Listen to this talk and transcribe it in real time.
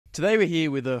Today we're here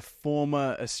with a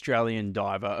former Australian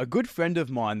diver, a good friend of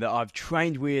mine that I've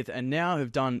trained with and now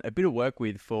have done a bit of work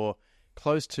with for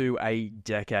close to a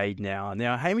decade now.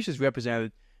 Now, Hamish has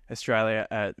represented Australia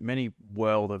at many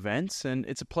world events, and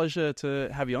it's a pleasure to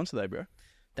have you on today, bro.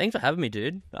 Thanks for having me,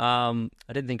 dude. I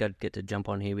didn't think I'd get to jump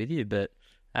on here with you, but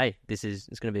hey, it's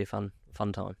going to be a fun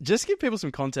time. Just give people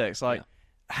some context.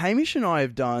 Hamish and I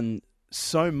have done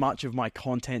so much of my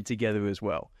content together as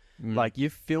well. Like,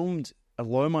 you've filmed a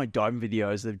lot of my diving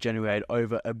videos that have generated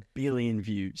over 1 billion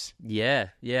views. Yeah.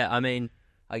 I mean,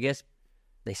 I guess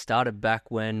they started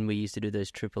back when we used to do those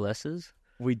triple S's.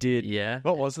 We did. Yeah.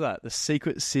 What was that? The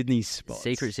Secret Sydney Spots.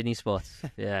 Secret Sydney Spots.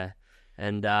 Yeah.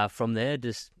 And from there,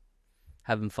 just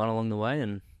having fun along the way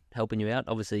and helping you out.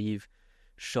 Obviously, you've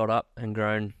shot up and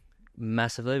grown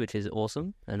massively, which is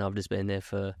awesome. And I've just been there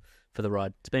for the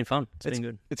ride. It's been fun. It's been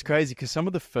good. It's crazy because some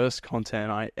of the first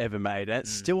content I ever made, and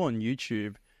it's still on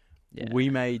YouTube, we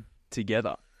made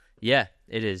together. Yeah,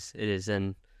 it is.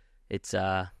 And it's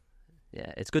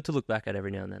it's good to look back at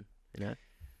every now and then, you know?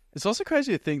 It's also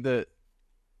crazy to think that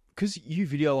because you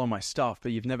video all my stuff,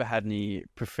 but you've never had any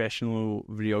professional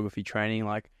videography training,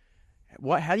 like,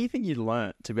 how do you think you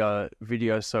learnt to be able to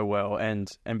video so well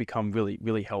and become really,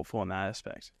 really helpful in that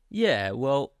aspect? Yeah,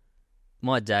 well,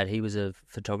 my dad, he was a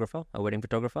photographer, a wedding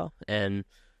photographer, and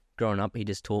growing up, he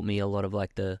just taught me a lot of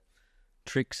like the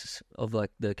tricks of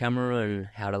like the camera and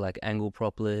how to like angle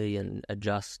properly and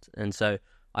adjust. And so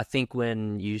I think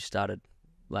when you started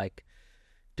like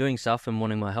doing stuff and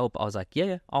wanting my help, I was like,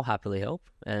 yeah, I'll happily help.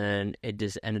 And it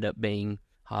just ended up being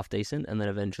half decent and then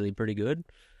eventually pretty good.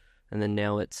 And then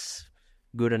now it's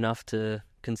good enough to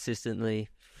consistently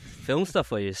film stuff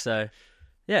for you. So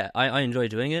yeah, I enjoy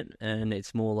doing it, and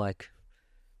it's more like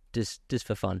just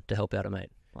for fun to help out a mate.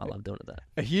 I love doing it that.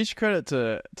 A huge credit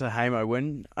to Hamo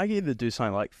when I either do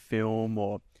something like film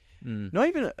or not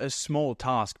even a small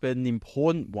task, but an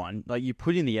important one. Like, you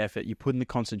put in the effort, you put in the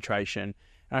concentration,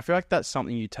 and I feel like that's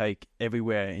something you take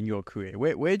everywhere in your career.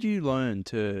 Where do you learn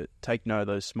to take note of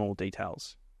those small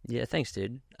details? Yeah, thanks,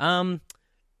 dude. I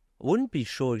wouldn't be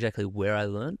sure exactly where I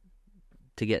learned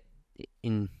to get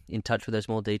in touch with those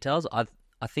small details. I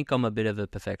think I'm a bit of a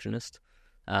perfectionist.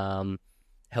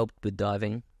 Helped with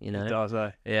diving, you know. It does,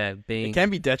 eh? Yeah, it can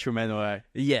be detrimental, eh?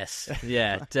 Yes,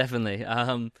 yeah, definitely.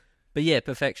 But yeah,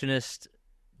 perfectionist,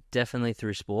 definitely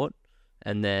through sport,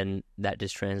 and then that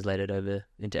just translated over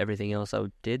into everything else I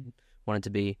did. Wanted to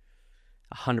be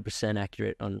 100%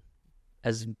 accurate on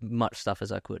as much stuff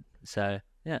as I could. So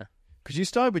yeah. Because you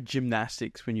started with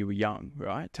gymnastics when you were young,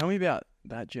 right? Tell me about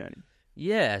that journey.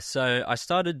 Yeah, so I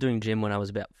started doing gym when I was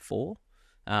about 4,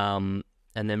 and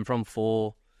then from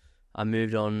 4, I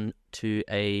moved on to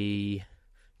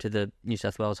the New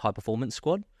South Wales High Performance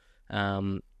Squad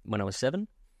when I was 7,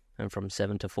 and from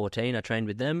 7 to 14, I trained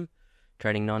with them,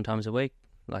 training 9 times a week,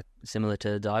 like similar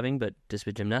to diving, but just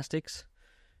with gymnastics.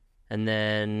 And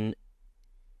then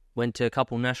went to a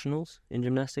couple nationals in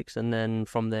gymnastics, and then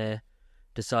from there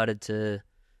decided to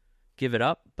give it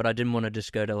up. But I didn't want to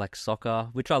just go to like soccer,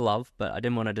 which I love, but I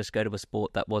didn't want to just go to a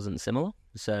sport that wasn't similar.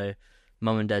 So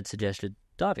mum and dad suggested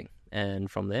diving, and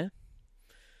from there,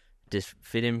 just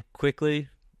fit in quickly.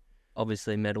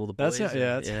 Obviously, met all the boys.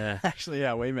 That's actually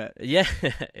how we met. Yeah,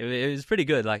 it was pretty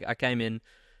good. Like, I came in,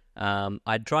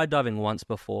 I'd tried diving once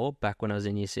before, back when I was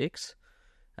in year 6.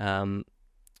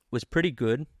 Was pretty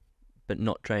good, but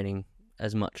not training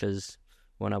as much as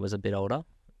when I was a bit older.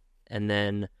 And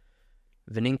then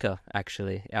Vaninka,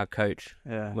 actually, our coach,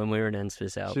 when we were in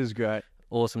NSFIS, she was great.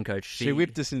 Awesome coach. She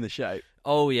whipped us into shape.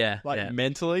 Oh, yeah.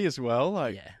 Mentally as well.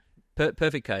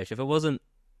 Perfect coach. If it wasn't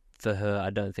for her, I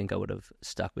don't think I would have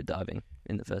stuck with diving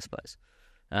in the first place.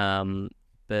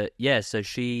 But yeah, so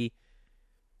she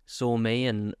saw me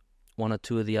and 1 or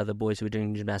 2 of the other boys who were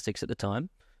doing gymnastics at the time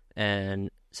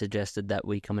and suggested that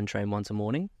we come and train once a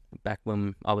morning back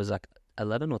when I was like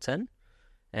 11 or 10,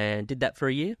 and did that for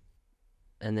a year.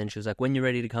 And then she was like, when you're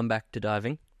ready to come back to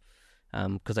diving,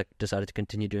 because I decided to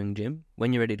continue doing gym,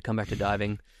 when you're ready to come back to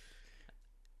diving,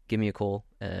 give me a call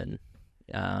and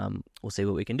we'll see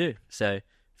what we can do. So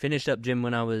finished up gym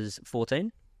when I was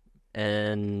 14,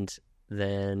 and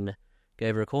then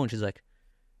gave her a call, and she's like,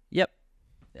 yep,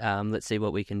 let's see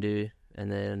what we can do.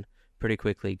 And then pretty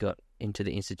quickly got into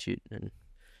the institute and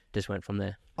just went from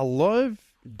there. A lot of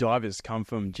divers come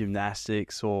from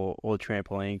gymnastics or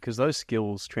trampoline because those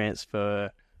skills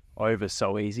transfer over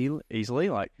so easily.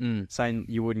 Like saying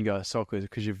you wouldn't go to soccer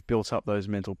because you've built up those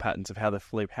mental patterns of how to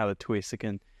flip, how to twist, it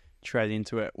can trade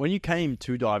into it. When you came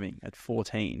to diving at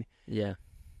 14,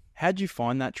 how'd you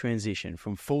find that transition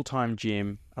from full-time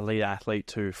gym, elite athlete,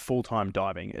 to full-time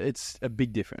diving? It's a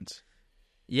big difference.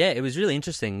 Yeah, it was really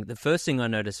interesting. The first thing I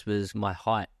noticed was my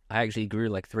height. I actually grew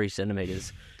like 3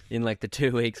 centimeters in like the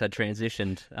 2 weeks I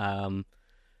transitioned,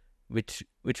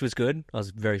 which was good. I was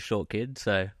a very short kid,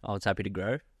 so I was happy to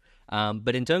grow.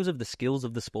 But in terms of the skills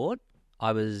of the sport,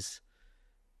 I was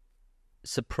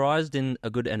surprised in a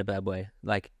good and a bad way.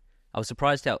 Like, I was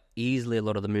surprised how easily a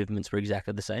lot of the movements were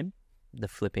exactly the same, the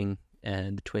flipping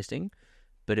and the twisting,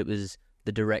 but it was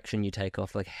the direction you take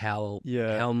off, like how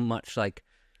much, like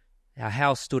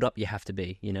how stood up you have to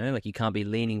be, you know, like you can't be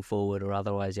leaning forward or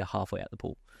otherwise you're halfway out the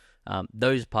pool.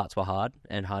 Those parts were hard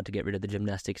to get rid of the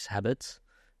gymnastics habits,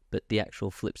 but the actual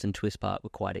flips and twist part were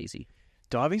quite easy.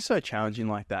 Diving's so challenging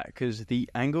like that because the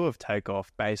angle of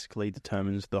takeoff basically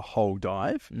determines the whole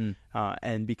dive.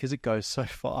 And because it goes so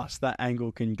fast, that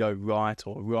angle can go right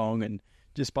or wrong. And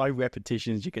just by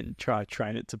repetitions, you can try to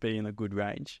train it to be in a good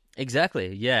range.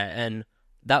 Exactly, yeah. And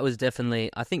that was definitely,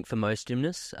 I think for most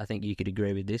gymnasts, I think you could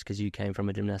agree with this because you came from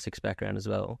a gymnastics background as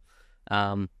well.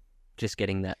 Just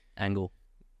getting that angle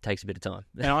takes a bit of time.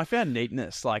 And I found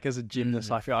neatness. Like as a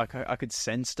gymnast, I feel like I could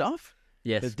send stuff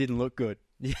that didn't look good.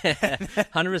 Yeah,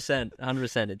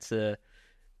 100%. It's a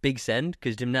big send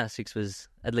because gymnastics was,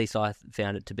 at least I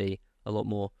found it to be a lot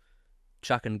more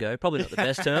chuck and go. Probably not the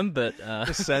best term, but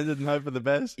just send it and hope for the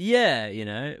best. Yeah, you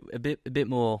know, a bit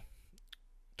more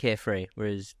carefree.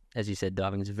 Whereas, as you said,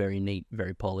 diving is a very neat,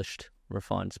 very polished,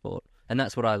 refined sport, and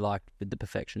that's what I liked with the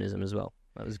perfectionism as well.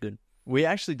 That was good. We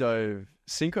actually dove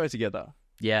synchro together.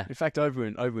 Yeah, in fact, over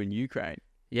in Ukraine.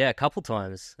 Yeah, a couple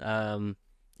times. In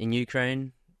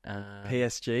Ukraine.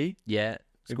 PSG? Yeah.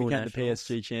 We became the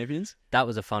PSG champions. That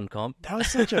was a fun comp. That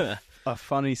was such a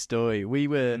funny story. We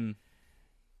were...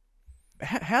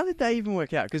 How did they even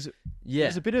work out? Because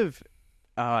there's a bit of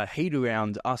heat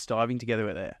around us diving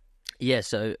together there. Yeah,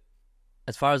 so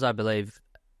as far as I believe,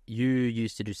 you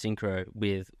used to do synchro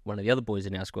with one of the other boys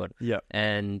in our squad. Yeah.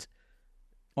 And...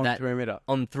 On 3 meter.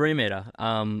 On 3 meter.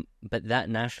 But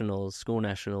that school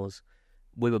nationals,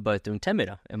 we were both doing 10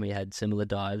 meter and we had similar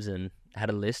dives and had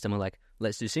a list and we're like,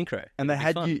 let's do synchro. And they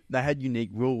had unique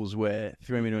rules where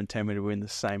 3 meter and 10 meter were in the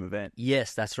same event.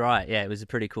 Yes, that's right. Yeah, it was a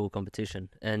pretty cool competition.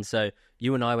 And so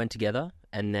you and I went together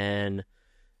and then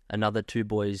another 2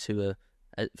 boys who were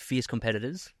fierce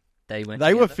competitors, they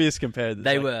were fierce competitors.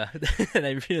 They were.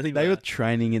 They really were. They were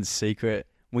training in secret.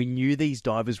 We knew these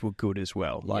divers were good as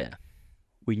well.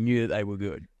 We knew that they were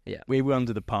good. Yeah. We were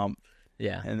under the pump.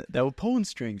 Yeah. And they were pulling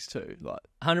strings too.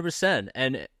 100%.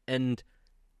 And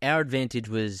our advantage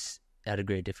was our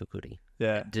degree of difficulty.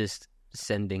 Yeah. Just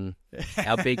sending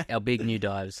our big new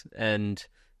dives. And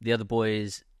the other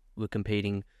boys were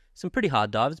competing some pretty hard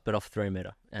dives, but off 3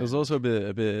 meter. There was also a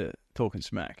bit of talking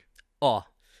smack. Oh,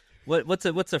 what's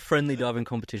a friendly diving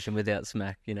competition without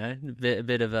smack, you know? A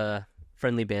bit of a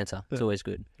friendly banter. It's always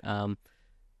good. But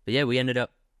yeah, we ended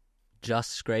up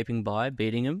just scraping by,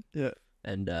 beating them. Yeah.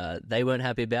 And they weren't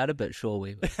happy about it, but sure,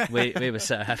 we were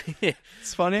so happy.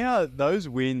 It's funny how those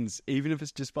wins, even if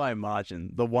it's just by a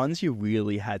margin, the ones you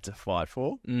really had to fight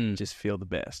for just feel the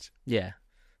best. Yeah.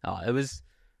 It was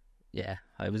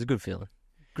a good feeling.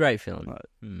 Great feeling. Right.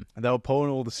 And they were pulling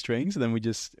all the strings, and then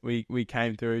we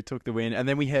came through, took the win, and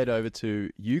then we head over to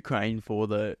Ukraine for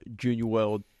the Junior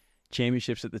World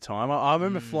Championships at the time. I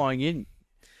remember flying in.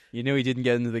 You knew he didn't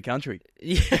get into the country.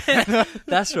 Yeah,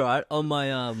 that's right. On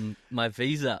my my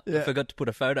visa, I forgot to put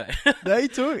a photo. They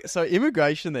took so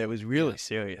immigration there was really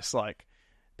serious. Like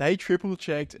they triple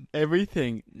checked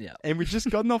everything. Yeah, and we just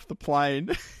gotten off the plane,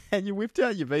 and you whipped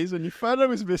out your visa, and your photo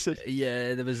was missing.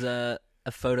 Yeah, there was a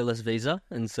photoless visa,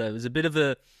 and so it was a bit of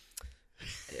a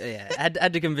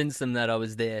had to convince them that I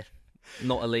was there.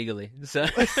 Not illegally. So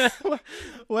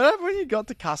what happened when you got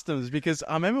to customs? Because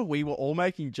I remember we were all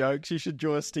making jokes. You should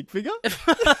draw a stick figure.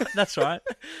 That's right.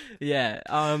 Yeah.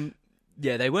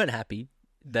 Yeah. They weren't happy.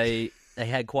 They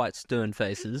had quite stern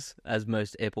faces, as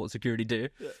most airport security do.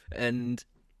 Yeah. And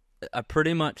I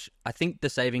think the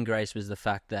saving grace was the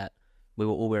fact that we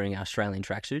were all wearing our Australian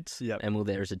tracksuits, and we were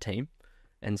there as a team.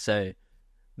 And so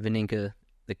Vaninka,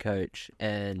 the coach,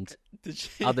 and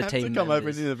other team members come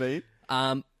over to intervene.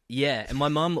 Yeah, and my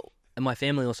mum and my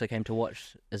family also came to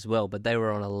watch as well, but they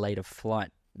were on a later flight,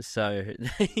 so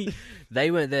they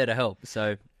weren't there to help.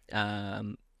 So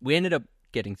we ended up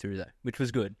getting through though, which was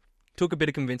good. Took a bit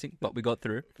of convincing, but we got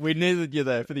through. We needed you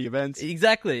there for the events.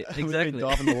 Exactly. We've been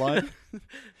diving the line.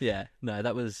 Yeah, no,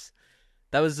 that was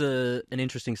an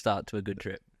interesting start to a good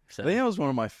trip. So I think that was one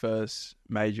of my first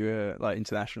major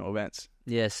international events.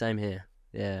 Yeah, same here.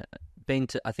 Yeah,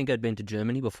 I think I'd been to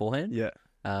Germany beforehand. Yeah.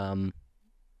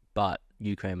 But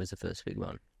Ukraine was the first big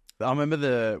one. I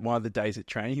remember one of the days at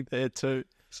training there too.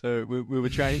 So we were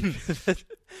training.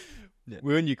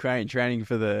 we were in Ukraine training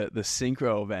for the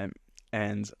synchro event,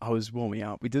 and I was warming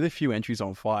up. We did a few entries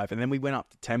on 5, and then we went up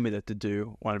to 10-meter to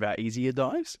do one of our easier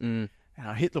dives. And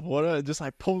I hit the water and just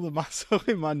like pulled the muscle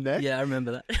in my neck. Yeah, I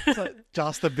remember that. It's like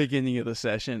just the beginning of the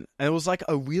session. And it was like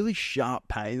a really sharp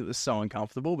pain. It was so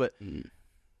uncomfortable, but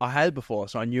I had it before,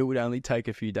 so I knew it would only take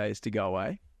a few days to go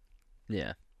away.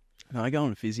 Yeah. And I go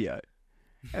on physio.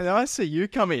 And then I see you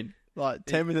come in like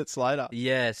 10 minutes later.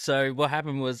 Yeah, so what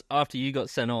happened was after you got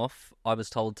sent off, I was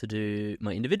told to do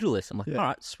my individualist. I'm like, all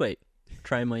right, sweet.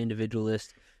 Train my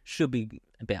individualist. Should be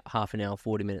about half an hour,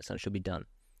 40 minutes, and it should be done.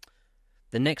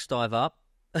 The next dive up,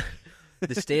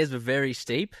 the stairs were very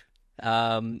steep,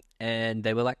 and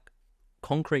they were like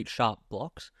concrete sharp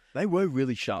blocks. They were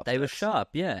really sharp. They were sharp,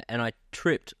 yeah. And I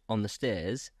tripped on the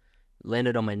stairs,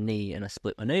 landed on my knee, and I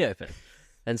split my knee open.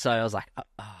 And so I was like, oh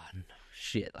no,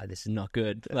 shit, like this is not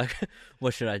good. Like,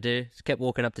 what should I do? Just kept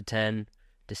walking up to 10,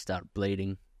 just started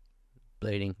bleeding,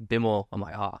 a bit more. I'm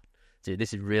like, dude,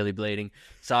 this is really bleeding.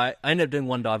 So I ended up doing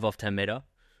one dive off 10 meter.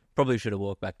 Probably should have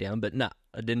walked back down, but nah,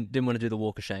 I didn't want to do the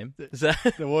walk of shame. So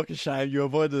the walk of shame, you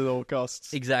avoided at all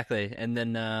costs. Exactly. And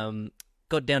then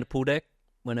got down to pool deck,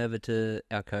 went over to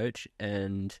our coach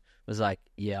and was like,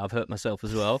 yeah, I've hurt myself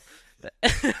as well.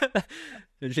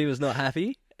 And she was not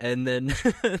happy. And then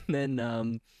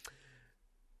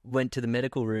went to the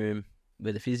medical room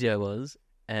where the physio was,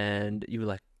 and you were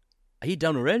like, are you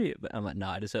done already? But I'm like, no,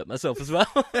 I just hurt myself as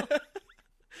well.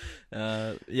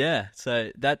 Yeah,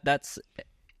 so that's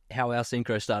how our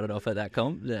synchro started off at that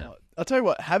comp. Yeah. I'll tell you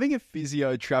what, having a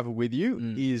physio travel with you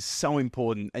is so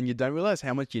important, and you don't realise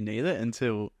how much you need it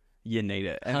until you need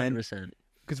it. And 100%.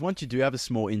 Because once you do have a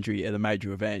small injury at a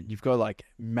major event, you've got to like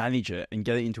manage it and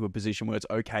get it into a position where it's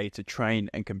okay to train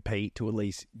and compete to at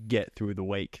least get through the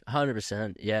week.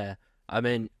 100%, yeah. I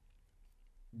mean,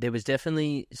 there was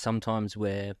definitely some times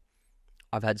where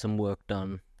I've had some work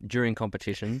done during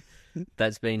competition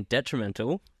that's been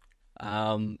detrimental.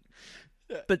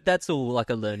 But that's all like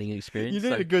a learning experience. You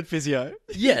need a good physio.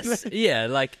 Yes, yeah,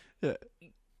 like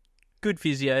good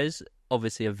physios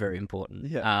obviously are very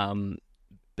important. Yeah.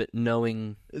 But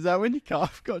knowing... Is that when your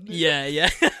calf got... Yeah,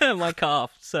 my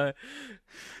calf. So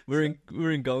we're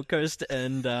in Gold Coast,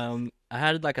 and I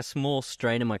had like a small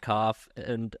strain in my calf,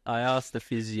 and I asked the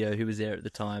physio who was there at the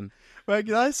time. Wait,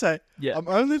 can I say, I'm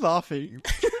only laughing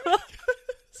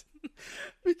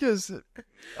because...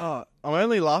 I'm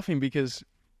only laughing because...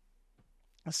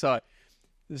 So,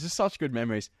 this is such good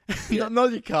memories.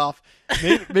 Not your calf.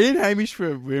 Me and Hamish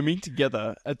were rooming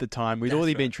together at the time. We'd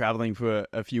already been travelling for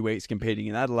a few weeks competing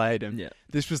in Adelaide, and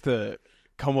this was the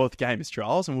Commonwealth Games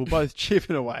trials, and we were both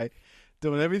chipping away,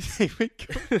 doing everything we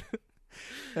could.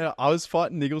 I was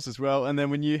fighting niggles as well, and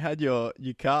then when you had your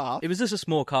calf... It was just a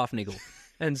small calf niggle.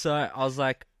 And so I was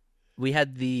like, we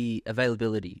had the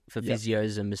availability for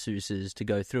physios and masseuses to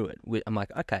go through it. I'm like,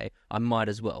 okay, I might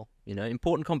as well. You know,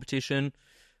 important competition...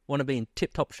 Want to be in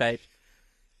tip-top shape.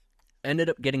 Ended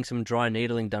up getting some dry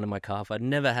needling done in my calf. I'd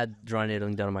never had dry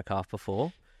needling done in my calf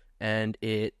before, and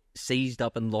it seized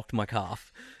up and locked my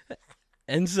calf.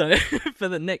 And so for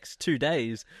the next 2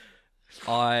 days,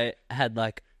 I had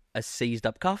like a seized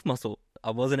up calf muscle.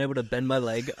 I wasn't able to bend my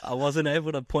leg. I wasn't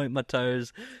able to point my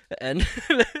toes. And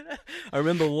I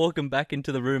remember walking back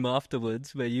into the room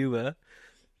afterwards where you were,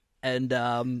 and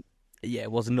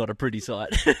it was not a pretty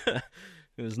sight.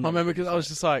 I remember because I was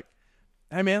just like,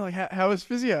 hey man, like how is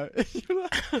physio?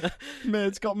 Man,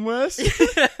 it's gotten worse.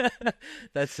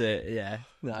 That's it, yeah.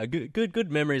 No, good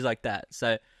memories like that.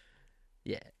 So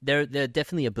yeah, they're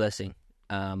definitely a blessing.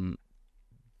 But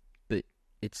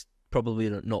it's probably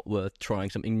not worth trying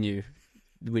something new,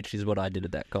 which is what I did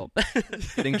at that comp.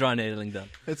 Getting dry needling done.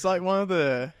 It's like one of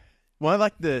the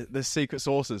secret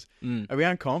sauces.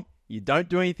 Around comp, you don't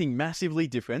do anything massively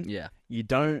different. Yeah. You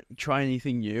don't try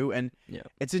anything new. And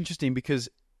it's interesting because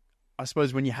I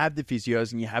suppose when you have the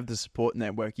physios and you have the support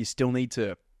network, you still need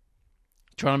to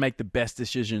try to make the best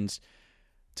decisions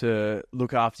to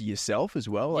look after yourself as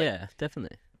well. Like, yeah,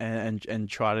 definitely. And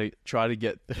try to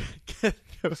get through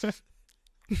it.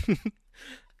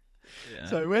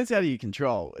 So when it's out of your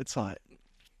control, it's like,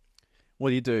 what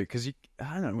do you do? Because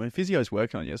I don't know, when physio's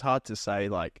working on you, it's hard to say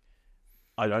like,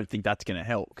 I don't think that's going to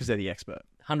help because they're the expert.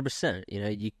 100%. You know,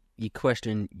 you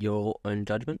question your own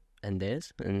judgment and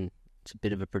theirs, and it's a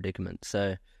bit of a predicament.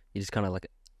 So you just kind of like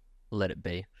let it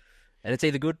be. And it's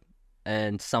either good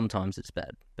and sometimes it's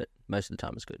bad, but most of the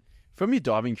time it's good. From your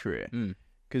diving career,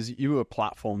 because you were a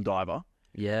platform diver.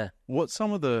 Yeah. What's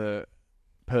some of the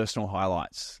personal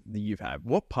highlights that you've had?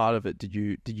 What part of it did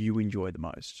you enjoy the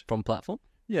most? From platform?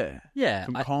 Yeah. Yeah.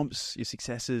 From comps, your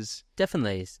successes.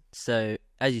 Definitely. So,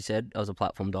 as you said, I was a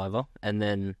platform diver, and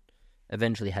then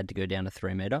Eventually had to go down to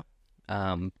 3 meter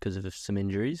because of some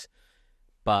injuries.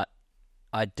 But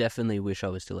I definitely wish I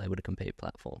was still able to compete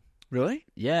platform. Really?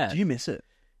 Yeah. Do you miss it?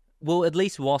 Well, at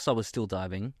least whilst I was still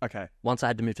diving. Okay. Once I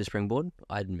had to move to springboard,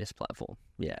 I'd miss platform.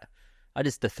 Yeah.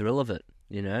 The thrill of it,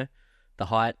 the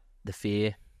height, the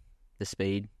fear, the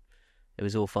speed. It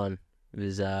was all fun. It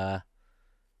was, I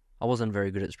wasn't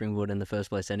very good at springboard in the first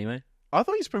place anyway. I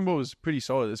thought your springboard was pretty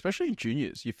solid, especially in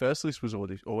juniors. Your first list was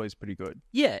always pretty good.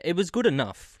 Yeah, it was good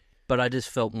enough, but I just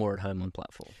felt more at home on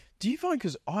platform. Do you find,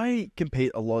 because I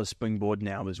compete a lot of springboard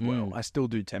now as well, I still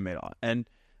do 10 meter, and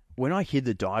when I hit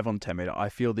the dive on 10 meter, I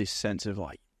feel this sense of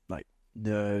like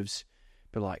nerves,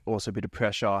 but like also a bit of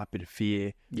pressure, a bit of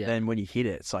fear. Yeah. Then when you hit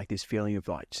it, it's like this feeling of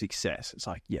like success. It's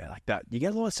like, yeah, like that. You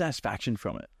get a lot of satisfaction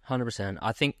from it. 100%.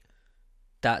 I think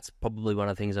that's probably one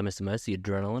of the things I miss the most, the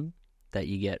adrenaline that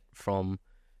you get from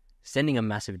sending a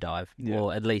massive dive,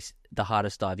 or at least the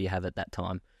hardest dive you have at that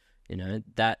time.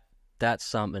 That's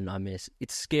something I miss.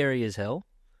 It's scary as hell,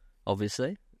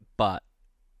 obviously, but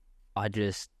I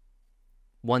just,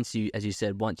 once you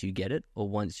get it, or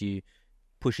once you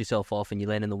push yourself off and you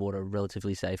land in the water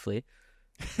relatively safely,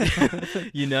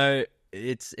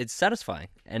 it's satisfying,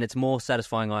 and it's more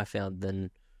satisfying, I found, than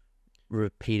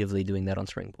repeatedly doing that on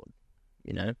springboard,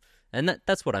 and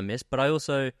that's what I miss. But I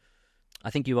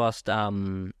think you asked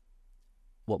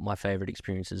what my favorite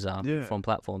experiences are from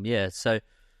platform. Yeah, so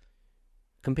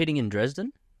competing in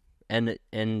Dresden, and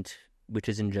which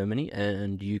is in Germany,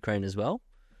 and Ukraine as well,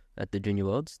 at the Junior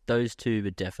Worlds. Those two were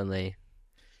definitely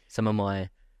some of my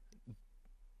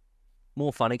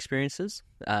more fun experiences.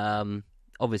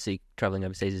 Obviously, traveling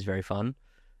overseas is very fun.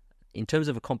 In terms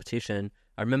of a competition,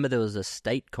 I remember there was a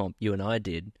state comp you and I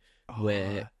did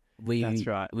where that's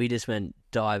right. we just went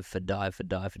dive for dive for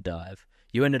dive for dive.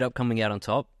 You ended up coming out on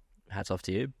top. Hats off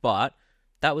to you. But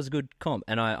that was a good comp,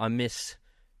 and I miss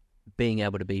being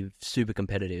able to be super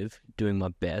competitive, doing my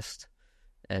best,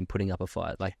 and putting up a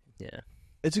fight.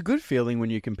 It's a good feeling when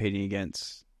you're competing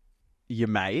against your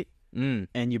mate and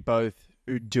you're both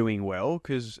doing well,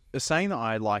 because a saying that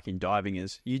I like in diving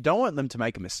is you don't want them to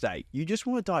make a mistake. You just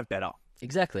want to dive better.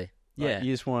 Exactly. Yeah.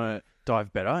 You just want to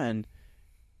dive better, and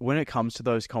when it comes to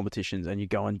those competitions and you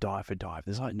go and dive for dive,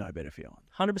 there's like no better feeling.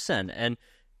 100%. And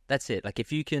that's it. Like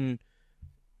if you can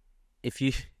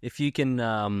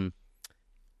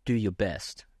do your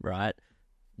best, right?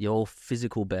 Your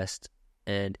physical best,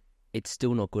 and it's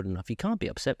still not good enough, you can't be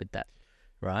upset with that,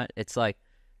 right? It's like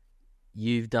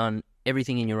you've done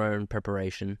everything in your own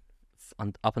preparation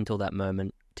up until that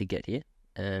moment to get here,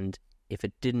 and if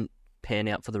it didn't pan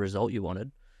out for the result you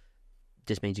wanted,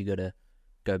 just means you got to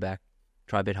go back,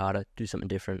 try a bit harder, do something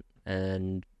different,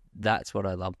 and that's what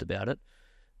I loved about it.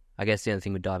 I guess the other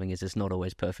thing with diving is it's not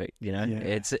always perfect,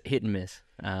 It's hit and miss.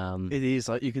 It is,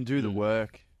 like you can do the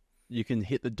work, you can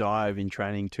hit the dive in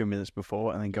training 2 minutes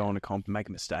before and then go on a comp and make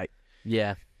a mistake.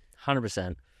 Yeah,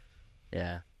 100%.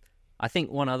 Yeah. I think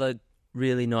one other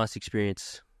really nice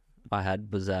experience I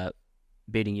had was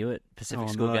beating you at Pacific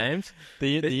School Games.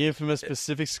 The infamous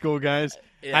Pacific School Games.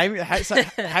 Yeah.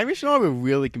 Hamish and I were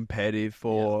really competitive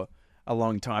for a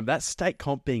long time. That state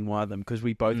comp being one of them, because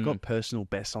we both got personal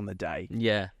best on the day.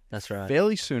 Yeah, that's right.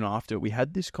 Fairly soon after, we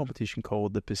had this competition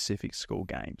called the Pacific School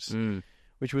Games,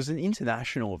 which was an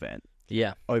international event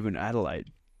over in Adelaide.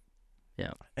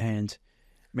 Yeah. And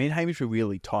me and Hamish were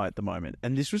really tight at the moment.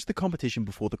 And this was the competition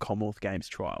before the Commonwealth Games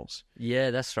trials.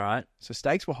 Yeah, that's right. So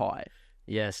stakes were high.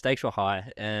 Yeah, stakes were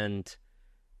high. And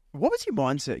what was your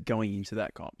mindset going into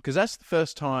that comp? Because that's the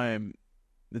first time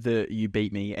that you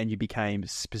beat me and you became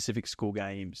Pacific School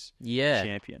Games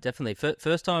champion. Definitely.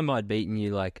 First time I'd beaten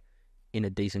you like in a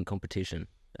decent competition.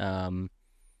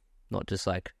 Not just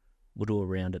like we'll do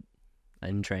around it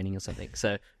in training or something.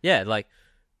 So yeah, like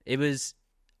it was,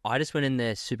 I just went in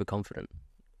there super confident.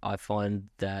 I find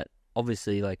that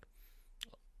obviously like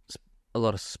a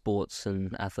lot of sports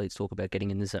and athletes talk about getting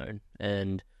in the zone,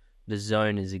 and the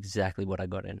zone is exactly what I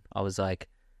got in. I was like,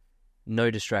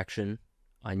 no distraction.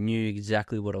 I knew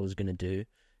exactly what I was going to do,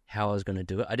 how I was going to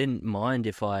do it. I didn't mind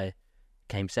if I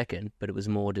came second, but it was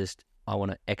more just, I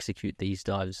want to execute these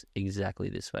dives exactly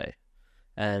this way.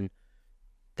 And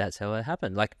that's how it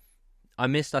happened. Like, I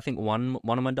missed, I think, one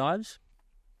of my dives,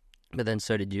 but then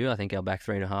so did you. I think our back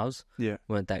 3.5s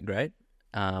weren't that great.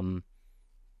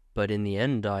 But in the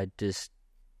end, I just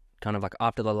kind of like,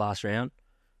 after the last round,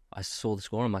 I saw the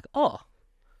score and I'm like, oh,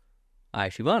 I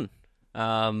actually won.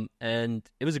 And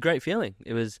it was a great feeling.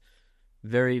 It was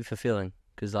very fulfilling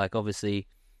because, like, obviously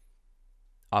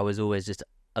I was always just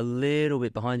a little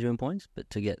bit behind you in points, but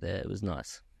to get there, it was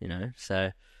nice,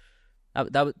 So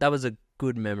that was a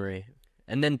good memory.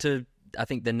 And then I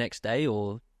think the next day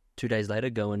or 2 days later,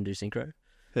 go and do synchro.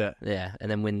 Yeah. Yeah, and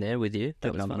then win there with you. That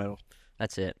Get was another fun. medal.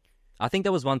 That's it. I think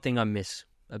that was one thing I miss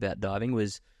about diving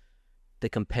was the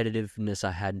competitiveness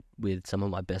I had with some of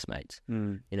my best mates.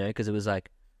 Mm. You know, because it was like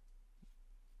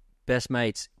best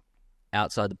mates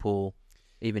outside the pool,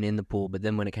 even in the pool. But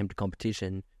then when it came to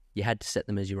competition, you had to set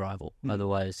them as your rival.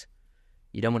 Otherwise,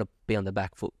 you don't want to be on the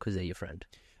back foot because they're your friend.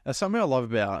 That's something I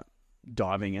love about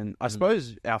diving, and I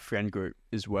suppose our friend group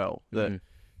as well, that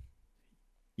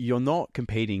you're not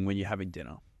competing when you're having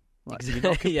dinner. Like, you're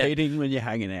not competing when you're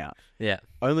hanging out. Yeah.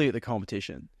 Only at the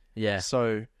competition. Yeah.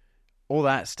 So all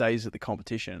that stays at the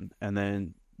competition, and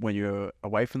then when you're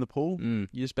away from the pool, you're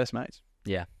just best mates.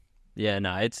 Yeah. Yeah,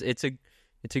 no, it's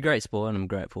a great sport, and I'm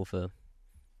grateful for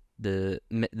the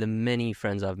many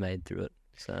friends I've made through it.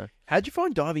 So, how'd you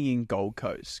find diving in Gold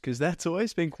Coast? Because that's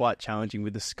always been quite challenging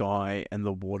with the sky and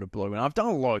the water blue. And I've done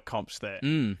a lot of comps there.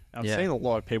 I've seen a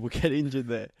lot of people get injured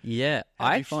there. Yeah.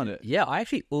 How'd you find it? Yeah, I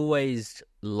actually always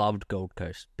loved Gold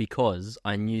Coast because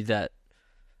I knew that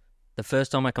the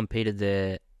first time I competed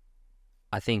there,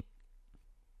 I think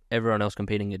everyone else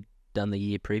competing had done the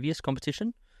year previous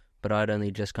competition, but I'd only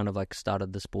just kind of like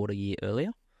started the sport a year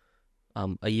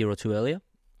or two earlier.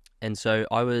 And so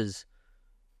I was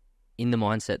in the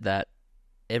mindset that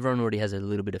everyone already has a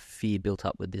little bit of fear built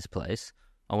up with this place.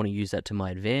 I want to use that to my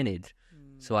advantage.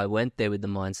 So I went there with the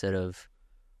mindset of,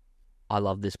 I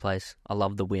love this place. I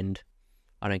love the wind.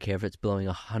 I don't care if it's blowing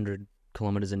 100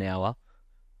 kilometers an hour.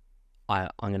 I'm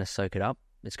going to soak it up.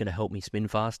 It's going to help me spin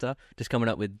faster. Just coming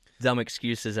up with dumb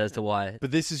excuses as to why.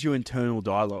 But this is your internal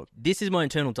dialogue. This is my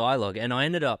internal dialogue. And I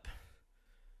ended up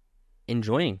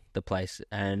enjoying the place,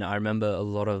 and I remember a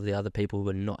lot of the other people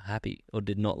were not happy or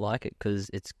did not like it because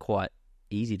it's quite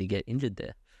easy to get injured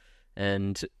there,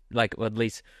 and like, well, at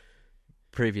least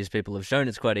previous people have shown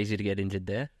it's quite easy to get injured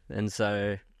there. And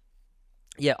so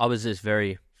yeah, I was just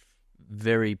very,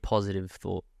 very positive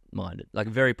thought minded, like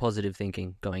very positive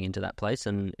thinking going into that place,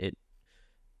 and it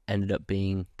ended up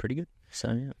being pretty good.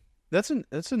 So yeah,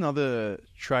 that's another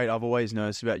trait I've always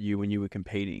noticed about you when you were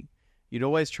competing. You'd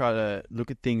always try to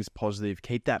look at things positive,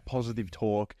 keep that positive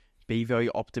talk, be very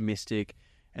optimistic,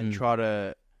 and try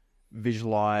to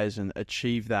visualize and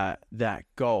achieve that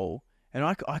goal. And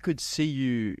I could see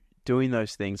you doing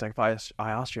those things. Like if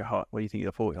I asked you, what do you think of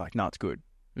the fall? You're like, no, it's good.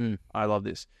 I love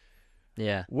this.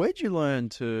 Yeah. Where'd you learn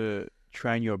to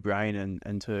train your brain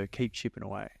and to keep chipping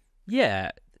away?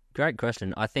 Yeah, great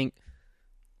question. I think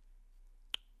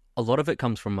a lot of it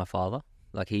comes from my father.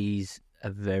 Like, he's a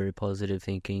very positive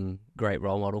thinking, great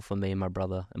role model for me and my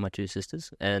brother and my two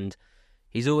sisters. And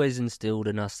he's always instilled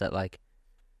in us that, like,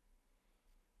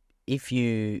 if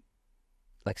you,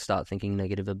 like, start thinking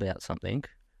negative about something,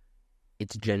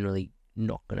 it's generally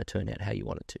not going to turn out how you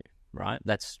want it to, right?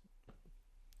 That's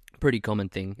a pretty common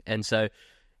thing. And so,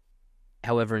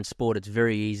 however, in sport, it's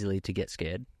very easily to get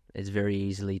scared. It's very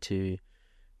easily to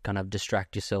kind of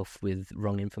distract yourself with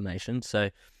wrong information. So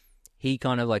he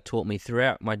kind of like taught me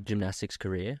throughout my gymnastics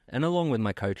career, and along with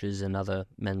my coaches and other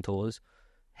mentors,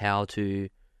 how to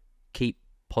keep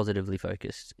positively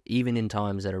focused, even in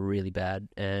times that are really bad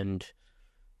and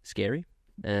scary.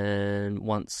 And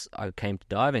once I came to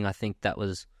diving, I think that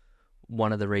was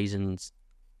one of the reasons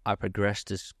I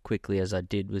progressed as quickly as I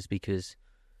did, was because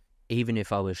even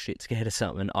if I was shit scared of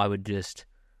something, I would just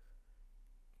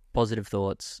positive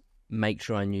thoughts, make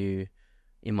sure I knew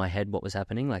in my head what was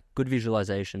happening, like good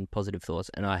visualization, positive thoughts.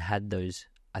 And I had those,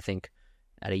 I think,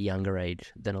 at a younger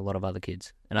age than a lot of other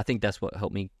kids. And I think that's what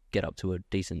helped me get up to a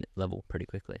decent level pretty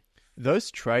quickly. Those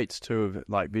traits too of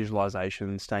like visualization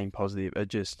and staying positive are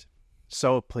just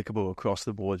so applicable across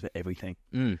the board for everything.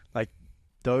 Like,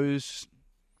 those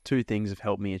two things have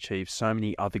helped me achieve so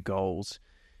many other goals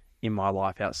in my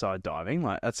life outside diving.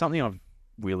 Like, that's something I've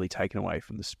really taken away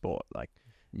from the sport. Like,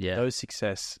 those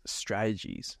success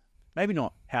strategies, maybe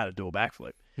not how to do a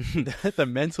backflip, the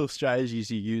mental strategies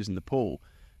you use in the pool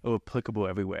are applicable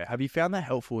everywhere. Have you found that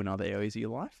helpful in other areas of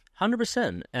your life?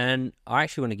 100%. And I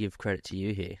actually want to give credit to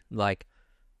you here. Like,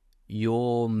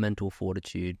 your mental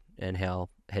fortitude and how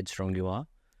headstrong you are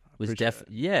was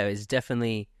it's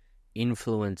definitely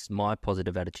influenced my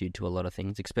positive attitude to a lot of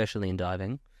things, especially in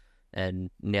diving. And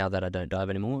now that I don't dive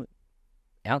anymore,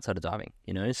 outside of diving,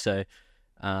 you know. So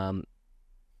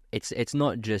it's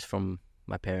not just from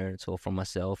my parents or from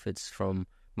myself, it's from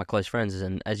my close friends.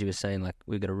 And as you were saying, like,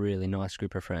 we've got a really nice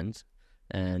group of friends,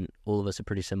 and all of us are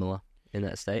pretty similar in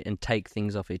that state and take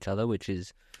things off each other, which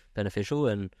is beneficial.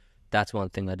 And that's one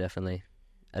thing I definitely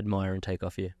admire and take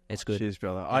off you. It's good. Cheers,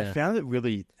 brother. Yeah. I found it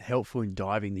really helpful in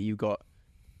diving that you got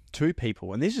two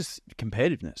people, and this is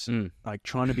competitiveness, like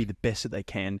trying to be the best that they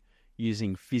can,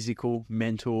 using physical,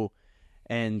 mental,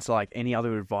 and like any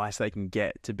other advice they can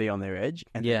get to be on their edge.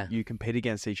 And then you compete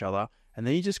against each other, and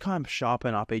then you just kind of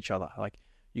sharpen up each other. Like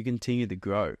you continue to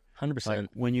grow. 100%. Like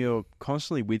when you're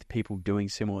constantly with people doing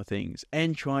similar things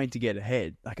and trying to get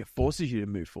ahead, like it forces you to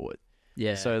move forward.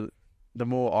 Yeah. So the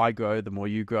more I grow, the more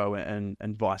you grow, and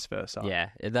vice versa. Yeah,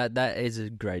 that is a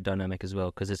great dynamic as well,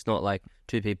 because it's not like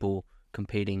two people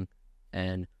competing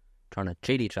and trying to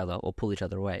cheat each other or pull each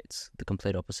other away. It's the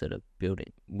complete opposite of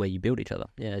building, where you build each other.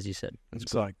 Yeah, as you said.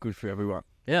 It's like good for everyone.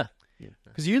 Yeah.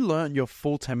 Because you learn your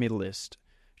full 10-meter list.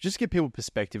 Just to give people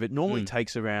perspective, it normally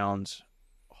takes around...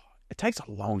 It takes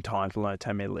a long time to learn a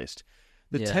 10-meter list.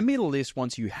 The 10-meter list,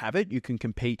 once you have it, you can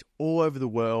compete all over the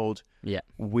world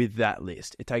with that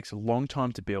list. It takes a long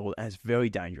time to build, and it's very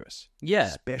dangerous. Yeah.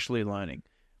 Especially learning.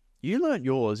 You learned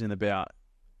yours in about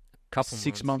couple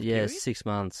 6 months. Yeah, 6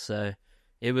 months. So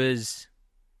it was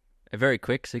a very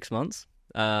quick 6 months.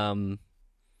 Very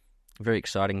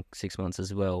exciting 6 months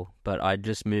as well. But I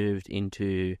just moved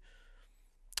into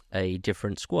a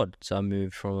different squad. So I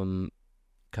moved from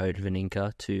coach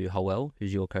Vaninka to Howell,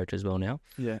 who's your coach as well now.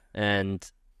 Yeah. And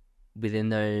within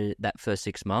that first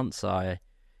 6 months, I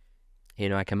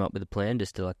came up with a plan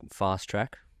just to like fast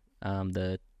track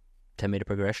the 10-meter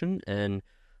progression, and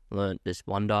learned this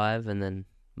one dive, and then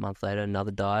a month later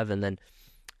another dive, and then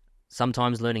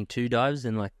sometimes learning 2 dives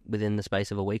in like within the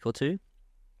space of a week or two.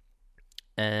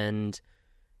 And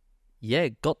yeah,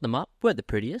 got them up. Weren't the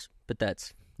prettiest, but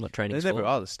that's what training's for. They never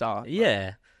are the start.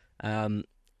 Yeah.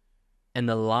 And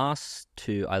the last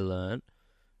 2 I learnt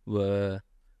were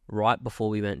right before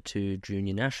we went to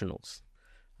junior nationals.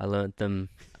 I learnt them,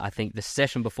 I think, the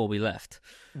session before we left.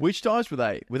 Which dives were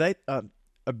they? Were they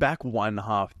a back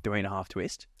 1.5, 3.5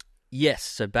 twist? Yes,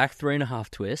 so back 3.5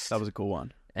 twist. That was a cool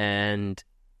one. And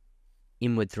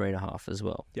inward 3.5 as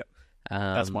well. Yep.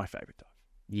 That's my favourite dive.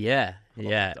 Yeah,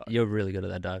 you're really good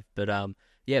at that dive. But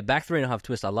back 3.5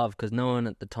 twist I love, because no one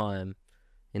at the time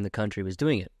in the country was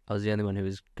doing it. I was the only one who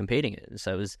was competing it.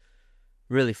 So it was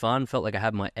really fun. Felt like I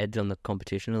had my edge on the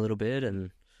competition a little bit,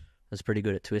 and I was pretty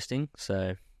good at twisting.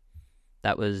 So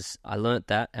I learnt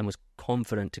that and was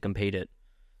confident to compete it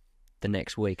the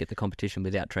next week at the competition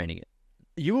without training it.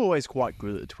 You were always quite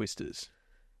good at the twisters.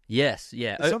 Yes,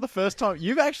 yeah. It's not the first time.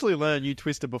 You've actually learned you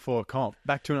twister before a comp.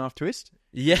 Back 2.5 twist?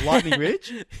 Yeah. Lightning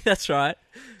Ridge? That's right.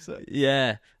 So,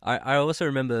 yeah. I also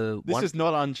remember... This is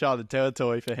not uncharted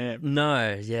territory for him.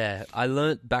 No, yeah. I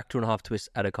learnt back 2.5 twist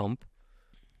at a comp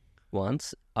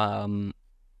once. I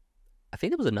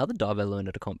think there was another dive I learned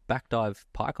at a comp. Back dive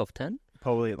pike off 10.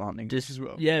 Probably at Lightning Ridge as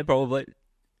well. Yeah, probably.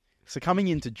 So coming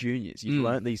into juniors, you've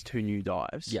learnt these 2 new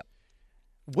dives. Yep.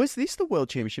 Was this the World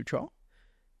Championship trial?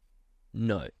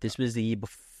 No, this was the year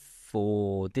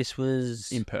before. This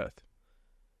was... in Perth.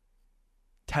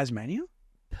 Tasmania?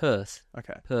 Perth.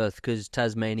 Okay. Perth, because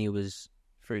Tasmania was...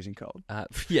 freezing cold.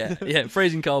 Yeah,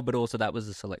 freezing cold, but also that was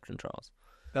the selection trials.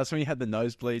 That's when you had the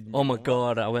nosebleed. Oh my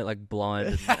God, I went like blind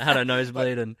and had a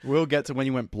nosebleed. And we'll get to when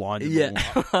you went blind. Yeah,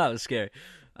 that was scary.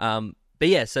 But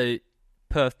yeah, so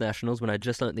Perth Nationals, when I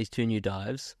just learnt these 2 new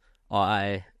dives,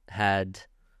 I had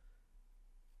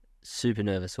super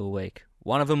nervous all week.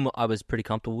 One of them I was pretty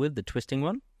comfortable with, the twisting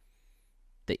one.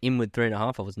 The inward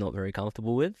 3.5 I was not very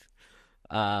comfortable with.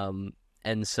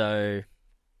 And so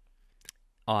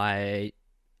I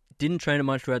didn't train it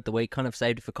much throughout the week, kind of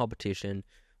saved it for competition.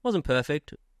 Wasn't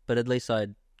perfect, but at least I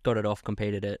got it off,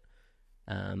 competed it.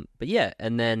 But yeah,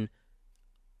 and then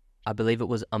I believe it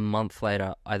was a month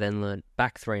later, I then learned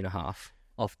back 3.5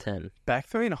 off 10. Back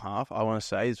 3.5, I want to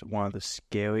say, is one of the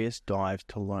scariest dives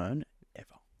to learn ever.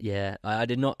 Yeah, I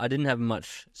didn't have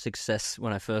much success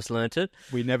when I first learnt it.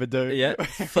 We never do. Yeah,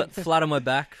 flat on my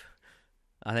back,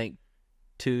 I think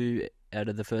 2 out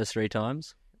of the first 3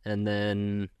 times, and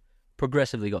then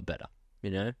progressively got better,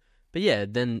 But yeah,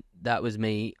 then that was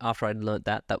me. After I'd learnt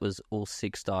that was all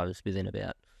 6 dives within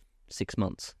about 6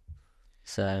 months.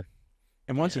 So...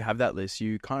 And once you have that list,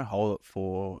 you kind of hold it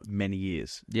for many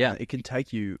years. Yeah. It can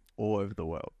take you all over the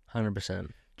world. 100%.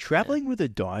 Traveling with a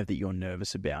dive that you're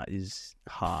nervous about is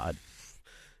hard.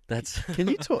 Can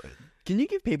you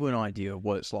give people an idea of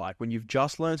what it's like when you've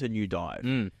just learnt a new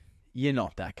dive? You're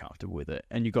not that comfortable with it,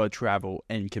 and you got to travel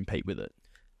and compete with it.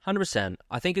 100%.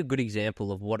 I think a good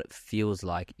example of what it feels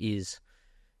like is,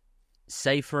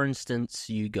 say, for instance,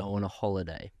 you go on a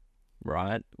holiday,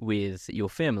 right, with your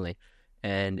family,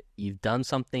 and you've done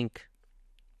something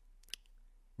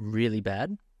really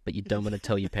bad, but you don't want to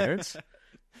tell your parents.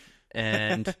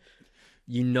 And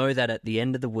you know that at the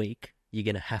end of the week, you're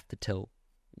going to have to tell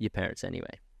your parents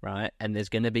anyway, right? And there's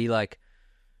going to be like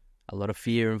a lot of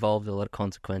fear involved, a lot of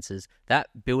consequences. That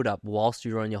build up whilst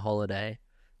you're on your holiday,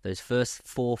 those first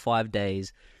 4 or 5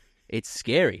 days, it's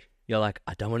scary. You're like,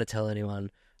 I don't want to tell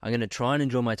anyone. I'm going to try and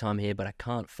enjoy my time here, but I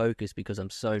can't focus because I'm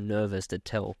so nervous to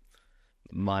tell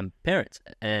my parents.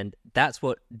 And that's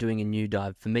what doing a new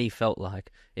dive for me felt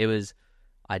like. It was,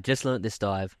 I just learnt this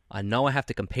dive. I know I have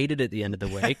to compete it at the end of the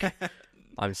week.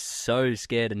 I'm so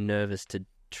scared and nervous to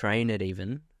train it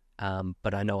even,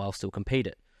 but I know I'll still compete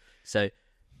it. So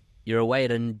you're away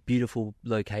at a beautiful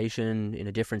location in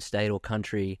a different state or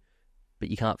country, but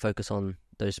you can't focus on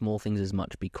those small things as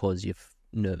much because you're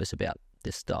nervous about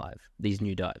this dive, these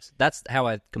new dives. That's how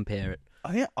I compare it.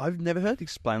 I think I've never heard it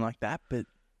explained like that, but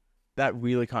that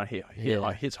really kind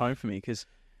of hits home for me because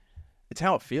it's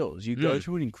how it feels. You go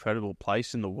to an incredible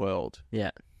place in the world.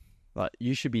 Yeah. Like,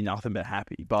 you should be nothing but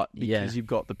happy, but because you've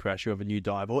got the pressure of a new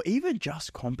dive or even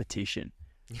just competition.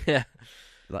 Yeah.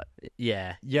 Like,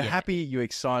 yeah. You're happy, you're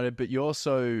excited, but you're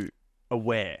also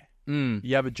aware.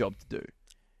 You have a job to do.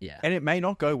 Yeah. And it may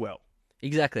not go well.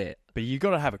 Exactly. But you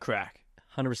got to have a crack.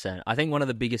 100%. I think one of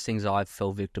the biggest things I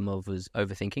fell victim of was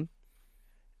overthinking.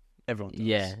 Everyone does.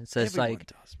 Yeah. So it's Everyone like,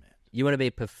 does, man. you want to be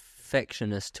a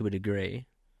perfectionist to a degree,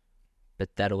 but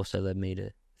that also led me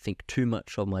to think too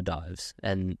much of my dives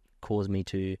and caused me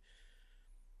to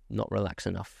not relax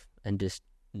enough and just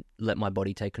let my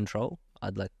body take control.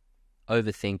 I'd like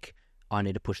overthink, I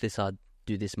need to push this hard,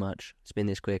 do this much, spin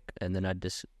this quick, and then I'd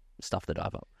just stuff the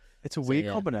dive up. It's a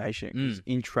weird combination. 'Cause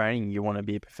in training, you want to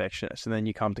be a perfectionist, and then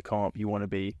you come to comp, you want to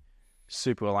be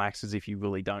super relaxed as if you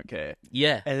really don't care.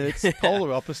 Yeah. And it's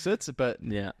polar opposites, but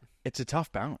yeah, it's a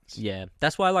tough balance. Yeah.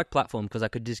 That's why I like platform, because I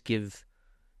could just give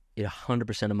it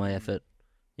 100% of my effort,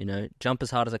 you know, jump as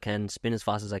hard as I can, spin as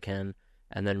fast as I can,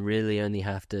 and then really only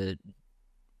have to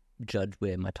judge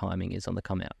where my timing is on the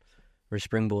come out. Whereas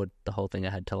springboard, the whole thing I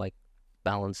had to like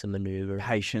balance and maneuver.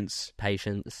 Patience.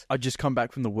 Patience. I just come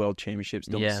back from the World Championships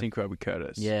doing synchro with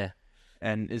Curtis. Yeah.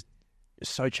 And it's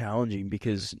so challenging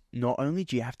because not only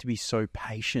do you have to be so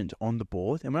patient on the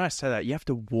board, and when I say that, you have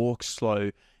to walk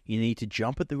slow, you need to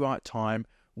jump at the right time,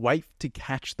 wait to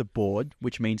catch the board,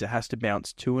 which means it has to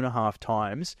bounce 2.5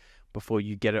 times before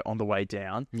you get it on the way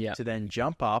down, to then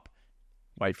jump up,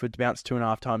 wait for it to bounce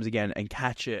 2.5 times again and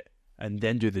catch it, and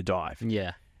then do the dive.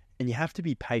 Yeah. And you have to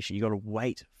be patient. You got to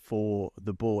wait for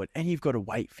the board, and you've got to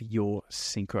wait for your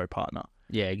synchro partner.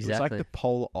 Yeah, exactly. It's like the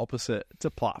polar opposite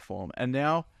to platform. And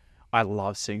now I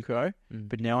love synchro,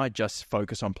 but now I just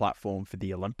focus on platform for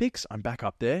the Olympics. I'm back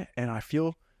up there, and I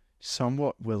feel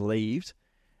somewhat relieved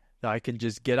that I can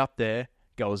just get up there,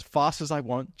 go as fast as I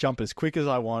want, jump as quick as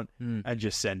I want, and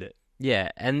just send it. Yeah,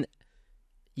 and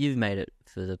you've made it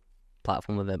for the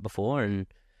platform event before, and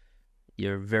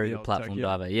you're a very good platform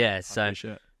diver. Yeah, so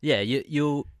yeah,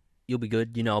 you'll be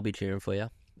good. You know, I'll be cheering for you,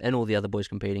 and all the other boys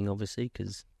competing, obviously,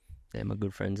 because they're my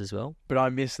good friends as well. But I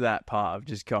miss that part of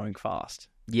just going fast.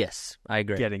 Yes, I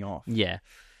agree. Getting off. Yeah,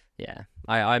 yeah.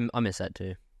 I miss that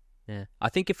too. Yeah, I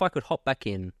think if I could hop back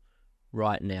in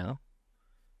right now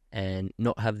and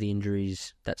not have the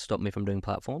injuries that stopped me from doing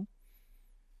platform,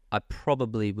 I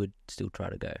probably would still try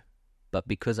to go. But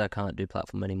because I can't do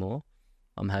platform anymore,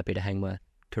 I'm happy to hang my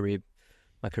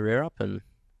career up and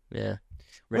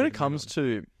When it comes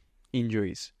to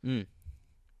injuries,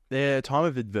 they're a time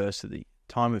of adversity,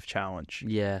 time of challenge.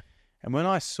 Yeah. And when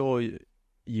I saw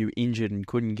you injured and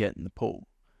couldn't get in the pool,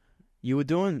 you were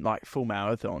doing like full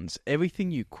marathons.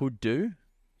 Everything you could do,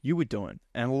 you were doing.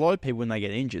 And a lot of people, when they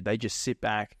get injured, they just sit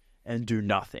back and do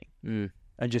nothing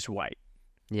and just wait.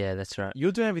 Yeah, that's right.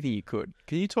 You're doing everything you could.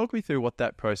 Can you talk me through what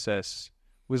that process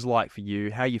was like for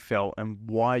you, how you felt, and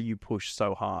why you pushed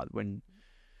so hard when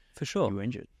you were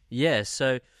injured? Yeah,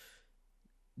 so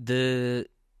the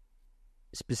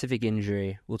specific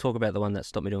injury, we'll talk about the one that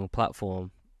stopped me doing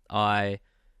platform. I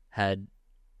had,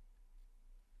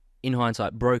 in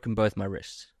hindsight, broken both my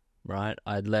wrists, right?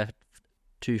 I'd left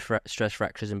 2 stress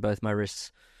fractures in both my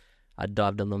wrists. I'd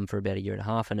dived on them for about 1.5 years,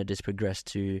 and it just progressed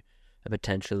to a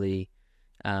potentially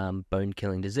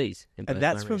bone-killing disease. And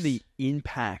that's from the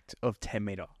impact of 10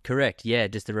 meter. Correct, yeah,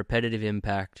 just the repetitive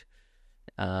impact.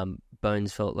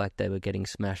 Bones felt like they were getting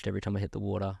smashed every time I hit the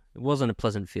water. It wasn't a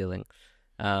pleasant feeling.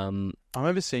 I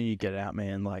remember seeing you get out,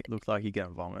 man, like, looked like you're going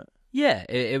to vomit. Yeah,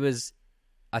 it was...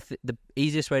 the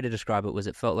easiest way to describe it was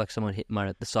it felt like someone hit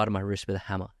the side of my wrist with a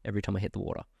hammer every time I hit the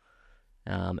water.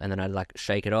 And then I'd like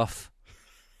shake it off.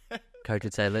 Coach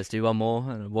would say, let's do one more.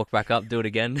 And I'd walk back up, do it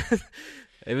again.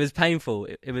 It was painful.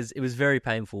 It was very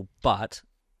painful, but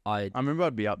I remember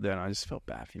I'd be up there and I just felt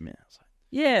bad for you, man. I was like,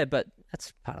 yeah, but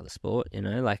that's part of the sport, you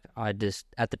know? Like, I just,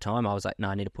 at the time, I was like, no,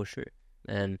 I need to push through.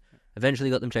 And eventually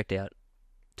got them checked out.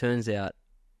 Turns out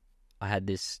I had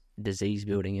this disease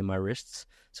building in my wrists,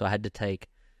 so I had to take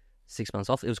 6 months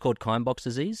off. It was called Kienbock's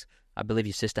disease. I believe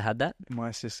your sister had that.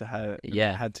 My sister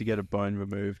Yeah. had to get a bone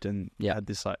removed and Yeah. had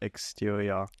this like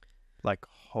exterior, like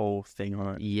whole thing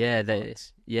on it. Yeah,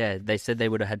 they said they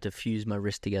would have had to fuse my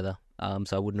wrist together, so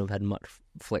I wouldn't have had much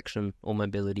flexion or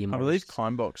mobility in my I believe wrists.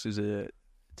 Kleinbox is a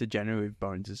degenerative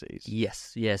bone disease.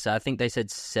 Yes, so I think they said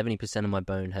 70% of my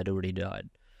bone had already died.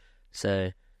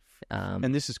 So,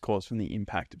 And this is caused from the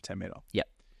impact of 10 meter.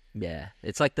 yeah,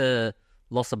 it's like the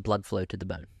loss of blood flow to the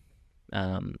bone,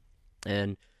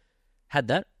 and had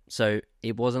that. So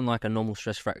it wasn't like a normal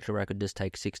stress fracture where I could just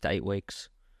take 6 to 8 weeks,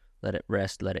 let it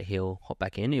rest, let it heal, hop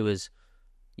back in. It was,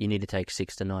 you need to take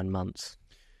 6 to 9 months,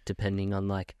 depending on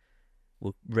like,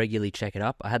 we'll regularly check it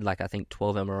up. I had like, I think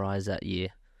 12 MRIs that year,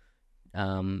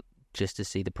 just to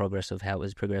see the progress of how it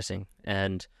was progressing.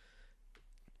 And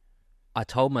I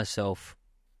told myself,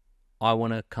 I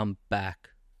want to come back,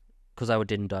 because I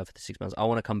didn't dive for the 6 months. I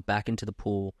want to come back into the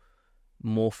pool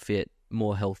more fit,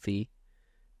 more healthy,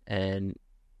 and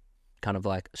kind of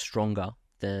like stronger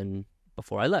than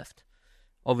before I left.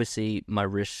 Obviously, my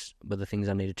wrists were the things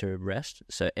I needed to rest.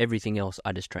 So everything else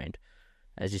I just trained.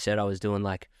 As you said, I was doing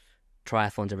like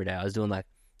triathlons every day. I was doing like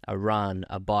a run,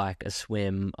 a bike, a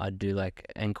swim. I'd do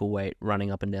like ankle weight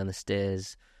running up and down the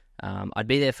stairs. I'd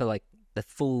be there for like the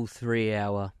full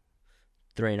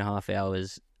 3.5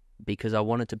 hours because I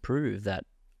wanted to prove that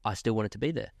I still wanted to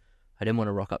be there. I didn't want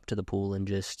to rock up to the pool and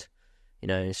just,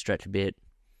 stretch a bit,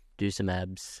 do some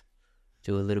abs,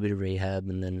 do a little bit of rehab,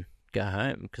 and then go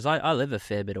home. Because I live a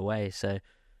fair bit away, so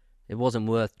it wasn't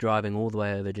worth driving all the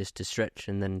way over just to stretch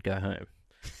and then go home,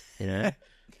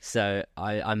 So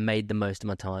I made the most of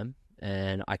my time,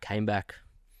 and I came back.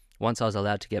 Once I was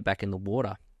allowed to get back in the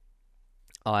water,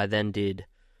 I then did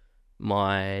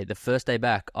the first day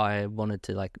back, I wanted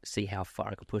to like see how far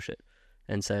I could push it.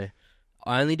 And so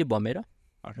I only did 1 meter.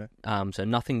 Okay. So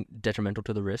nothing detrimental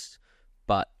to the wrists,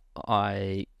 but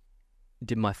I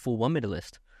did my full 1 meter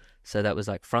list. So that was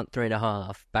like front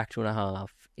 3.5, back 2.5,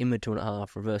 inward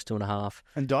 2.5, reverse 2.5.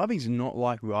 And diving's not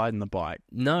like riding the bike.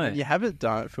 No. If you haven't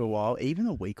done it for a while, even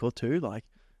a week or two, like,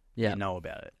 you know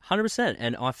about it. 100%.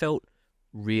 And I felt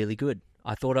really good.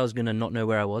 I thought I was going to not know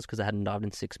where I was because I hadn't dived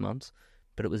in 6 months.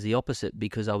 But it was the opposite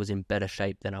because I was in better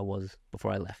shape than I was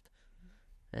before I left.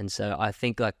 And so I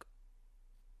think like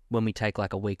when we take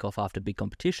like a week off after big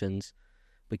competitions,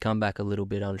 we come back a little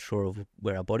bit unsure of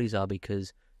where our bodies are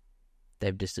because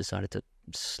they've just decided to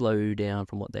slow down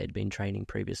from what they'd been training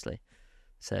previously.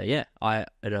 So yeah, I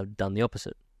had done the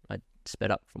opposite. I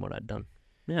sped up from what I'd done.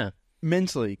 Yeah.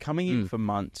 Mentally, coming in for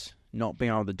months, not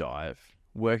being able to dive,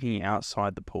 working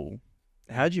outside the pool,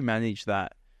 how'd you manage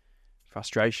that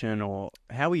frustration, or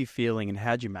how were you feeling and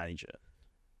how'd you manage it?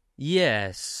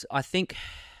 Yes, I think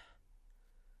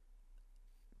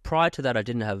prior to that I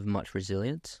didn't have much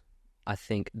resilience. I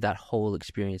think that whole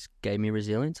experience gave me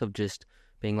resilience of just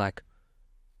being like,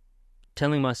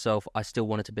 telling myself I still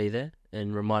wanted to be there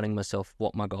and reminding myself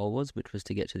what my goal was, which was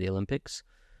to get to the Olympics.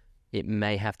 It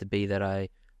may have to be that I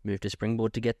moved to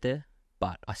springboard to get there,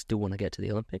 but I still want to get to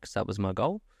the Olympics. That was my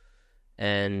goal.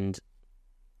 And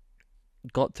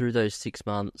got through those 6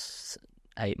 months,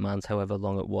 8 months, however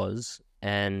long it was,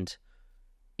 and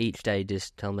each day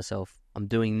just tell myself, I'm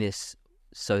doing this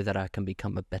so that I can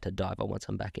become a better diver once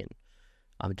I'm back in.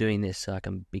 I'm doing this so I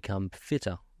can become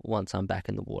fitter once I'm back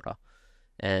in the water.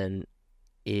 And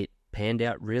it panned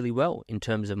out really well in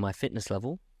terms of my fitness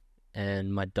level,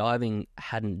 and my diving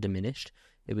hadn't diminished.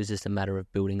 It was just a matter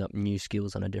of building up new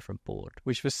skills on a different board.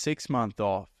 Which for 6 months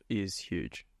off is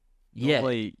huge. Yeah.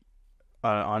 Normally,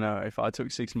 I know if I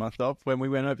took 6 months off when we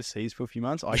went overseas for a few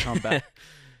months, I come back.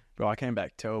 Bro, I came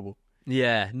back terrible.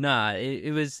 Yeah, no,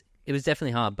 it was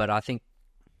definitely hard, but I think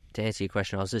to answer your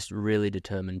question, I was just really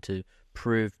determined to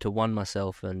prove to one,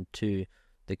 myself, and two,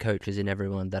 the coaches and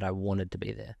everyone that I wanted to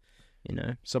be there,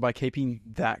 So by keeping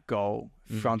that goal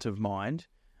front of mind,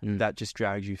 that just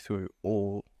drags you through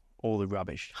all the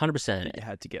rubbish 100%. that you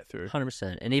had to get through.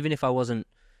 100%. And even if I wasn't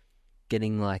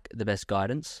getting like the best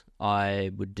guidance,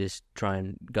 I would just try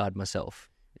and guide myself,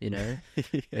 Yeah.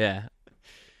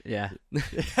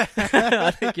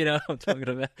 I think you know what I'm talking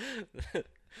about.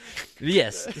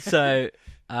 Yes. So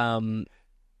a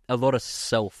lot of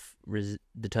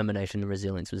self-determination and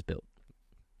resilience was built.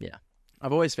 Yeah.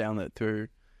 I've always found that through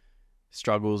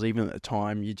struggles, even at the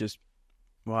time, you just,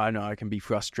 I know I can be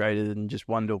frustrated and just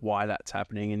wonder why that's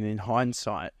happening. And in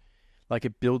hindsight, like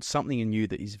it builds something in you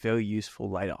that is very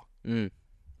useful later.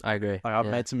 I agree. Like I've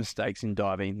made some mistakes in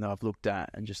diving that I've looked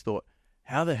at and just thought,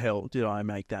 how the hell did I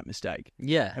make that mistake?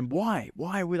 Yeah. And why?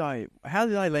 How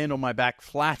did I land on my back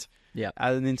flat at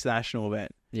an international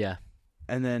event? Yeah.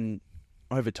 And then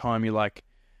over time, you're like,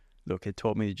 look, it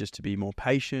taught me just to be more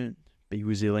patient, be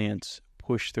resilient,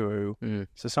 push through.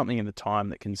 So something in the time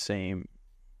that can seem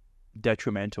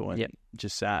detrimental and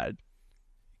just sad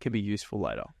can be useful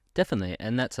later. Definitely,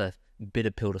 and that's a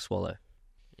bitter pill to swallow,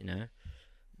 you know?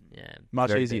 Yeah.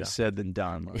 Much easier said than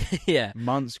done. Like, yeah.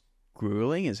 Months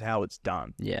grueling is how it's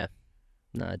done. Yeah.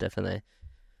 No, definitely.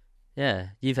 Yeah.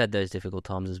 You've had those difficult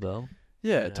times as well.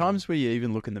 Yeah, times where you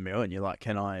even look in the mirror and you're like,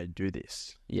 can I do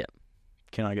this? Yeah.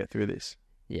 Can I get through this?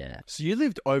 Yeah. So you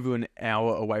lived over an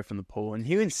hour away from the pool, and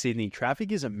here in Sydney,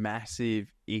 traffic is a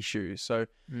massive issue. So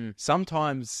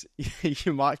sometimes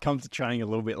you might come to training a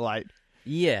little bit late.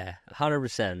 Yeah,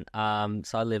 100%.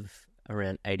 So I live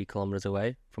around 80 kilometres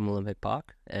away from Olympic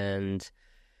Park, and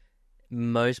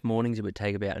most mornings it would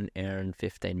take about an hour and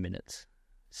 15 minutes.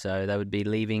 So they would be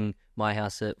leaving my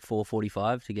house at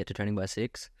 4:45 to get to training by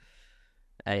 6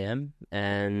 a.m.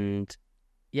 And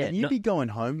yeah, and you'd be going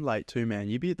home late too, man.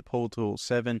 You'd be at the pool till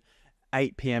 7,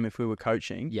 8 p.m. if we were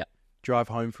coaching. Yeah. Drive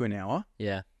home for an hour.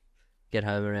 Yeah. Get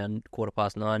home around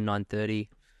 9:15, 9:30,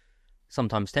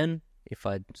 sometimes 10 if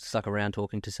I stuck around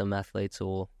talking to some athletes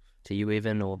or to you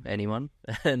even or anyone.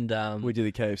 And we do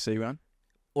the KFC run.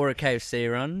 Or a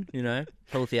KFC run, you know,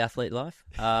 healthy athlete life.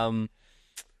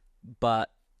 But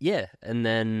yeah, and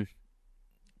then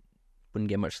wouldn't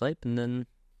get much sleep, and then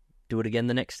do it again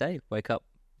the next day. Wake up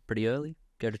pretty early,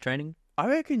 go to training. I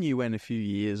reckon you went a few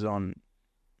years on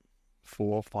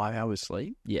 4 or 5 hours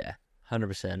sleep. Yeah,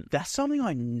 100%. That's something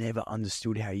I never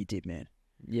understood how you did, man.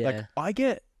 Yeah. Like, I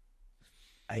get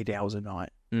 8 hours a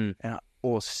night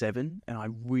or 7, and I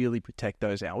really protect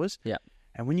those hours. Yeah.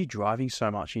 And when you're driving so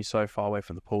much and you're so far away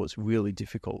from the pool, it's really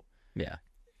difficult. Yeah.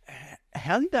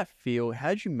 How did that feel? How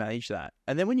did you manage that?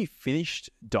 And then when you finished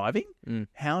diving,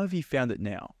 how have you found it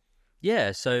now?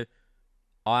 Yeah, so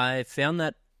I found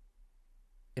that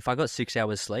if I got 6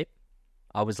 hours sleep,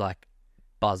 I was like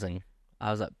buzzing.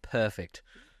 I was like perfect.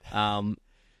 4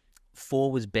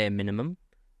 was bare minimum,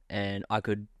 and I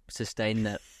could sustain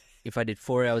that. If I did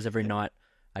 4 hours every night,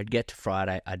 I'd get to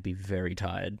Friday, I'd be very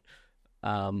tired.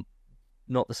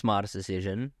 Not the smartest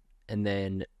decision. And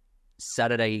then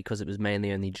Saturday, because it was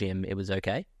mainly only gym, it was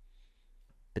okay.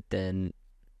 But then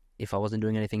if I wasn't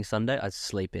doing anything Sunday, I'd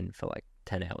sleep in for like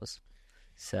 10 hours.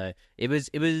 So it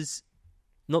was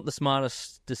not the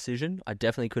smartest decision. I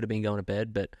definitely could have been going to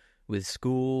bed, but with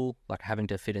school, like having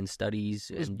to fit in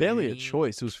studies. It was barely a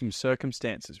choice. It was from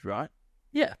circumstances, right?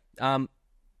 Yeah.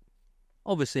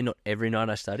 Obviously not every night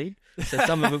I studied, so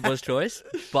some of it was choice.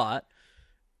 But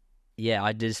yeah,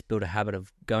 I just built a habit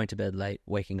of going to bed late,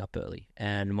 waking up early,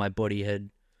 and my body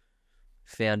had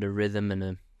found a rhythm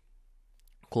and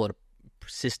call it a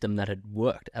system that had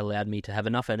worked, allowed me to have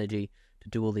enough energy to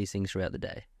do all these things throughout the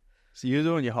day. So you're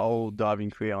doing your whole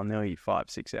diving career on nearly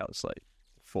 5-6 hours sleep.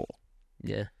 4.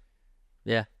 Yeah.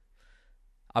 Yeah.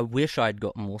 I wish I'd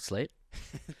got more sleep.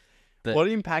 But what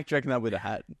impact do you reckon that would have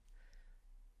had?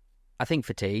 I think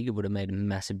fatigue would have made a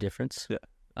massive difference. Yeah.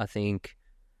 I think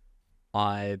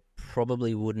I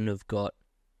probably wouldn't have got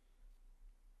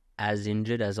as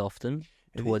injured as often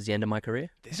towards the end of my career.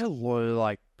 There's a lot of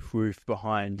like proof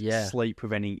behind sleep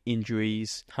preventing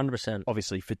injuries. 100%.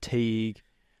 Obviously fatigue,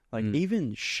 like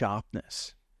even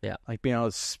sharpness. Yeah. Like being able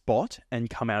to spot and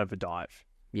come out of a dive.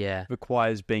 Yeah.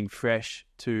 Requires being fresh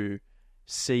to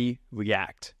see,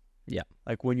 react. Yeah.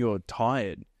 Like when you're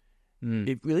tired,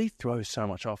 it really throws so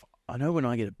much off. I know when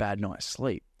I get a bad night's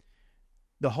sleep,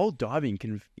 the whole diving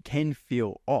can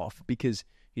feel off because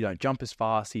you don't jump as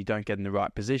fast, so you don't get in the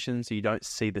right position, so you don't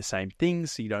see the same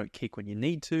things, so you don't kick when you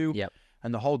need to. Yep.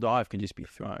 And the whole dive can just be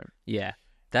thrown. Yeah.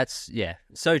 That's,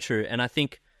 so true. And I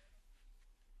think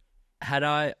had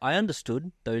I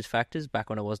understood those factors back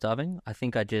when I was diving, I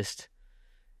think there's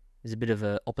a bit of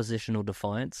a oppositional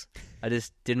defiance. I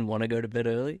just didn't want to go to bed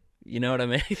early. You know what I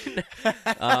mean?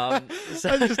 So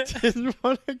I just didn't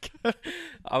want to go.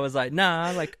 I was like,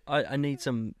 nah, like I need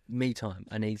some me time.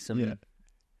 I need some...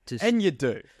 And you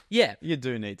do. Yeah. You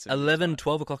do need some 11,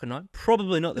 12 o'clock at night.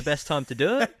 Probably not the best time to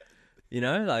do it. You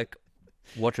know, like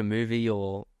watch a movie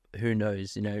or who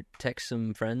knows, text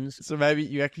some friends. So maybe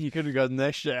you reckon you could have gotten an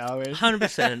extra hour in?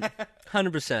 100%.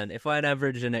 100%. If I had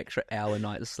averaged an extra hour a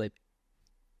night of sleep,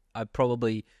 I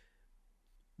probably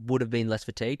would have been less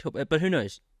fatigued. But who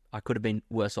knows? I could have been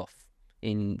worse off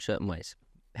in certain ways.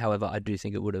 However, I do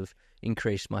think it would have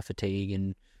increased my fatigue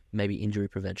and maybe injury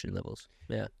prevention levels.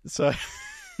 Yeah. So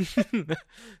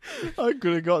I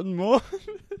could have gotten more.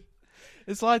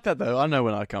 It's like that though. I know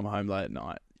when I come home late at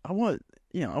night, I want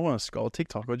to scroll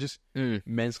TikTok or just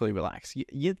mentally relax.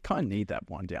 You kind of need that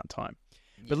one down time.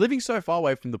 Yeah. But living so far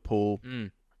away from the pool,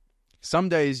 some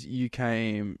days you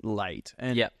came late.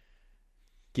 And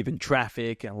given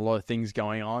traffic and a lot of things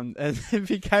going on, and it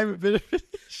became a bit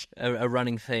of a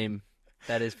running theme.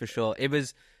 That is for sure. It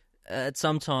was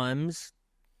sometimes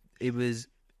it was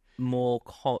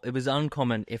it was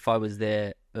uncommon if I was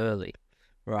there early,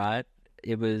 right?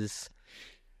 It was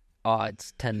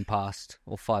it's 10 past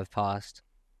or 5 past.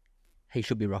 He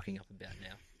should be rocking up about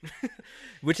now,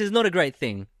 which is not a great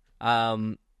thing.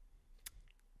 I've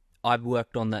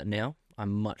worked on that now.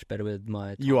 I'm much better with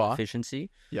my time efficiency.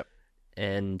 Yep.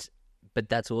 But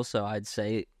that's also, I'd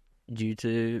say, due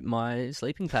to my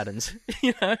sleeping patterns.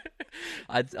 You know,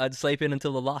 I'd sleep in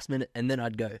until the last minute and then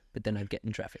I'd go, but then I'd get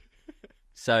in traffic.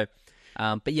 So,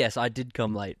 but yes, I did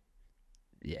come late.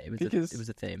 Yeah, it was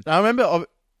a theme. I remember,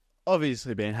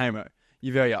 obviously being Hamo,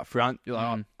 you're very upfront. You're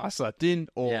like, oh, I slept in,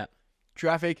 or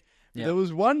traffic. Yep. There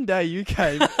was one day you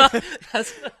came.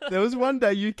 There was one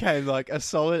day you came like a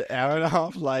solid hour and a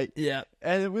half late. Yeah,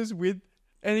 and it was with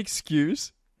an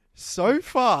excuse so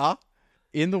far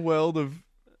in the world of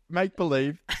make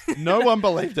believe, no one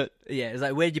believed it. Yeah, it's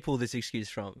like, where'd you pull this excuse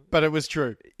from? But it was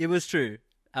true. It was true.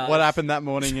 What happened that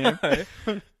morning?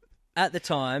 At the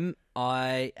time,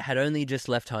 I had only just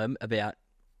left home about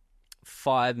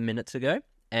 5 minutes ago,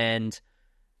 and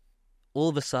all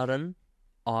of a sudden,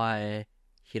 I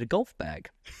hit a golf bag.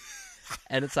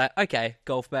 And it's like, okay,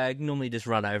 golf bag, normally just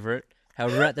run over it.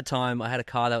 However, at the time, I had a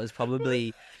car that was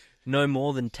probably no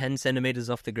more than 10 centimetres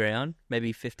off the ground,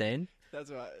 maybe 15.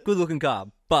 That's right. Good looking car,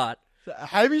 but...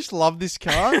 Hamish loved this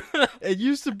car. It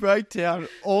used to break down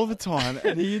all the time,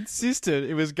 and he insisted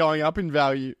it was going up in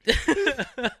value.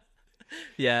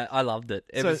 Yeah, I loved it.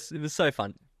 It was so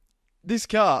fun. This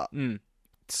car,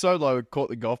 so low, it caught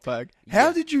the golf bag.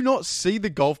 How did you not see the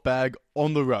golf bag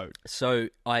on the road? So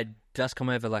I'd just come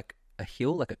over like a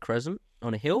hill, like a crescent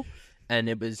on a hill, and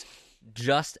it was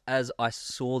just as I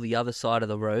saw the other side of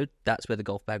the road, that's where the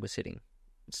golf bag was sitting.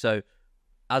 So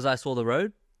as I saw the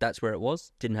road, that's where it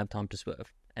was. Didn't have time to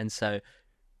swerve. And so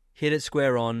hit it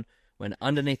square on, went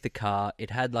underneath the car. It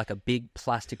had like a big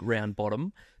plastic round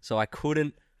bottom, so I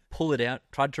couldn't pull it out.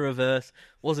 Tried to reverse,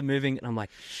 wasn't moving, and I'm like,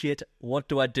 shit, what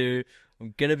do I do?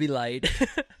 I'm going to be late.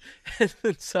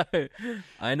 And so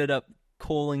I ended up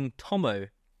calling Tomo,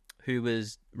 who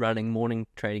was running morning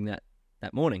trading that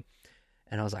morning.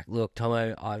 And I was like, look,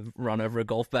 Tomo, I've run over a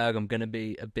golf bag. I'm going to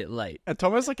be a bit late. And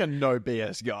Tomo's like a no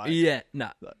BS guy. Yeah,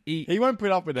 no. He won't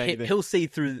put up with anything. He'll see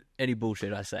through any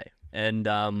bullshit I say. And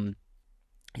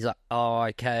he's like, oh,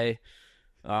 okay.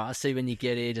 All right, I'll see when you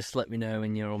get here. Just let me know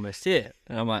when you're almost here.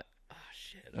 And I'm like, oh,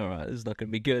 shit. All right, this is not going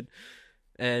to be good.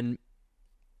 And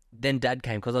then Dad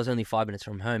came because I was only 5 minutes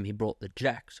from home. He brought the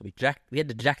jack. So we had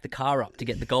to jack the car up to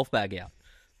get the golf bag out.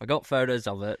 I got photos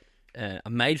of it. I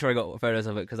made sure I got photos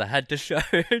of it because I had to show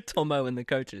Tomo and the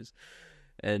coaches.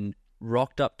 And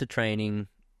rocked up to training,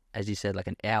 as you said, like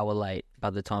an hour late by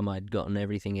the time I'd gotten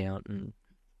everything out and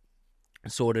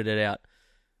sorted it out.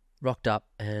 Rocked up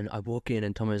and I walk in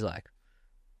and Tomo's like,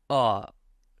 oh,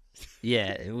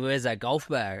 yeah, where's that golf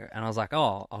bag? And I was like,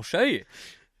 oh, I'll show you.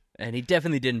 And he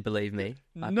definitely didn't believe me.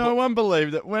 No one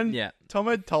believed it. When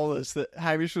Tomo told us that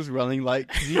Hamish was running late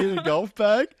because he had a golf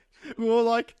bag, we were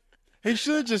like, he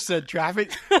should have just said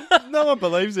traffic. No one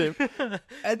believes him.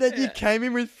 And then you came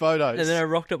in with photos. And then I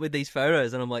rocked up with these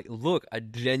photos and I'm like, look, I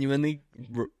genuinely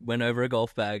went over a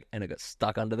golf bag and it got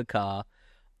stuck under the car.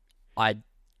 I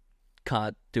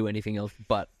can't do anything else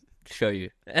but show you.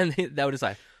 And they were just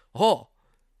like, oh.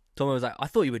 Tomo was like, I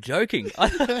thought you were joking.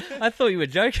 I thought you were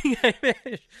joking.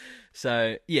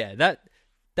 So, yeah,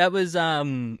 that was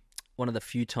one of the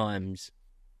few times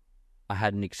I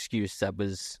had an excuse that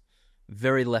was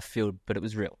very left field, but it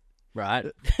was real, right?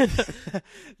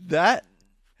 That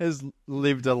has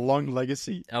lived a long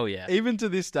legacy. Oh, yeah. Even to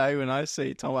this day, when I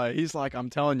see Tomo, he's like, I'm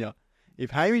telling you,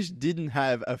 if Hamish didn't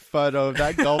have a photo of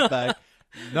that golf bag,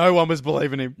 no one was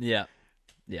believing him. Yeah.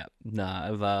 Yeah. No,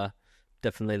 I've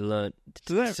definitely learned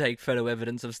to take photo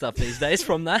evidence of stuff these days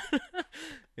from that.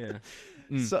 Yeah.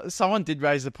 So, someone did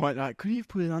raise the point, like, could you have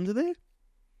put it under there?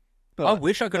 But, I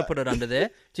wish I could have put it under there.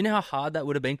 Do you know how hard that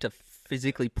would have been to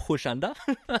physically push under?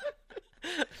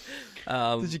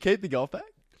 Did you keep the golf bag?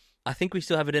 I think we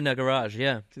still have it in our garage,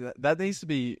 yeah. That needs to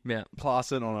be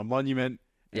plastered on a monument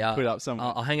and put up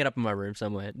somewhere. I'll hang it up in my room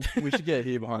somewhere. We should get it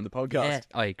here behind the podcast. Yeah.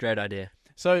 Oh, yeah, great idea.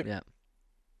 So,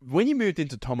 when you moved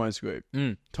into Tomo's group,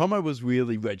 Tomo was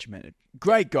really regimented.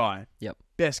 Great guy. Yep.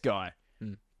 Best guy.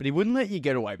 But he wouldn't let you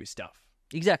get away with stuff.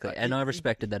 Exactly. And I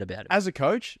respected that about him. As a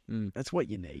coach, that's what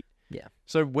you need. Yeah.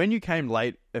 So when you came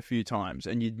late a few times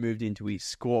and you'd moved into his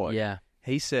squad,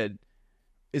 he said,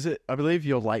 I believe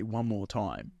you're late one more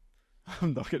time.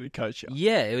 I'm not going to coach you.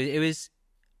 Yeah, it was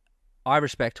I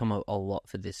respect Tom a lot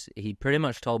for this. He pretty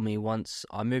much told me once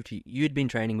I moved to... You'd been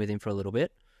training with him for a little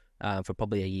bit, for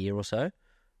probably a year or so.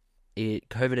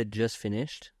 COVID had just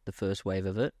finished, the first wave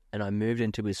of it, and I moved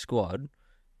into his squad.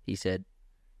 He said,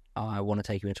 I want to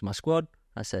take you into my squad.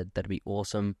 I said, that'd be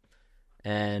awesome.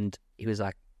 And he was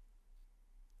like,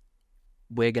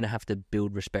 we're going to have to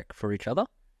build respect for each other.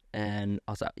 And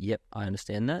I was like, yep, I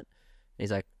understand that. And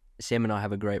he's like, Sam and I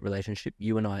have a great relationship.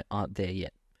 You and I aren't there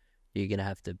yet. You're going to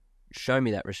have to show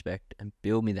me that respect and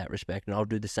build me that respect, and I'll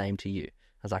do the same to you.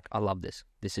 I was like, I love this.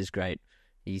 This is great.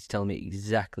 He's telling me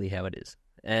exactly how it is.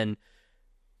 And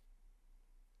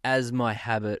as my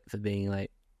habit for being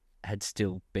late had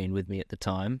still been with me at the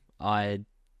time, I'd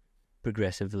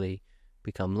progressively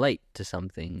become late to some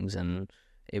things, and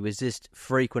it was just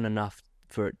frequent enough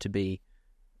for it to be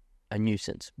a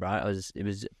nuisance, right? It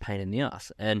was a pain in the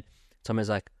ass. And someone's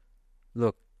like,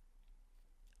 look,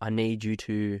 I need you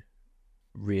to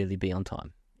really be on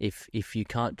time. If you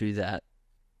can't do that,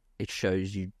 it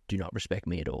shows you do not respect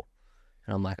me at all.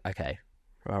 And I'm like, okay,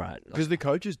 all right. Because the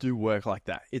coaches do work like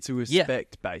that. It's a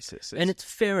respect basis. And it's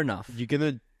fair enough. You're going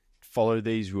to follow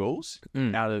these rules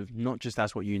out of not just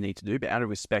that's what you need to do, but out of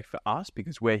respect for us,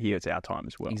 because we're here, it's our time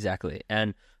as well. Exactly.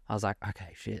 And I was like,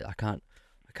 okay, shit, I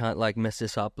can't like mess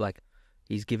this up. Like,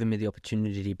 he's given me the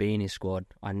opportunity to be in his squad.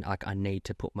 I need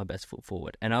to put my best foot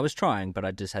forward. And I was trying, but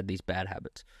I just had these bad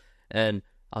habits. And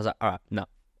I was like, all right, no,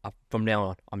 from now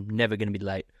on, I'm never going to be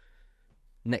late.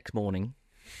 Next morning.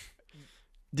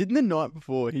 Didn't the night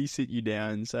before he sit you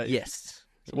down and say... Yes.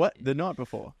 What? The night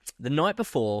before? The night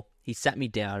before, he sat me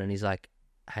down and he's like,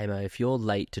 hey, mate, if you're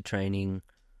late to training,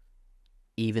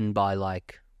 even by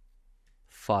like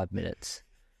 5 minutes,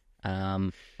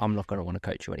 I'm not going to want to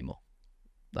coach you anymore.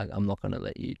 Like, I'm not going to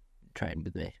let you train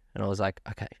with me. And I was like,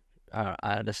 okay, all right,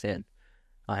 I understand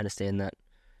that.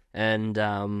 And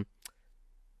so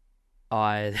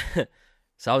I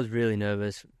was really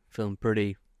nervous, feeling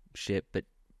pretty shit, but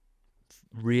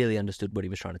really understood what he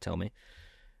was trying to tell me.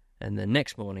 And the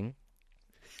next morning,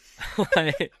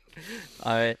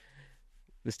 I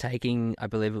was taking, I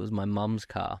believe it was my mum's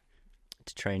car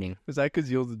to training. Was that because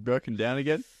yours had broken down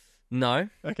again? No.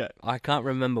 Okay. I can't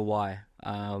remember why.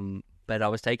 But I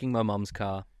was taking my mum's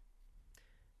car,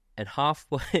 and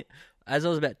halfway, as I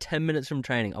was about 10 minutes from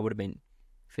training, I would have been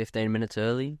 15 minutes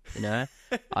early, you know?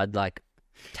 I'd like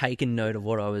taken note of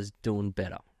what I was doing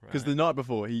better. Because the night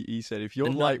before, he said, if you're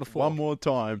late one more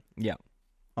time,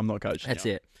 I'm not coaching. That's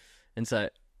it. And so,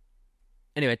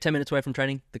 anyway, 10 minutes away from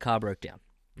training, the car broke down.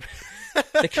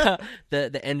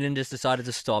 The engine just decided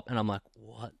to stop, and I'm like,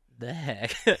 what the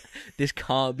heck? This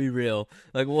can't be real.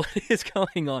 Like, what is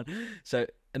going on? So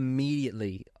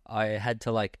immediately, I had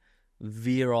to like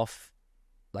veer off.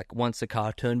 Like, once the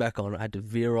car turned back on, I had to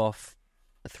veer off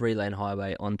a 3-lane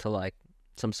highway onto like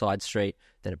some side street.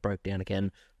 Then it broke down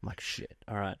again. I'm like, shit,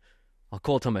 all right. I'll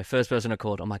call Tomo. First person I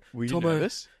called. I'm like, were you Tomo,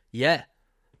 nervous? Yeah,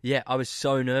 I was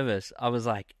so nervous. I was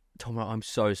like, Tomo, I'm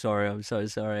so sorry.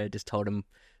 I just told him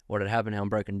what had happened, how I'm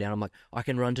broken down. I'm like, I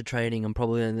can run to training. I'm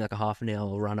probably in like a half an hour.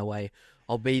 I'll run away.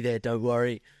 I'll be there. Don't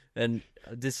worry. And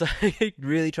just like,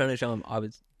 really trying to show him I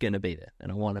was going to be there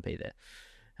and I want to be there.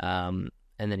 And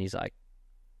then he's like,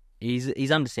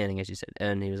 he's understanding, as you said.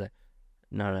 And he was like,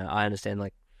 no, I understand.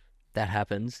 Like, that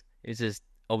happens. It's just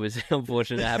obviously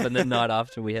unfortunate it happened the night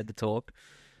after we had the talk.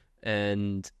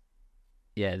 And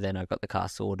yeah, then I got the car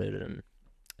sorted, and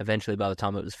eventually by the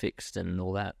time it was fixed and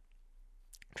all that,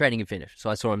 training had finished. So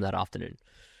I saw him that afternoon.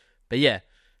 But yeah,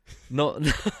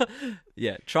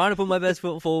 trying to put my best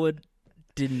foot forward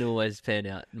didn't always pan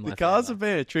out. The cars have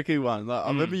been a tricky one. Like, I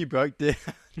remember you broke down.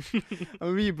 I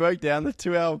remember you broke down the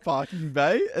 2-hour parking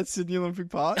bay at Sydney Olympic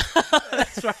Park.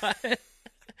 That's right.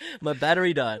 My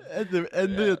battery died. And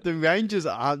the rangers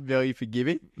aren't very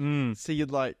forgiving. So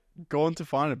you'd like gone to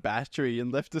find a battery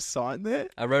and left a sign there.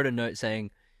 I wrote a note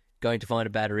saying, going to find a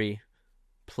battery.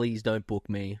 Please don't book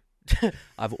me.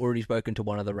 I've already spoken to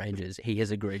one of the rangers. He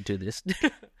has agreed to this.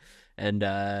 And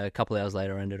a couple of hours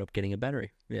later, I ended up getting a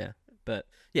battery. Yeah. But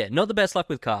yeah, not the best luck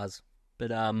with cars.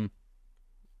 But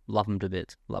love them to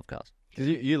bits. Love cars. Because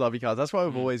you love your cars. That's why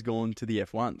we've always gone to the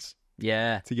F1s.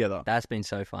 Yeah. Together. That's been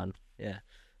so fun. Yeah.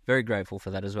 Very grateful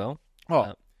for that as well.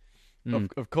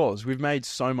 Of course. We've made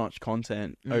so much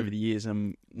content over the years,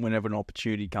 and whenever an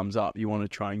opportunity comes up, you want to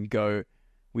try and go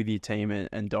with your team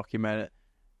and document it.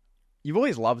 You've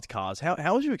always loved cars.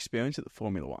 How was your experience at the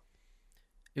Formula One?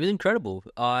 It was incredible.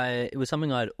 It was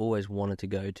something I'd always wanted to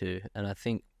go to, and I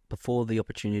think before the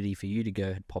opportunity for you to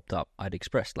go had popped up, I'd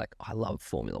expressed, like, I love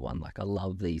Formula One. Like, I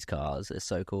love these cars. They're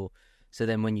so cool. So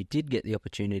then when you did get the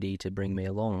opportunity to bring me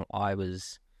along, I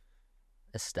was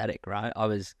ecstatic, right? I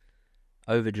was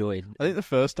overjoyed. I think the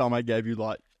first time I gave you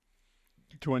like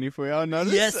 24-hour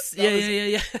notice. Yes,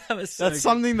 yeah. That's good.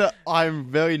 Something that I'm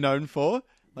very known for.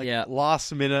 Like Yeah.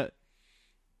 last minute.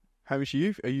 Hamish,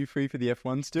 are you free for the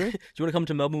F1 still? Do you want to come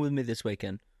to Melbourne with me this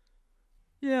weekend?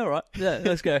 Yeah, all right. Yeah,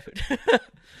 let's go.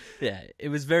 Yeah, it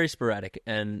was very sporadic,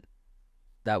 and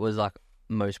that was like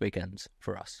most weekends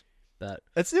for us. But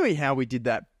That's really how we did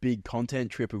that big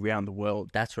content trip around the world.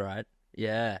 that's right.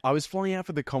 Yeah. I was flying out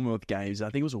for the Commonwealth Games. I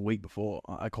think it was a week before.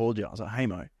 I called you. I was like, hey,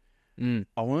 Mo,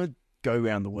 I want to go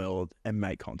around the world and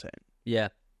make content. Yeah.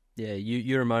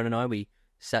 You, Ramon, and I, we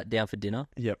sat down for dinner.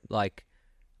 Yep. Like,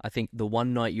 I think the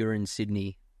one night you were in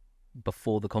Sydney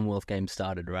before the Commonwealth Games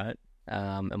started, right?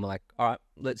 And we're like, all right,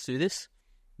 let's do this.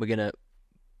 We're gonna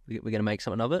make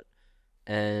something of it.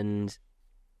 And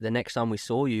the next time we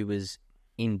saw you was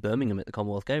in Birmingham at the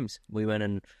Commonwealth Games. We went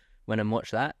and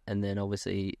watched that, and then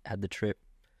obviously had the trip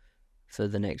for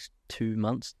the next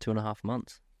 2.5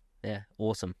 months. Yeah,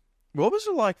 awesome. What was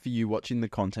it like for you watching the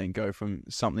content go from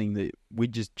something that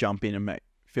we'd just jump in and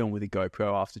film with a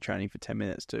GoPro after training for 10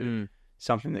 minutes to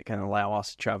something that can allow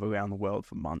us to travel around the world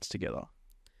for months together?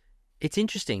 It's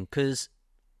interesting because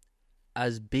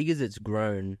as big as it's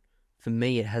grown, for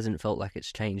me, it hasn't felt like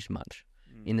it's changed much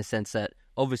in the sense that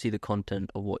obviously the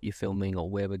content of what you're filming or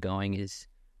where we're going is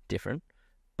different,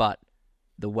 but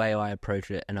the way I approach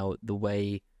it and the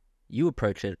way you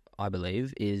approach it, I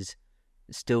believe, is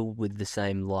still with the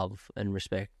same love and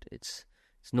respect. It's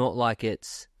not like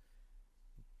it's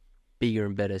bigger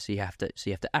and better, so you have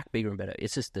to act bigger and better.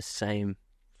 It's just the same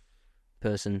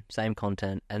person, same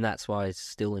content, and that's why I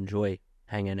still enjoy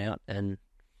hanging out and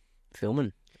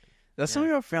filming. That's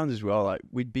something I've found as well. Like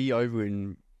we'd be over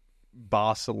in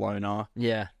Barcelona,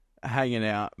 hanging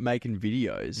out, making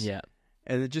videos,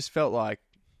 and it just felt like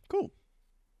cool.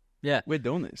 Yeah, we're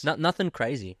doing this. Nothing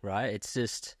crazy, right? It's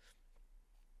just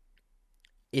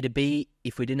it'd be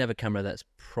if we didn't have a camera. That's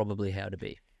probably how it'd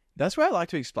be. That's why I like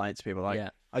to explain it to people. Like,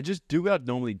 I just do what I'd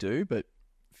normally do, but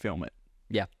film it.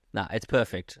 Yeah, it's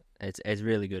perfect. It's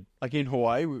really good. Like in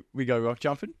Hawaii, we go rock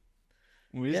jumping.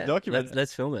 We just document it.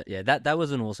 Let's film it. Yeah, that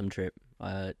was an awesome trip.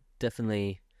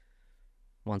 Definitely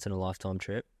once in a lifetime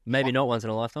trip. Maybe not once in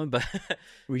a lifetime, but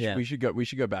we should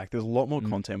go back. There's a lot more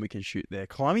content we can shoot there.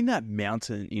 Climbing that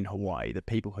mountain in Hawaii that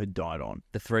people had died on,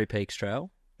 the Three Peaks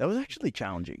Trail. That was actually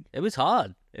challenging. It was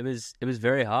hard. It was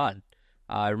very hard.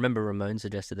 I remember Ramon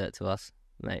suggested that to us,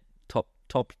 mate.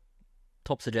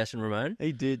 Top suggestion, Ramon.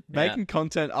 He did. Making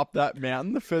content up that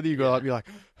mountain, the further you go up, you're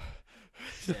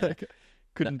like,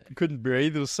 couldn't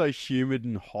breathe. It was so humid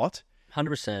and hot.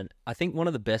 100%. I think one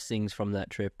of the best things from that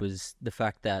trip was the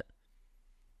fact that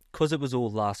because it was all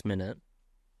last minute,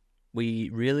 we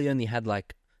really only had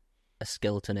like a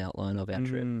skeleton outline of our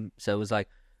trip. So it was like,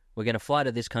 we're going to fly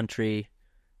to this country.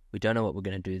 We don't know what we're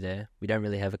going to do there. We don't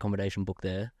really have accommodation booked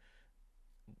there.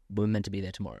 We're meant to be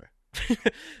there tomorrow.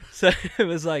 So it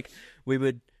was like we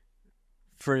would,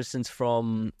 for instance,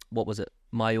 from, what was it,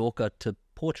 Mallorca to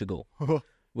Portugal.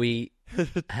 We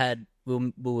had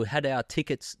our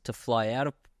tickets to fly out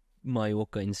of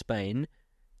Mallorca in Spain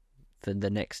for the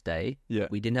next day. Yeah.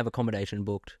 We didn't have accommodation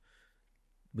booked.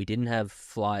 We didn't have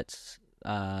flights.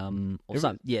 There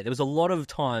was a lot of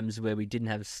times where we didn't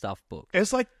have stuff booked.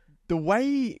 It's like the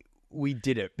way we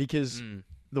did it, because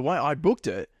the way I booked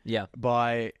it,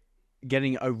 by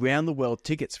getting around the world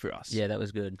tickets for us. Yeah, that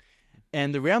was good.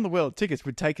 And the around the world tickets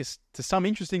would take us to some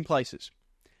interesting places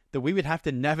that we would have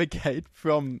to navigate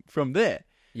from there.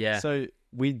 Yeah. So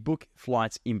we'd book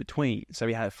flights in between. So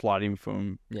we had a flight in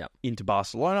from into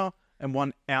Barcelona and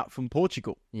one out from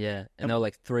Portugal. Yeah, and they were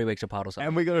like 3 weeks apart or something.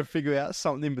 And we got to figure out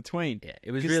something in between. Yeah,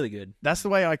 it was really good. That's the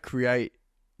way I create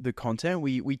the content.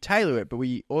 We tailor it, but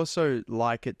we also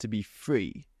like it to be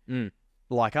free,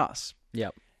 like us.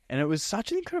 Yep. And it was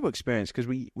such an incredible experience because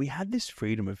we had this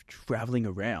freedom of traveling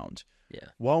around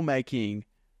while making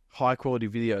high quality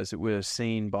videos that were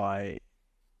seen by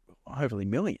hopefully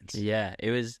millions. Yeah,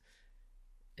 it was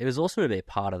awesome to be a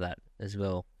part of that as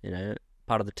well, you know,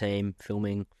 part of the team,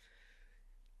 filming,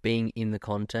 being in the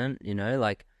content, you know,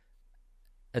 like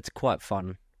it's quite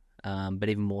fun. But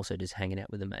even more so just hanging out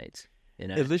with the mates, you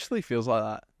know. It literally feels like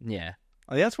that. Yeah.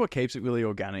 I think that's what keeps it really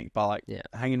organic, but like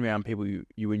hanging around people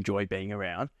you enjoy being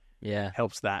around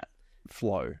helps that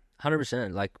flow.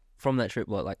 100%. Like from that trip,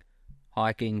 like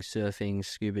hiking, surfing,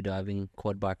 scuba diving,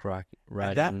 quad bike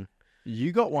riding.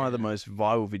 You got one of the most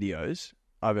viral videos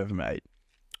I've ever made.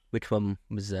 Which one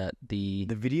was that? The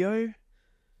video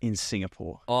in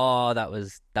Singapore. Oh, that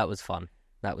was fun.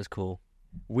 That was cool.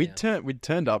 We'd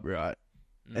turned up, right?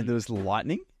 And there was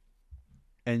lightning,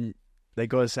 and they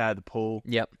got us out of the pool.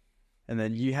 Yep. And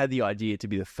then you had the idea to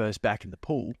be the first back in the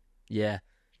pool. Yeah.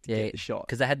 to get the shot.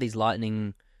 Because they had these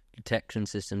lightning detection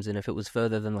systems, and if it was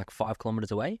further than like 5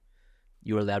 kilometers away,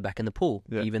 you were allowed back in the pool,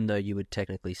 even though you would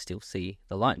technically still see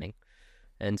the lightning.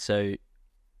 And so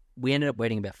we ended up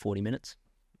waiting about 40 minutes,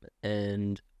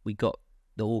 and we got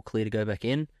the all clear to go back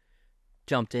in,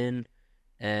 jumped in,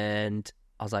 and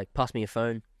I was like, pass me your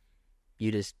phone.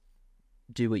 You just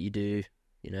do what you do,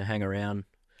 hang around.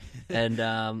 And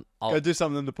I'll go do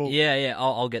something in the pool. Yeah,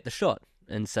 I'll get the shot.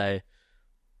 And so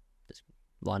just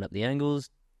line up the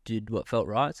angles, did what felt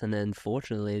right, and then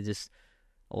fortunately just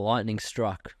lightning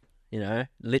struck,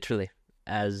 literally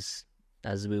as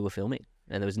we were filming,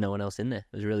 and there was no one else in there.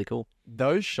 It was really cool.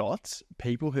 Those shots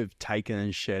people have taken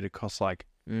and shared across like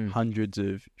hundreds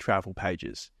of travel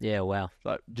pages. Yeah, wow.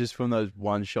 Like just from those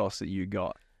one shots that you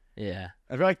got. Yeah.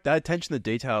 I feel like that attention to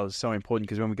detail is so important,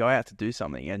 because when we go out to do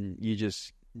something and you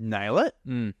just nail it,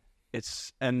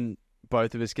 and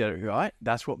both of us get it right,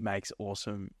 that's what makes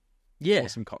awesome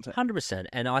content. 100%.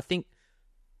 And I think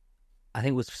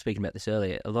we were speaking about this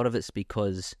earlier. A lot of it's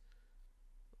because,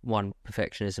 one,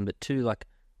 perfectionism, but two, like,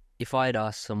 if I had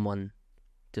asked someone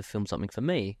to film something for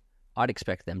me, I'd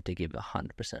expect them to give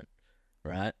 100%,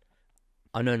 right?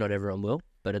 I know not everyone will,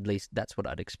 but at least that's what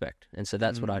I'd expect. And so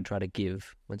that's what I try to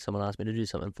give when someone asks me to do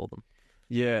something for them.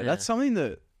 Yeah, that's something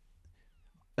that,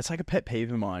 it's like a pet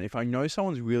peeve of mine. If I know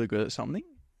someone's really good at something,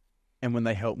 and when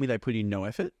they help me, they put in no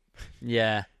effort.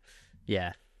 Yeah.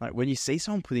 Like when you see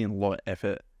someone put in a lot of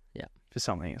effort for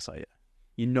something, it's like,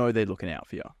 they're looking out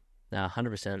for you. Nah,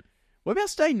 100%. What about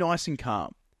staying nice and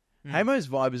calm? Hamo's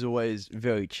vibe is always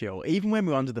very chill, even when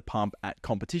we're under the pump at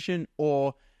competition,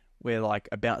 or we're like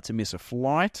about to miss a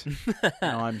flight and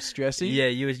I'm stressing. Yeah,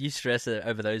 you stress it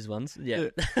over those ones. Yeah.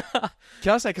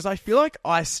 Can I say, because I feel like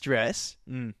I stress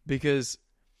because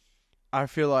I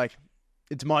feel like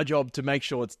it's my job to make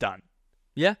sure it's done.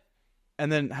 Yeah.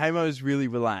 And then Hamo's really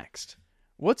relaxed.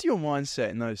 What's your mindset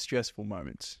in those stressful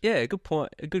moments? Yeah, good point.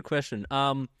 A good question.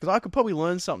 Because I could probably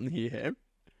learn something here, Ham.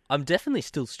 I'm definitely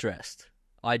still stressed.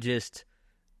 I just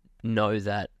know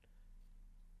that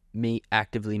me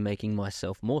actively making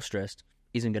myself more stressed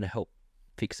isn't going to help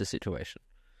fix the situation.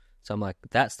 So I'm like,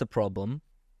 that's the problem.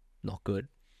 Not good.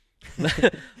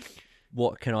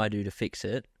 What can I do to fix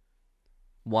it?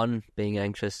 One, being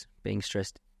anxious, being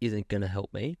stressed isn't going to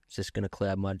help me. It's just going to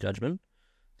cloud my judgment.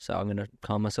 So I'm going to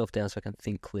calm myself down so I can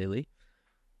think clearly.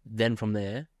 Then from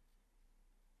there,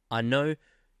 I know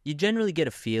you generally get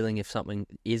a feeling if something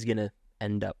is going to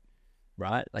end up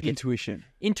right. Like Intuition,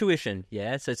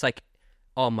 yeah. So it's like,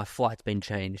 oh, my flight's been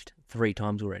changed 3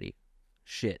 times already.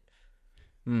 Shit.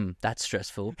 That's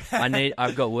stressful.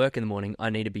 I've got work in the morning. I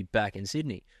need to be back in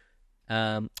Sydney.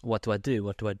 What do I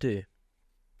do?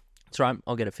 That's right.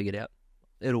 I'll get it figured out.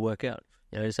 It'll work out.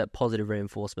 Just that positive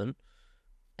reinforcement.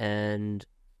 And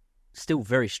still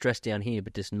very stressed down here,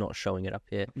 but just not showing it up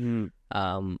here. You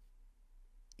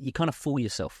kind of fool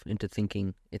yourself into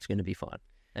thinking it's going to be fine.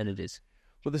 And it is.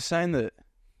 Well, they're saying that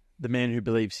the man who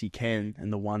believes he can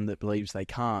and the one that believes they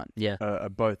can't are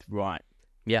both right.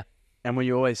 Yeah. And when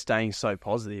you're always staying so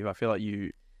positive, I feel like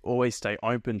you always stay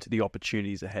open to the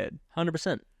opportunities ahead.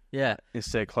 100%. Yeah.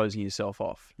 Instead of closing yourself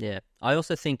off. Yeah. I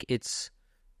also think it's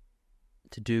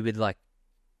to do with like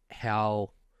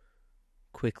how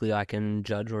quickly I can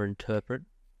judge or interpret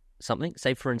something.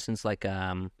 Say, for instance, like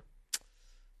a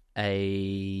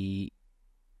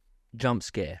jump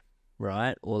scare,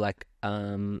 right? Or like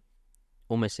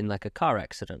almost in like a car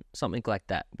accident, something like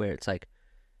that, where it's like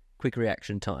quick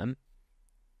reaction time.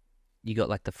 You got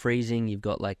like the freezing, you've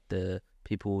got like the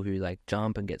people who like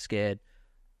jump and get scared.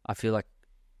 I feel like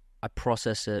I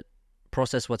process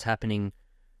what's happening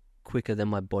quicker than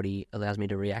my body allows me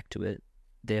to react to it.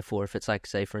 Therefore, if it's like,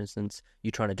 say, for instance,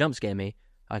 you trying to jump scare me,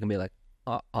 I can be like,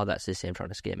 oh, that's this Sam trying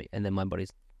to scare me. And then my body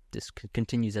just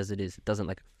continues as it is. It doesn't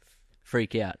like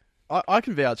freak out. I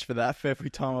can vouch for that for every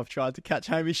time I've tried to catch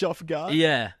Hamish off guard.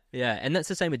 Yeah. And that's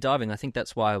the same with diving. I think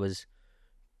that's why I was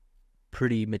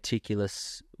pretty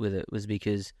meticulous with it, was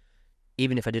because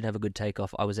even if I didn't have a good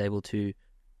takeoff, I was able to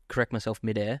correct myself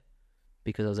midair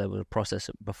because I was able to process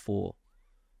it before.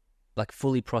 Like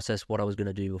fully process what I was going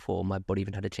to do before my body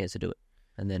even had a chance to do it,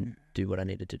 and then do what I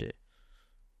needed to do.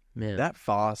 Yeah. That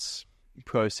fast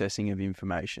processing of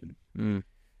information.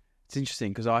 It's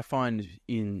interesting because I find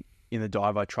in the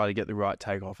dive I try to get the right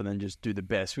takeoff and then just do the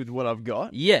best with what I've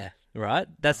got. Yeah, right?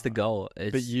 That's the goal.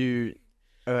 But you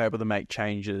are able to make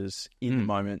changes in the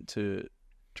moment to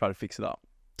try to fix it up.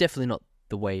 Definitely not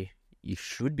the way you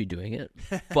should be doing it,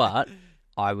 but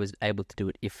I was able to do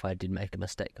it if I did make a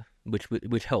mistake,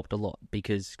 which helped a lot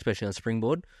because, especially on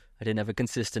springboard, I didn't have a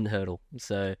consistent hurdle.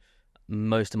 So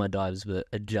most of my dives were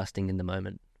adjusting in the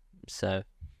moment. So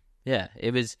Yeah,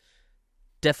 it was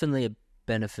definitely a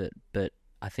benefit, but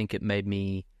I think it made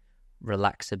me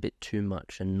relax a bit too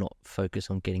much and not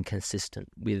focus on getting consistent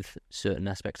with certain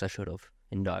aspects I should have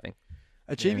in diving.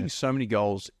 Achieving so many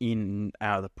goals in and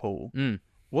out of the pool,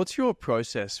 what's your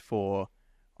process for,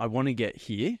 I want to get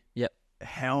here? Yep.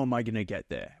 How am I going to get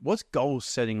there? What's goal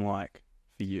setting like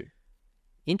for you?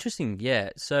 Interesting, yeah.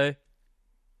 So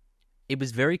it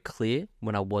was very clear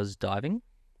when I was diving.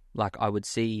 Like, I would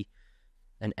see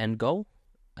an end goal,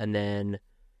 and then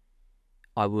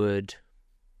I would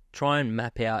try and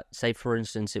map out, say, for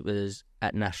instance, it was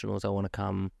at Nationals, I want to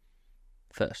come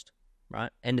first,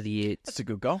 right? End of the year. That's a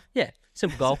good goal. Yeah,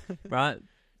 simple goal, right?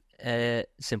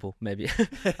 Simple, maybe.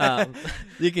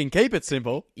 You can keep it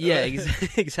simple. Yeah,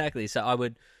 exactly. So I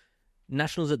would,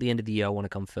 Nationals at the end of the year, I want to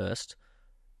come first.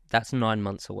 That's 9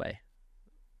 months away.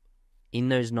 In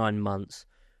those 9 months,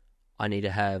 I need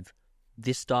to have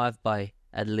this dive by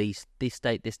at least this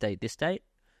date, this date, this date.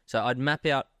 So I'd map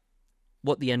out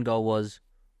what the end goal was,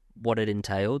 what it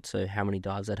entailed, so how many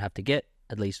dives I'd have to get,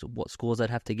 at least what scores I'd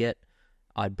have to get.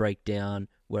 I'd break down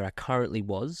where I currently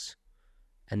was,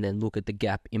 and then look at the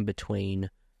gap in between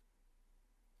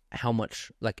how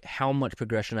much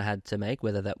progression I had to make,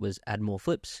 whether that was add more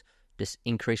flips, just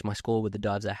increase my score with the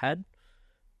dives I had,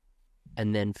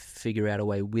 and then figure out a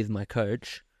way with my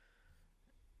coach,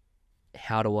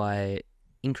 how do I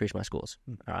increase my scores?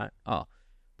 All right.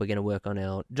 We're going to work on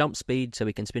our jump speed so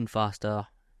we can spin faster.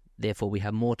 Therefore, we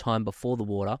have more time before the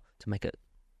water to make it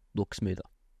look smoother,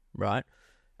 right?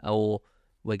 Or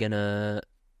we're going to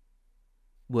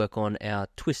work on our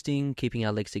twisting, keeping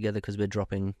our legs together because we're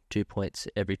dropping 2 points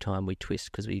every time we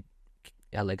twist because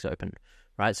our legs open,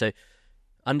 right? So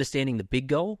understanding the big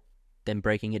goal, then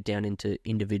breaking it down into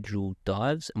individual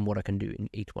dives and what I can do in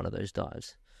each one of those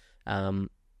dives.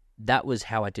 That was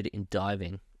how I did it in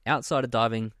diving. Outside of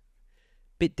diving,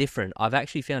 bit different. I've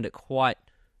actually found it quite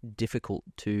difficult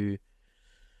to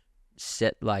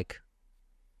set like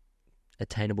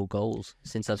attainable goals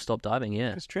since I've stopped diving.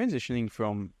 Yeah, it's transitioning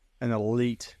from an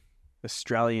elite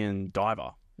Australian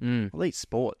diver, elite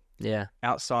sport. Yeah,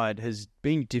 outside has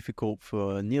been difficult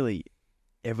for nearly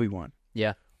everyone.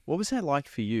 Yeah. What was that like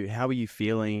for you? How were you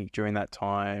feeling during that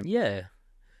time? Yeah,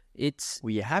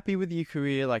 were you happy with your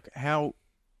career? Like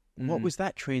what was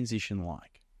that transition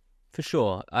like? For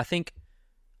sure. I think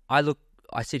I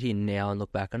sit here now and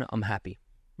look back on it. I'm happy,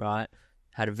 right?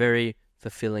 Had a very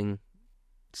fulfilling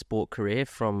sport career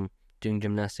from doing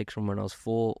gymnastics from when I was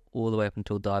 4 all the way up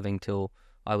until diving till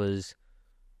I was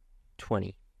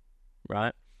 20,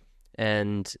 right?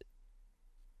 And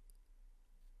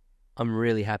I'm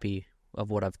really happy of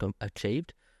what I've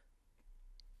achieved.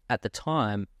 At the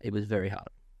time, it was very hard.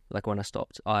 Like when I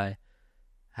stopped, I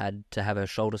had to have a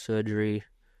shoulder surgery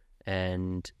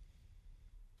and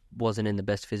wasn't in the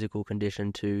best physical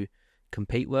condition to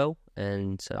compete well,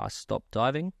 and so I stopped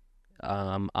diving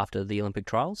after the Olympic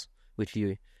trials, which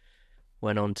you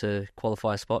went on to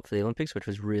qualify a spot for the Olympics, which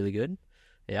was really good.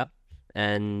 Yeah.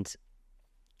 And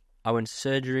I went to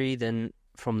surgery. Then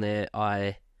from there,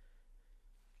 I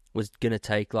was going to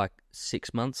take like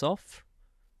 6 months off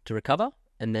to recover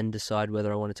and then decide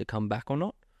whether I wanted to come back or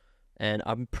not. And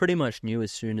I pretty much knew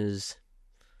as soon as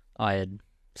I had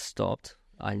stopped,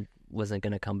 I wasn't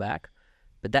going to come back.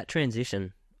 But that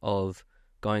transition of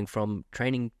going from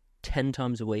training 10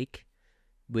 times a week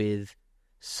with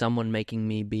someone making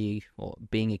me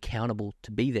being accountable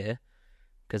to be there,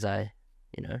 because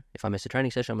if I miss a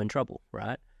training session, I'm in trouble,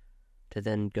 right? To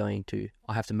then going to,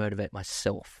 I have to motivate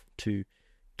myself to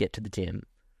get to the gym,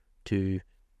 to,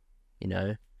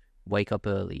 wake up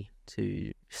early,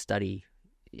 to study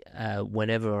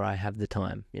whenever I have the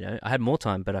time. I had more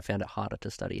time, but I found it harder to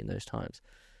study in those times.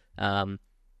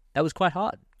 That was quite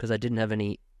hard because I didn't have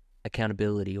any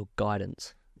accountability or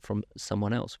guidance from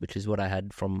someone else, which is what I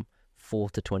had from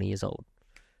 4 to 20 years old.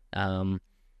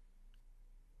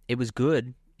 It was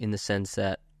good in the sense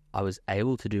that I was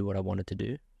able to do what I wanted to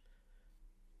do,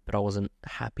 but I wasn't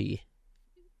happy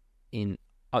in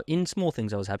small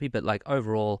things. I was happy, but like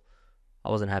overall, I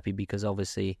wasn't happy because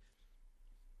obviously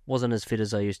wasn't as fit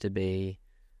as I used to be.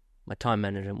 My time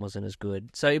management wasn't as good.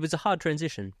 So it was a hard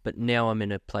transition, but now I'm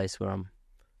in a place where I'm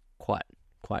quite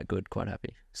good, quite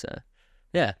happy. So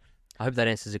yeah, I hope that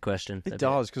answers the question. It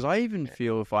does, because I even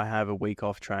feel if I have a week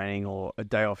off training or a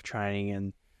day off training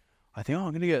and I think, I'm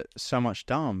going to get so much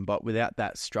done, but without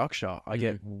that structure, I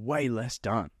get way less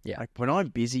done. Yeah. Like when I'm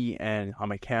busy and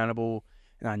I'm accountable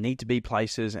and I need to be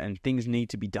places and things need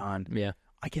to be done,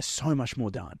 I get so much more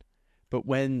done. But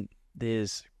when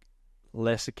there's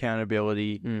less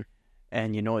accountability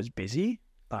and you're not as busy,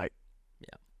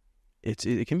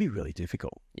 it can be really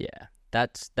difficult. Yeah.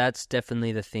 that's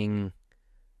definitely the thing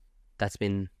that's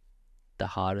been the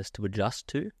hardest to adjust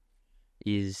to,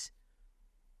 is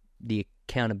the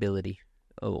accountability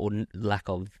or lack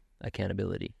of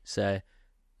accountability. So,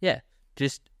 yeah,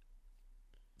 just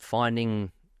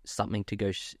finding something to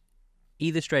go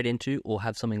either straight into or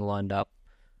have something lined up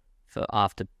for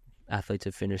after athletes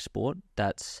have finished sport.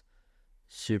 That's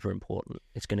super important.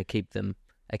 It's going to keep them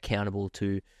accountable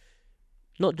to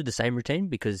not do the same routine,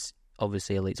 because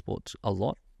obviously elite sports a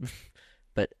lot,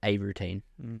 but a routine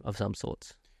of some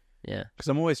sorts. Yeah. Because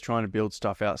I'm always trying to build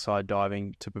stuff outside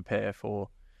diving to prepare for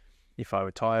if I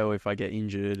retire or if I get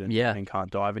injured and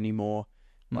can't dive anymore,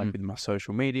 like with my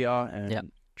social media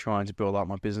and trying to build up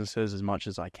my businesses as much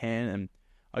as I can. And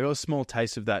I got a small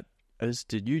taste of that, as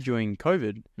did you, during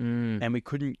COVID, and we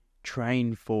couldn't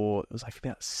train for, it was like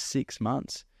about 6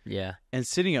 months. Yeah. And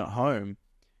sitting at home,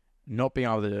 not being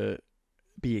able to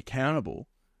be accountable,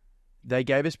 they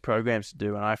gave us programs to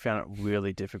do, and I found it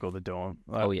really difficult to do them.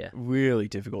 Like, really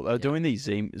difficult. They were doing these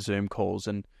Zoom calls,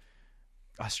 and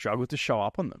I struggled to show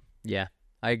up on them. Yeah,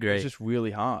 I agree. It's just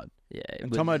really hard. Yeah,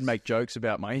 and Tom would make jokes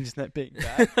about my internet being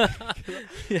bad.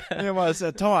 I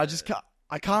said, Tom,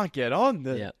 I can't get on.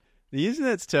 The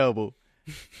internet's terrible.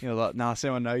 You're like, nah,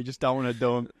 Sam, no, you just don't want to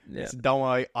do them. Yeah. So don't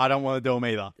worry, I don't want to do them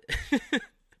either.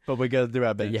 But we got to do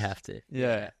our best. But you have to.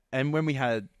 Yeah. And when we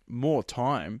had more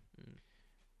time,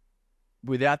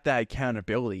 without that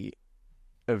accountability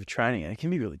of training, it can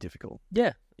be really difficult.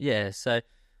 Yeah. Yeah. So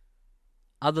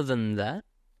other than that,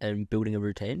 and building a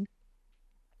routine,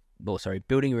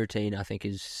 I think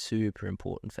is super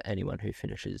important for anyone who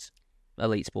finishes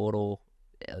elite sport or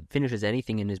finishes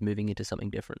anything and is moving into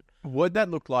something different. What did that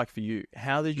look like for you?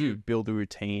 How did you build a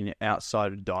routine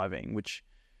outside of diving, which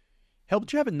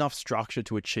helped you have enough structure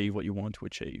to achieve what you want to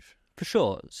achieve? For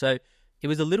sure. So it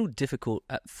was a little difficult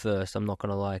at first, I'm not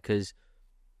going to lie, because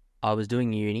I was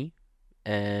doing uni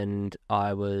and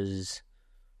I was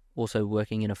also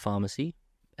working in a pharmacy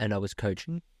and I was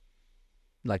coaching,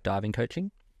 like diving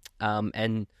coaching.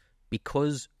 And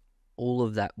because all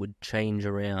of that would change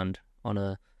around on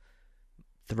a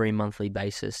 3-monthly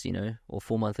basis, or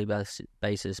 4-monthly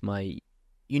basis, my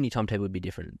uni timetable would be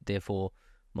different. Therefore,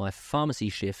 my pharmacy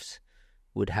shifts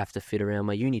would have to fit around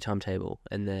my uni timetable.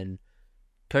 And then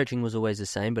coaching was always the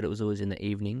same, but it was always in the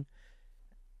evening.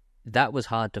 That was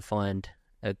hard to find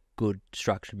a good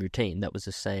structured routine that was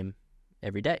the same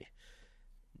every day.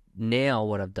 Now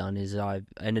what I've done is I've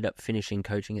ended up finishing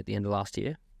coaching at the end of last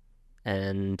year,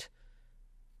 and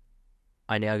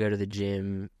I now go to the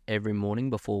gym every morning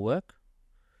before work,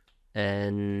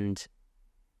 and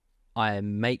I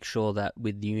make sure that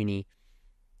with uni,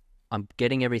 I'm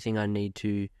getting everything I need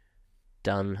to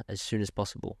done as soon as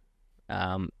possible.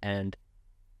 And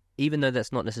even though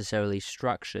that's not necessarily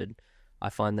structured, I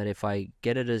find that if I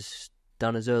get it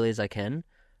done as early as I can,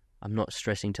 I'm not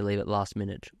stressing to leave it last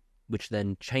minute, which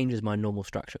then changes my normal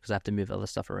structure because I have to move other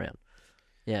stuff around.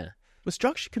 Yeah. Well,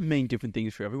 structure can mean different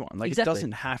things for everyone. Like, It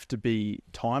doesn't have to be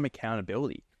time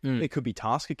accountability. It could be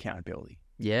task accountability.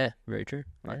 Yeah, very true.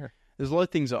 Right? Yeah. There's a lot of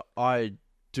things that I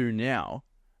do now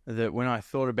that when I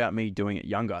thought about me doing it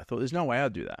younger, I thought there's no way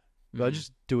I'd do that. But I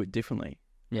just do it differently.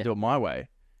 Yeah. Do it my way.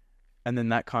 And then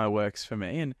that kind of works for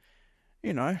me. And,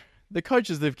 the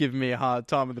coaches, they've given me a hard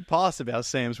time in the past about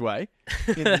Sam's way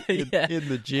in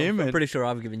the gym. I'm pretty sure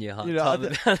I've given you a hard time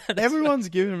about that. Everyone's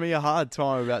given me a hard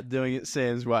time about doing it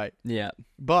Sam's way. Yeah.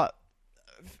 But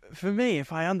for me,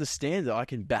 if I understand it, I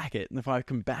can back it. And if I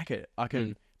can back it, I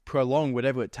can prolong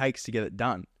whatever it takes to get it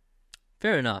done.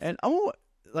 Fair enough. And I'm all,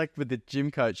 like with the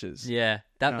gym coaches. Yeah,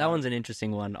 that one's an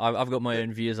interesting one. I've got my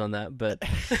own views on that, but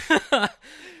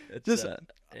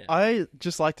I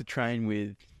just like to train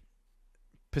with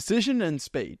precision and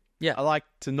speed. Yeah. I like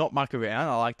to not muck around.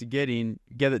 I like to get in,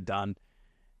 get it done,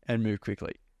 and move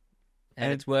quickly.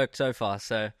 And it's worked so far,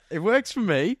 so... It works for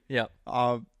me. Yeah.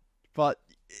 But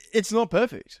it's not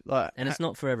perfect. And it's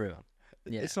not for everyone.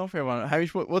 Yeah. It's not for everyone.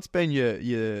 Hamish, what's been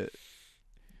your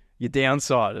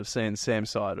downside of seeing Sam's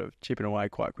side of chipping away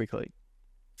quite quickly?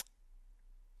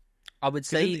 I would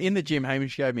say... In the gym,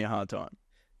 Hamish gave me a hard time.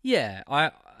 Yeah.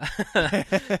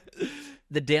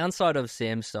 The downside of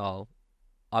Sam's style,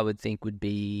 I would think, would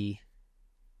be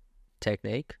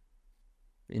technique.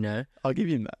 I'll give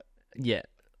him that. Yeah.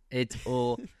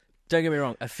 Don't get me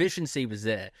wrong, efficiency was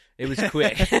there. It was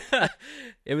quick.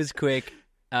 It was quick.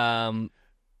 And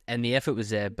the effort was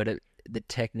there, but the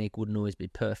technique wouldn't always be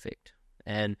perfect.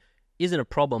 And isn't a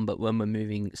problem, but when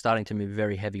we're starting to move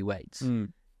very heavy weights,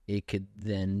 it could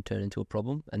then turn into a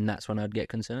problem. And that's when I'd get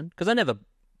concerned. Because I never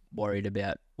worried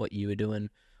about what you were doing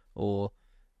or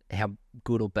how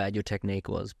good or bad your technique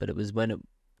was, but it was when it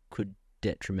could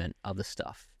detriment other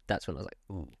stuff. That's when I was like,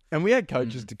 ooh. And we had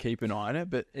coaches to keep an eye on it,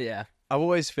 but Yeah. I've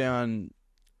always found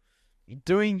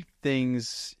doing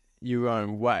things your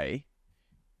own way,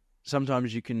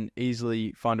 sometimes you can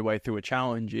easily find a way through a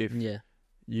challenge if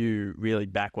you really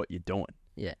back what you're doing.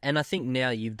 Yeah, and I think now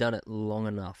you've done it long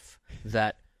enough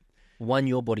that, one,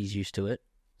 your body's used to it,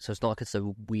 so it's not like it's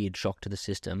a weird shock to the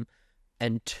system,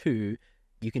 and two,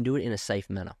 you can do it in a safe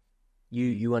manner.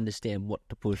 You understand what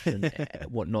to push and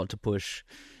what not to push,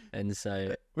 and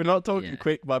so... We're not talking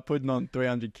quick by putting on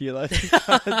 300 kilos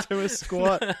to a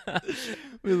squat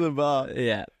with a bar.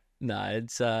 Yeah, no,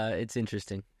 it's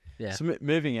interesting. Yeah. So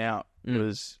moving out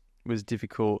was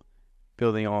difficult,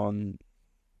 building on,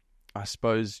 I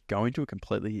suppose, going to a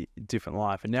completely different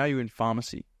life. And now you're in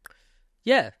pharmacy.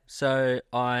 Yeah, so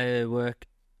I work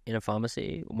in a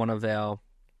pharmacy. One of our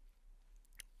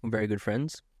very good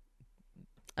friends,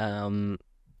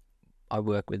 I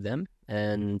work with them,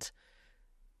 and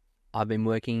I've been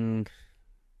working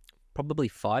probably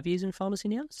 5 years in pharmacy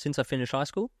now, since I finished high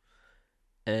school,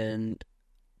 and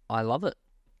I love it.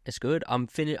 It's good. I'm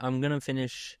going to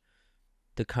finish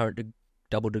the current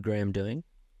double degree I'm doing,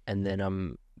 and then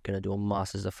I'm going to do a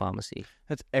Masters of Pharmacy.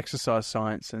 That's exercise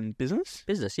science and business?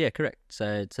 Business, yeah, correct. So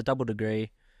it's a double degree,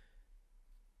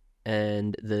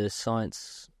 and the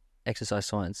exercise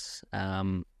science,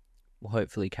 will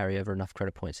hopefully carry over enough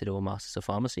credit points to do a Masters of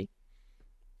Pharmacy.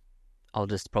 I'll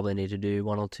just probably need to do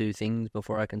 1 or 2 things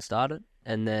before I can start it,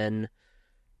 and then,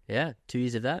 2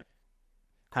 years of that.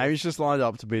 Hamish just lined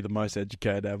up to be the most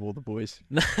educated out of all the boys.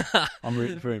 I'm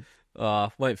rooting for him.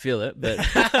 Won't feel it, but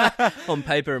on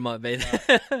paper it might be.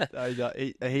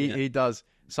 He does.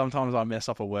 Sometimes I mess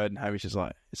up a word and Hamish is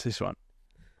like, it's this one.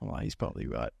 I'm like, he's probably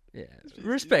right. Yeah,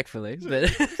 respectfully.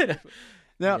 But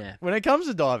now, when it comes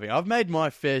to diving, I've made my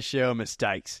fair share of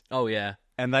mistakes. Oh, yeah.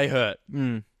 And they hurt.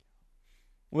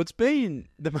 What's been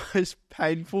the most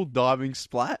painful diving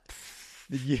splat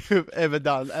that you've ever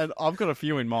done? And I've got a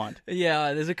few in mind.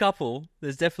 Yeah, there's a couple.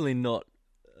 There's definitely not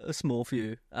a small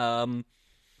few. The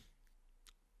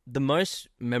most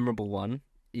memorable one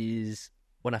is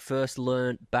when I first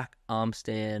learned back arm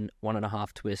stand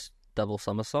 1.5 twist double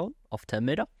somersault off 10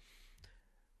 meter.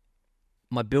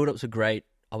 My build-ups were great.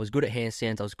 I was good at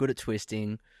handstands. I was good at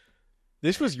twisting.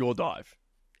 This was your dive.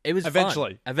 It was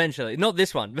eventually. Fun. Eventually. Not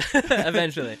this one, but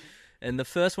eventually. And the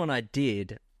first one I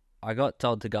did, I got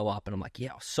told to go up, and I'm like,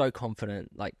 I was so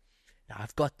confident. Like,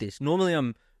 I've got this. Normally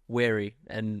I'm wary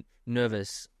and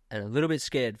nervous and a little bit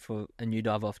scared for a new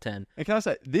dive off 10. And can I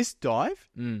say, this dive,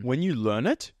 when you learn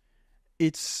it,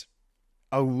 it's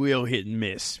a real hit and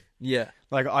miss. Yeah.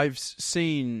 Like, I've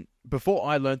seen, before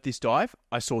I learned this dive,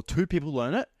 I saw 2 people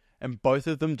learn it, and both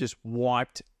of them just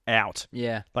wiped out.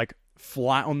 Yeah. Like,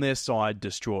 flat on their side,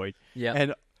 destroyed. Yeah.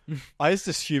 And I just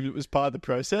assumed it was part of the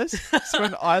process. So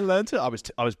when I learned it,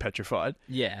 I was petrified.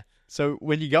 Yeah. So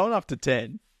when you're going up to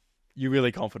 10, you're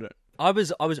really confident. I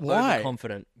was Why?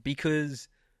 overconfident because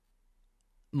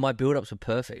my build-ups were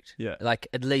perfect. Yeah. Like,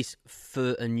 at least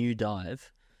for a new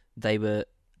dive, they were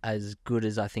as good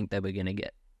as I think they were going to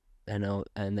get.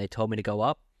 And they told me to go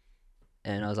up,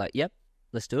 and I was like, yep,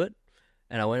 let's do it.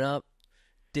 And I went up,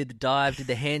 did the dive, did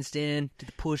the handstand, did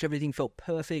the push, everything felt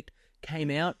perfect, came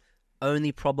out.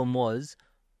 Only problem was,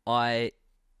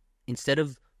 instead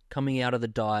of coming out of the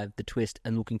dive, the twist,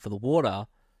 and looking for the water,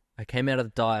 I came out of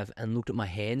the dive and looked at my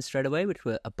hands straight away, which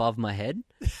were above my head.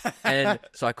 And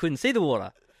so I couldn't see the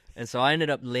water. And so I ended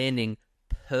up landing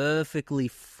perfectly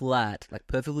flat, like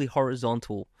perfectly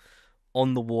horizontal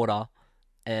on the water,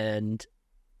 and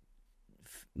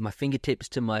my fingertips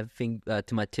to my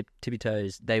tippy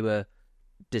toes, they were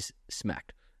just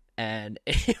smacked. And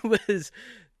it was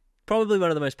probably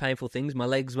one of the most painful things. My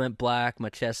legs went black, my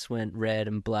chest went red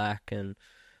and black, and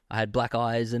I had black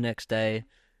eyes the next day.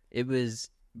 It was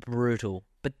brutal.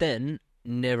 But then,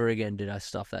 never again did I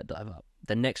stuff that dive up.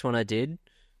 The next one I did,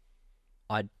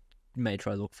 I made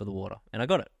sure I looked for the water, and I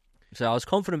got it. So I was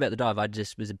confident about the dive, I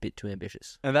just was a bit too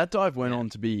ambitious. And that dive went on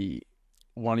to be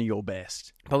one of your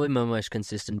best. Probably my most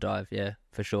consistent dive, yeah,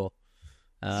 for sure.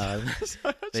 What's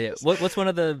one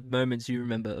of the moments you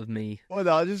remember of me? Well,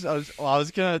 no, I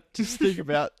was gonna just think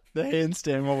about the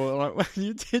handstand when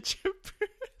you did your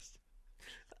press.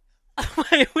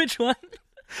 Wait, which one?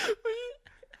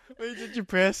 When you did your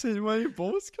press and one of your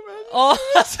balls come out. Oh,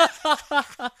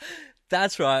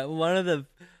 that's right. One of the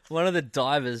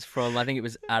divers from, I think it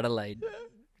was Adelaide.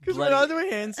 Because when I do a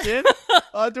handstand,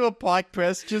 I do a pike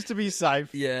press just to be safe.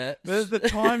 Yeah. The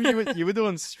time you were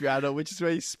doing strata, which is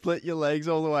where you split your legs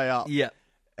all the way up. Yeah.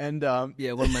 And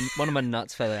Yeah, one of my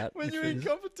nuts fell out. when you're in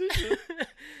competition,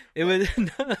 It was.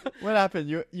 what happened?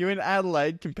 You're in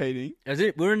Adelaide competing.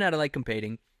 We were in Adelaide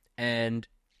competing, and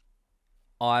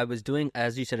I was doing,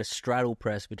 as you said, a straddle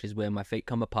press, which is where my feet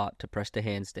come apart to press the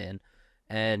handstand.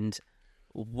 And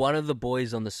one of the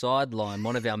boys on the sideline,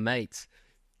 one of our mates,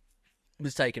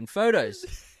 was taking photos.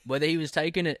 Whether he was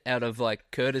taking it out of like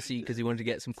courtesy because he wanted to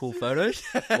get some cool photos,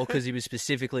 or because he was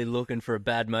specifically looking for a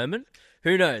bad moment,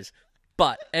 who knows?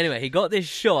 But anyway, he got this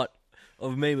shot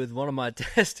of me with one of my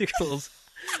testicles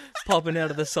popping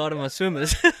out of the side of my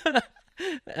swimmers,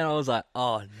 and I was like,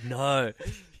 "Oh no,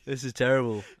 this is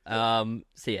terrible." So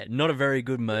yeah, not a very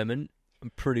good moment.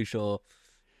 I'm pretty sure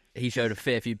he showed a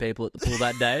fair few people at the pool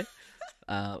that day.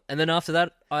 And then after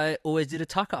that, I always did a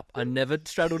tuck up. I never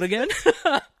straddled again.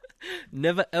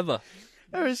 Never ever.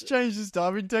 Hamish changed his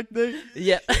diving technique.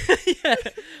 Yeah. Yeah.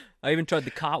 I even tried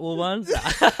the cartwheel one. No,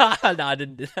 I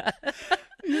didn't do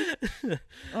that.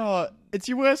 Oh, it's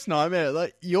your worst nightmare.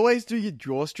 Like, you always do your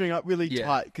drawstring up really Yeah.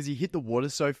 tight because you hit the water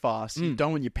so fast. You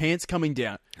don't want your pants coming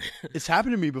down. It's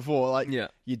happened to me before. Like, Yeah.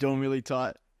 you're doing really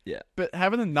tight. Yeah. But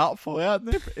having a nut fall out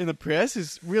in the press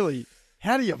is really...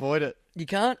 How do you avoid it? You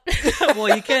can't.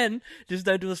 Well, you can. Just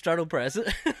don't do a straddle press.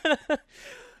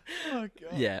 Oh, God.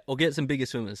 Yeah, or get some bigger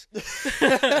swimmers.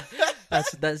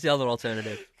 That's the other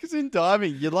alternative. Because in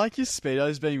diving, you like your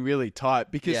Speedos being really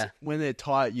tight because Yeah. when they're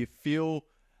tight, you feel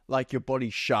like your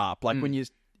body's sharp. Like when you're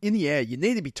in the air, you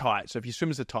need to be tight. So if your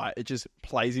swimmers are tight, it just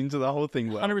plays into the whole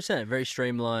thing well. 100%. Very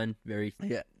streamlined, very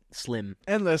Yeah. slim.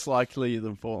 And less likely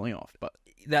than falling off, but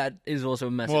That is also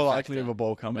a massive more factor. likely of a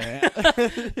ball coming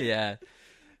out. Yeah.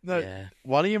 No, Yeah.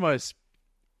 one of your most,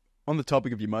 on the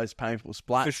topic of your most painful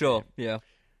splats. For sure. Yeah.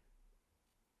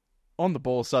 On the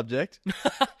ball subject,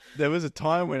 there was a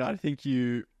time when I think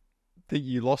you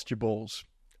lost your balls.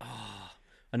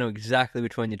 I know exactly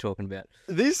which one you're talking about.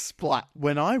 This splat,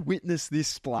 when I witnessed this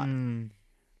splat,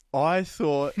 I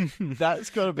thought that's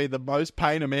got to be the most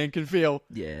pain a man can feel.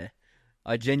 Yeah.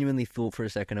 I genuinely thought for a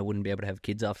second I wouldn't be able to have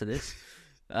kids after this.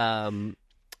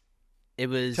 It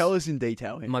was Tell us in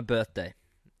detail here. my birthday.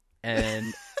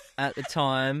 And at the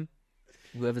time,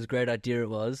 whoever's great idea it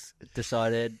was,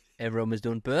 decided everyone was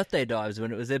doing birthday dives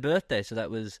when it was their birthday. So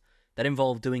that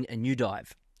involved doing a new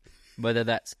dive. Whether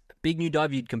that's a big new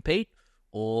dive you'd compete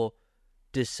or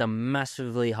just some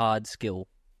massively hard skill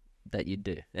that you'd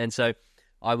do. And so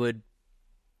I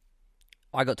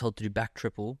got told to do back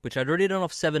triple, which I'd already done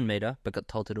off 7 meter, but got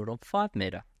told to do it on 5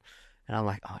 meter. And I'm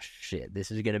like, oh shit,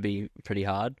 this is going to be pretty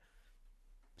hard.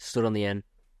 Stood on the end.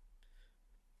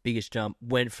 Biggest jump.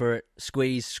 Went for it.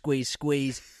 Squeeze, squeeze,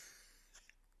 squeeze.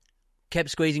 Kept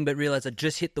squeezing, but realized I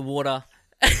just hit the water.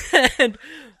 And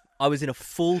I was in a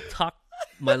full tuck.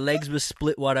 My legs were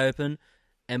split wide open.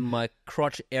 And my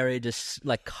crotch area just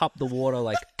like cupped the water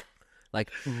like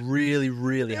really,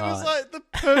 really hard. It was like the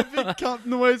perfect cup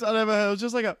noise I'd ever heard. It was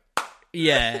just like a...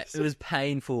 Yeah, it was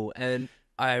painful. And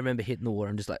I remember hitting the water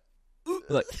and just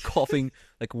like coughing,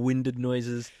 like winded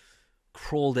noises.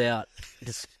 Crawled out.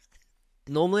 Just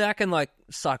normally I can like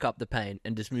suck up the pain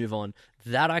and just move on.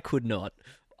 That I could not.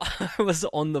 I was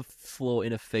on the floor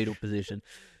in a fetal position.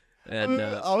 And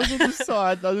I was on the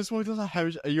side. And I just walked. I was like,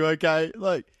 Hamish, are you okay?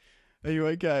 Like, are you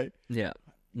okay? yeah,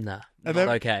 nah, And not then-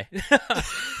 okay.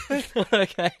 Not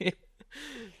okay.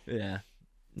 Yeah,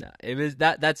 no, it was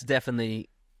that's definitely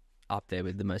up there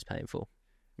with the most painful.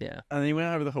 Yeah, And then he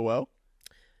went over the Howell.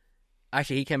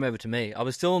 actually, he came over to me. I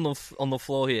was still on the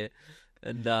floor here,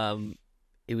 and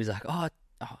he was like, "Oh,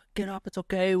 get up, it's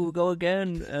okay, we'll go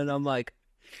again." And I'm like,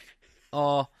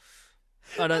 "Oh,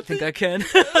 I don't think I can."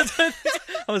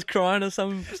 I was crying or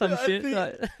some shit. think-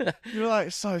 Like, You were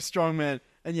like so strong, man.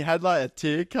 And you had like a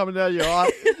tear coming out of your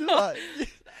eye. You're like,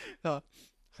 "No,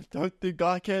 I don't think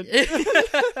I can.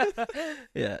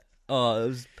 yeah. Oh, it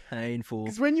was painful.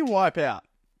 Because when you wipe out,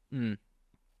 Mm.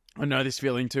 I know this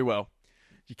feeling too well.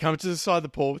 You come to the side of the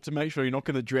pool to make sure you're not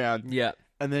going to drown. Yeah.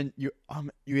 And then you're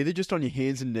either just on your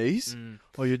hands and knees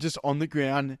or you're just on the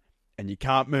ground and you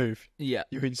can't move. Yeah.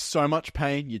 You're in so much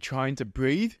pain. You're trying to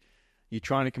breathe. You're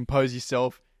trying to compose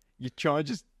yourself. You're trying to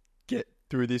just get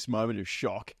through this moment of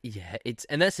shock. Yeah.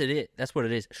 And that's it. That's what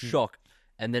it is. Shock.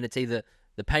 And then it's either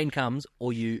the pain comes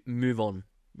or you move on,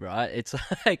 right? It's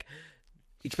like,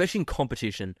 especially in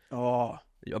competition. Oh,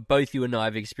 Both you and I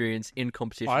have experienced in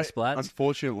competition splats.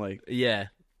 Unfortunately, Yeah.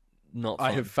 Not fun.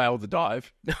 I have failed the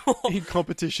dive in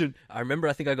competition. I remember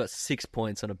I think I got 6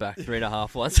 points on a back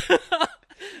 3.5 once.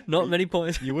 Not many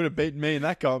points. You would have beaten me in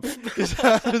that comp.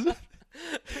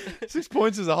 6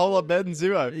 points is a whole lot better than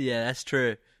 0. Yeah, that's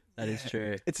true. That is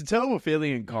true. It's a terrible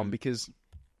feeling in comp because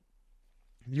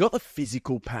you got the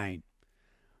physical pain.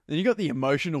 Then you got the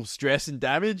emotional stress and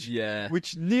damage, Yeah.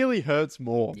 which nearly hurts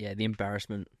more. Yeah, the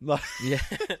embarrassment. Like, Yeah.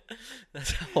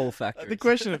 That's a whole factor. the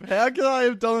question of how can I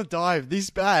have done a dive this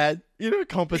bad in a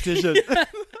competition?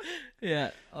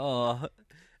 Yeah. Oh.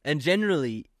 And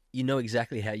generally, you know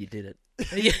exactly how you did it.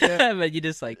 Yeah. But you're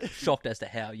just like shocked as to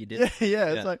how you did it.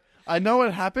 Yeah. It's like, I know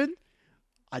what happened.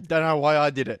 I don't know why I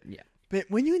did it. Yeah. But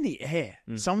when you're in the air,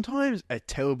 sometimes a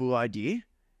terrible idea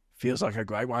feels like a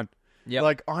great one. Yeah.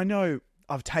 Like, I know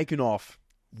I've taken off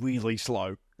really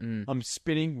slow. I'm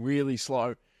spinning really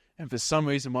slow. And for some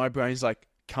reason, my brain's like,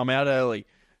 come out early.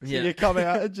 So you come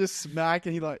out and just smack.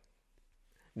 And you're like,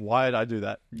 why did I do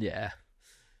that? Yeah.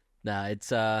 Nah,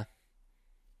 it's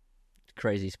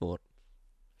crazy sport.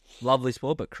 Lovely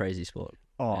sport, but crazy sport.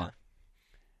 Oh, yeah.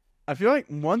 I feel like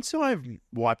once I've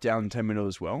wiped down 10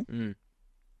 minutes as well,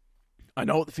 I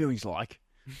know what the feeling's like.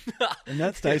 And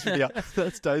that stays with you.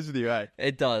 That stays with you, eh?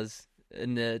 It does.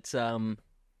 And it's like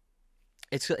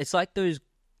those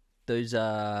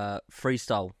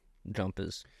freestyle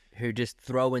jumpers who just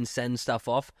throw and send stuff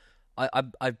off.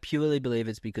 I purely believe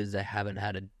it's because they haven't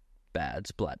had a bad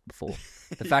splat before.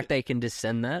 The fact they can just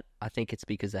send that, I think it's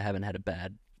because they haven't had a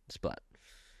bad splat.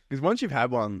 Because once you've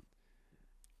had one,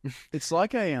 it's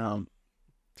like a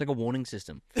it's like a warning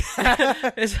system.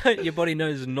 It's like your body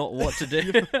knows not what to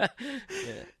do.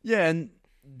 Yeah, and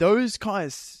those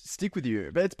guys stick with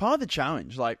you, but it's part of the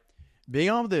challenge. Like being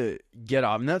able to get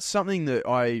up, and that's something that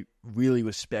I really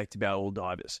respect about all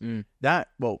divers.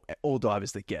 All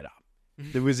divers that get up,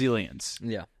 the resilience.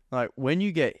 Yeah. Like when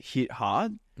you get hit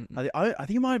hard, I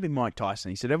think it might have been Mike Tyson.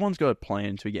 He said everyone's got a plan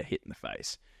until you get hit in the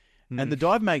face, and the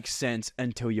dive makes sense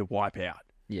until you wipe out.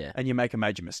 Yeah. And you make a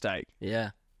major mistake.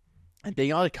 Yeah. And being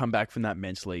able to come back from that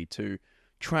mentally to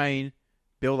train,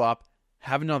 build up,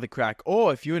 have another crack,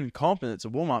 or if you're in comp and it's a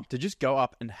warm-up, to just go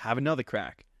up and have another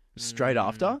crack straight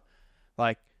after.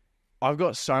 Like, I've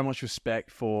got so much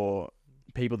respect for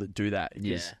people that do that.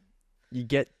 Because you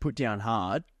get put down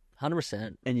hard.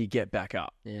 100%. And you get back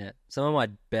up. Yeah. Some of my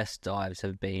best dives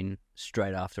have been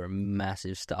straight after a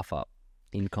massive stuff up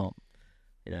in comp.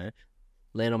 You know,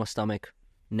 land on my stomach,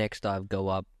 next dive, go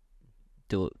up,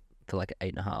 do it for like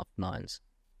 8.5, 9s.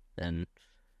 And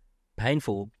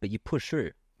painful, but you push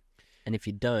through. And if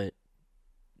you don't,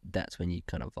 that's when you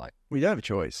kind of like... We don't have a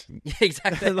choice.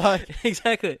 Exactly.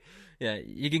 Exactly. Yeah,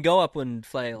 you can go up and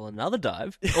flail another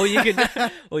dive, or you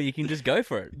can just go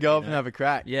for it. Go up and have a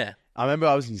crack. Yeah. I remember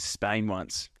I was in Spain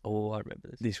once. Oh, I remember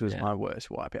this. This was my worst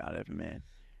wipeout ever, man.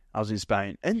 I was in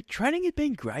Spain, and training had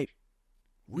been great.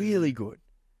 Really good.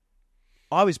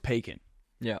 I was peaking.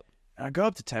 Yeah. And I go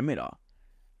up to 10 meter,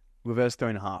 reverse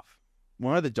 3.5.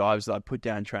 One of the dives that I put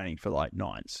down training for like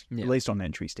 9s, at least on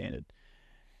entry standard.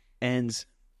 And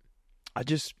I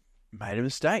just made a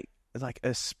mistake. It's like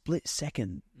a split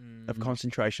second of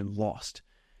concentration lost.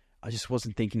 I just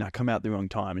wasn't thinking. I come out the wrong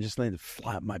time and just landed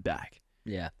flat on my back.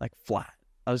 Yeah. Like flat.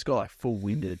 I just got like full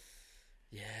winded.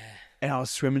 Yeah. And I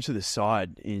was swimming to the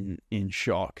side in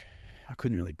shock. I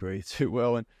couldn't really breathe too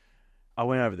well. And I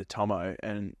went over to Tomo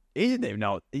and he didn't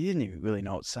even really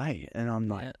know what to say. And I'm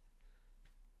like,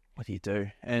 what do you do?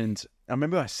 And I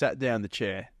remember I sat down in the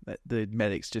chair. The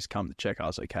medics just come to check I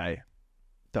was okay.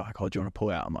 They're like, oh, do you want to pull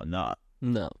out? I'm like, nah.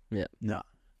 No. Yeah. No.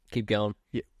 Keep going.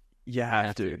 You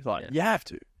have to. Like, you have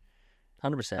to.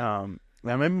 100%. I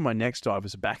remember my next dive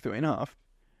was a back 3.5.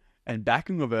 And back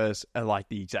and reverse are like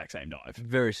the exact same dive.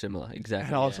 Very similar. Exactly.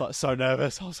 And I was like so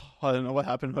nervous. I don't know what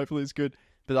happened. Hopefully it's good.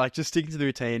 But like just sticking to the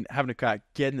routine, having a crack,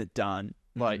 getting it done.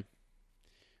 Like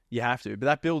you have to. But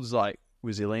that builds like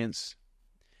resilience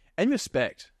and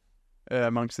respect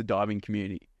amongst the diving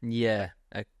community. Yeah.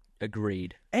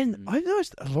 Agreed. And I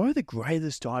noticed a lot of the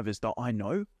greatest divers that I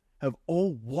know have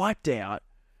all wiped out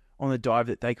on a dive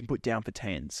that they can put down for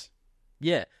 10s.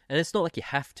 Yeah. And it's not like you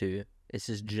have to. It's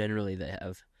just generally they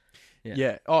have.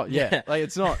 Yeah. Oh, yeah. Like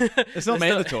it's not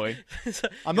mandatory.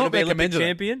 I'm not recommending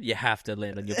champion. You have to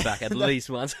land on your back at least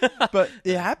once. But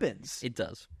it happens. It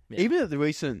does. Yeah. Even at the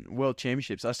recent World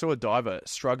Championships, I saw a diver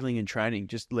struggling in training,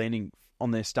 just landing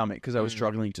on their stomach because they were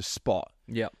struggling to spot.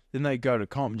 Yeah. Then they go to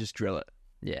comp and just drill it.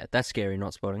 Yeah, that's scary.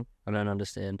 Not spotting. I don't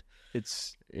understand.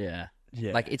 It's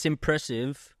like it's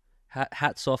impressive.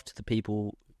 Hats off to the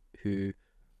people who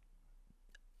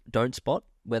don't spot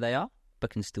where they are, but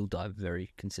can still dive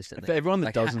very consistently. For everyone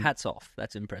that doesn't... Hats off.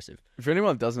 That's impressive. For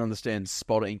anyone that doesn't understand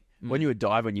spotting, when you're a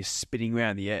diver and you're spinning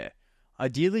around the air,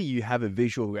 ideally you have a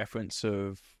visual reference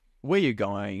of where you're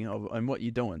going and what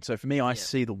you're doing. So for me, I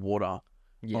see the water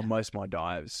on most of my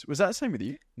dives. Was that the same with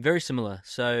you? Very similar.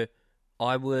 So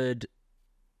I would,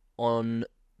 on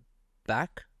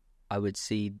back, I would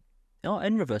see... Oh,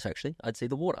 in reverse, actually. I'd see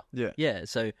the water. Yeah. Yeah,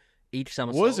 so each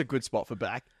somersault. What is a good spot for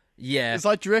back? Yeah. It's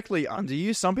like directly under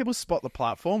you. Some people spot the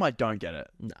platform. I don't get it.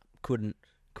 No, couldn't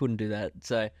do that.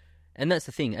 So, and that's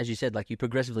the thing, as you said, like you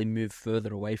progressively move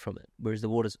further away from it, whereas the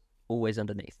water's always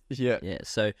underneath. Yeah. Yeah.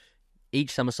 So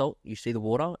each somersault, you see the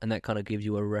water, and that kind of gives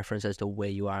you a reference as to where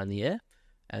you are in the air.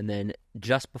 And then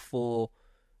just before,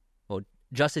 or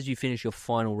just as you finish your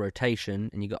final rotation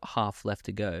and you got half left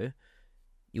to go,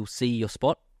 you'll see your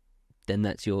spot. Then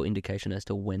that's your indication as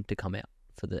to when to come out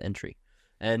for the entry.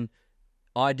 And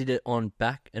I did it on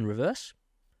back and reverse,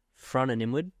 front and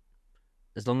inward.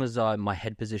 As long as my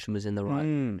head position was in the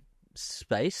right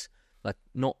space, like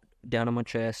not down on my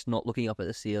chest, not looking up at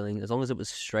the ceiling, as long as it was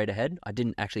straight ahead, I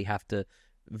didn't actually have to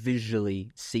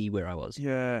visually see where I was.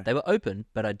 Yeah. They were open,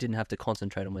 but I didn't have to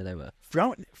concentrate on where they were.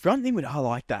 Front and inward, I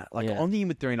like that. Like Yeah. on the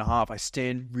inward 3.5, I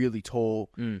stand really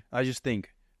tall. I just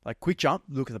think, like, quick jump,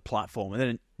 look at the platform, and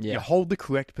then you hold the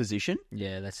correct position.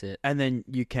 Yeah, that's it. And then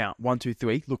you count 1, 2,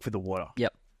 3, look for the water.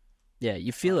 Yep. Yeah,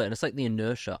 you feel it, and it's like the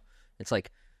inertia. It's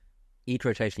like each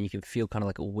rotation, you can feel kind of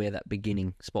like where that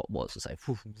beginning spot was. It's like,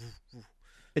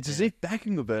 It's as if back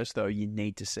in reverse, though, you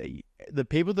need to see. The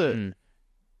people that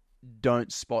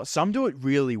don't spot, some do it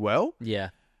really well, yeah,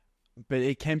 but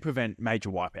it can prevent major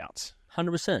wipeouts.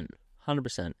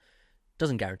 100%.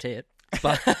 Doesn't guarantee it,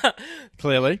 but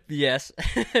Clearly. yes.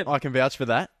 I can vouch for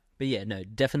that. But yeah, no,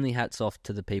 definitely hats off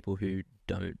to the people who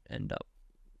don't end up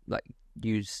like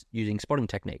using spotting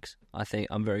techniques. I think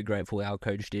I'm very grateful our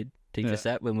coach did teach us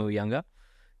that when we were younger,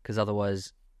 because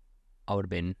otherwise I would have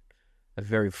been a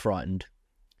very frightened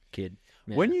kid.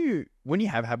 Yeah. When you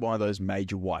have had one of those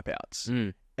major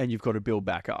wipeouts and you've got to build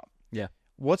back up,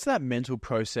 what's that mental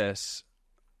process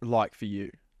like for you?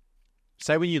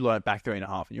 Say when you learn back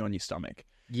 3.5 and you're on your stomach.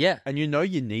 Yeah. And you know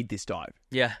you need this dive.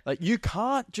 Yeah. Like, you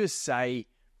can't just say,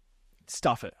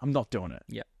 stuff it, I'm not doing it.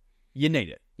 Yeah. You need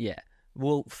it. Yeah.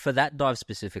 Well, for that dive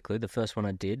specifically, the first one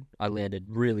I did, I landed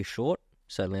really short,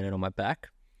 so I landed on my back.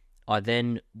 I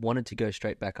then wanted to go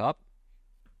straight back up,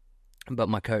 but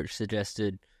my coach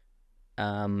suggested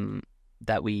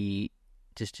that we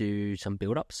just do some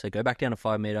build-ups. So go back down to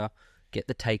 5 meter, get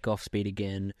the takeoff speed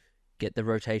again, get the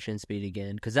rotation speed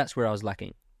again, because that's where I was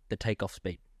lacking, the takeoff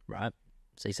speed, right?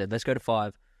 So he said, let's go to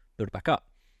 5, build it back up.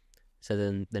 So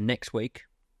then the next week,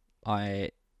 I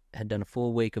had done a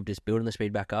full week of just building the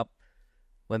speed back up,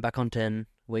 went back on 10,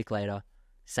 a week later,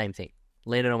 same thing,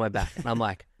 landed on my back. And I'm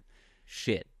like,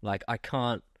 shit, like I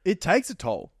can't. It takes a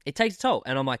toll. It takes a toll.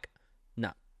 And I'm like,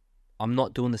 no, I'm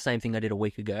not doing the same thing I did a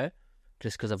week ago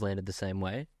just because I've landed the same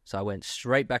way. So I went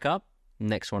straight back up.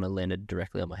 Next one, I landed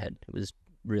directly on my head. It was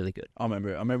really good. I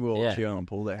remember we were cheering on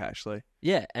pool deck, actually.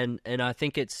 Yeah, and I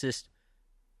think it's just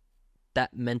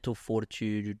that mental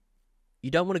fortitude.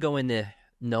 You don't want to go in there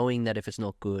knowing that if it's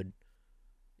not good,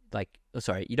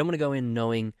 you don't want to go in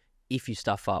knowing if you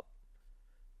stuff up,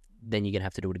 then you're going to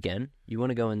have to do it again. You want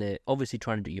to go in there obviously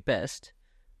trying to do your best,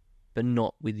 but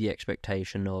not with the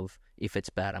expectation of, if it's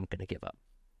bad, I'm going to give up,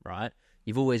 right?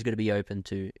 You've always got to be open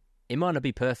to, it might not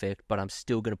be perfect, but I'm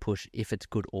still going to push if it's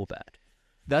good or bad.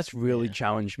 That's really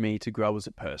challenged me to grow as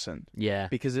a person. Yeah.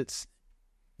 Because it's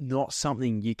not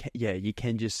something you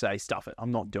can just say, stuff it,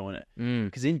 I'm not doing it.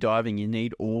 Because in diving, you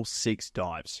need all 6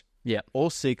 dives. Yeah. All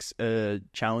 6 are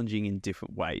challenging in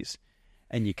different ways,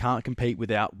 and you can't compete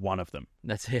without one of them.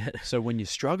 That's it. So when you're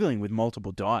struggling with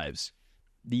multiple dives,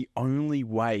 the only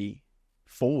way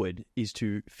forward is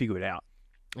to figure it out,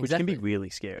 which can be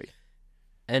really scary.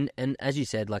 And as you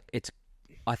said, like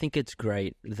I think it's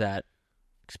great that,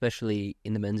 especially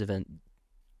in the men's event,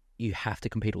 you have to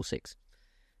compete all 6.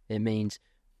 It means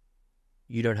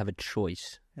you don't have a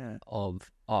choice of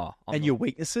your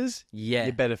weaknesses. Yeah,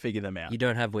 you better figure them out. You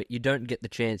don't get the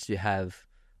chance to have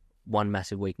one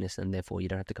massive weakness, and therefore you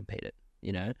don't have to compete it.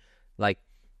 You know, like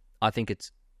I think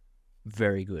it's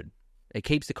very good. It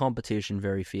keeps the competition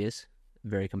very fierce,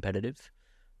 very competitive,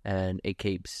 and it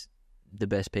keeps the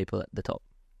best people at the top.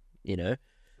 You know,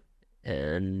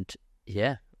 and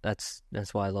yeah, that's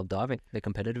why I love diving, the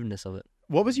competitiveness of it.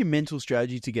 What was your mental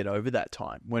strategy to get over that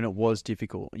time when it was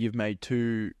difficult? You've made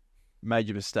 2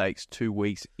 major mistakes 2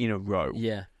 weeks in a row.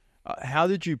 Yeah. How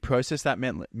did you process that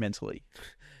mentally?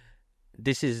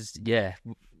 This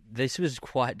was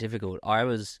quite difficult. I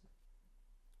was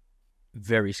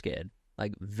very scared,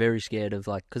 of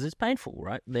because it's painful,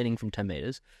 right? Landing from 10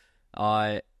 meters.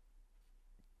 I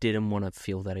didn't want to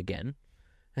feel that again.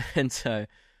 And so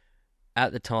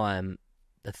at the time,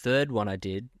 the third one I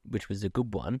did, which was a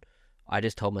good one, I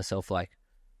just told myself like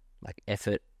F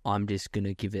it, I'm just going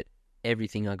to give it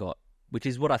everything I got, which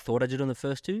is what I thought I did on the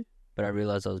first 2, but I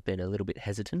realized I was being a little bit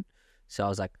hesitant. So I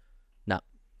was like, nah,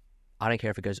 I don't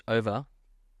care if it goes over,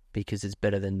 because it's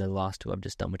better than the last two I've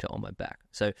just done, which are on my back.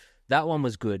 So that one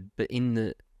was good, but in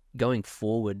the going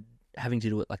forward, having to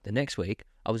do it like the next week,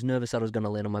 I was nervous that I was going to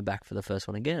land on my back for the first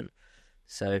one again.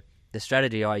 So the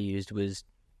strategy I used was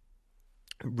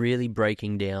really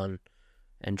breaking down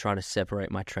and trying to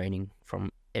separate my training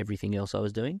from everything else I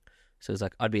was doing. So it's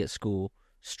like I'd be at school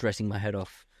stressing my head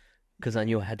off because I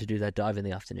knew I had to do that dive in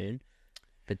the afternoon.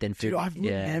 But then, dude, I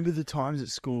remember the times at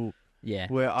school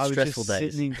where I was stressful just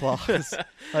days. sitting in class,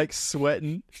 like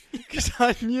sweating, because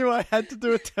I knew I had to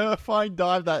do a terrifying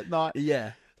dive that night.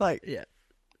 Yeah. Like,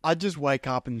 I'd just wake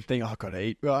up and think, I gotta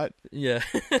eat, right? Yeah.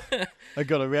 I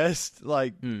gotta rest.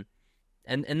 Like, and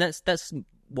that's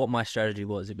what my strategy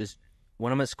was. It was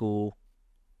when I'm at school,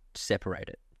 separate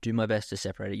it. Do my best to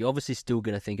separate it. You're obviously still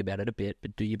going to think about it a bit,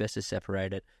 but do your best to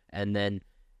separate it. And then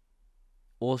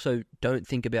also don't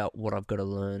think about what I've got to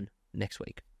learn next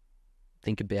week.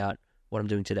 Think about what I'm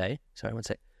doing today. Sorry, one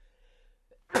sec.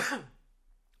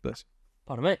 Bless.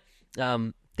 Pardon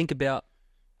me. Think about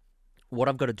what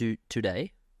I've got to do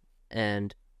today,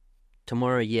 and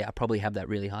tomorrow, I probably have that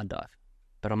really hard dive,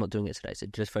 but I'm not doing it today, so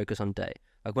just focus on day.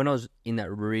 Like when I was in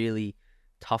that really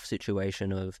tough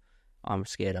situation of I'm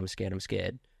scared,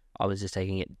 I was just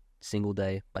taking it single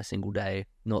day by single day,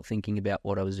 not thinking about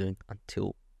what I was doing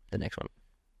until the next one.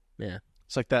 Yeah.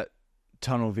 It's like that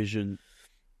tunnel vision,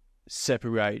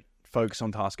 separate, focus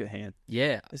on task at hand.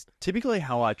 Yeah. It's typically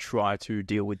how I try to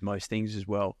deal with most things as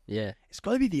well. Yeah. It's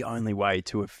got to be the only way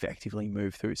to effectively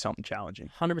move through something challenging.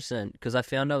 100%, because I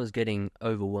found I was getting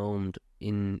overwhelmed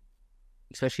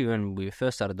especially when we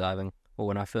first started diving, or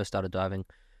when I first started diving,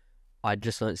 I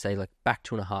just learned to say like back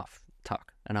 2.5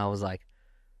 tuck. And I was like,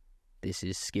 this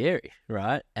is scary,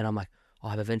 right? And I'm like,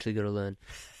 I've eventually got to learn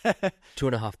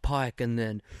 2.5 pike, and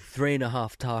then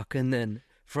 3.5 tuck, and then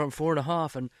front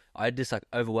 4.5. And I just like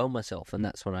overwhelmed myself. And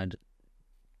that's when I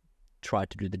tried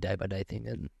to do the day by day thing,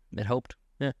 and it helped.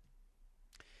 Yeah.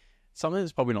 Something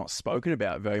that's probably not spoken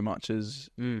about very much as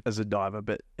a diver,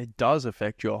 but it does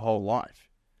affect your whole life.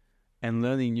 And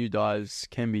learning new dives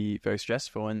can be very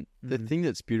stressful. And the thing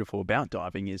that's beautiful about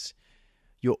diving is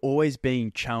you're always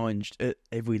being challenged at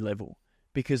every level.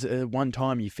 Because at one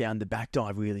time you found the back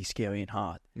dive really scary and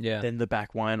hard. Yeah. Then the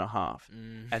back 1.5.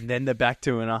 And then the back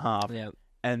 2.5. Yeah.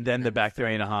 And then the back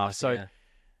 3.5. So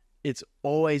it's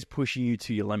always pushing you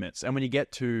to your limits. And when you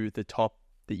get to the top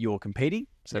that you're competing,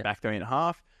 so back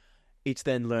 3.5, it's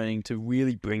then learning to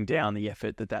really bring down the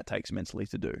effort that takes mentally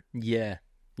to do. Yeah.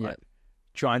 Yeah. Like,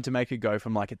 trying to make it go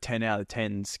from like a 10 out of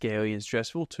 10 scary and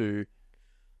stressful to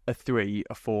a 3,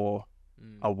 a 4,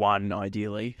 a 1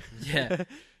 ideally. Yeah.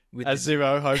 With a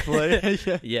 0, hopefully.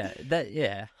 Yeah.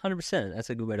 100%. That's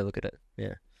a good way to look at it.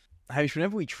 Yeah. Hamish,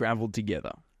 whenever we travelled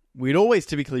together, we'd always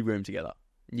typically room together.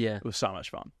 Yeah. It was so much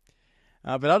fun.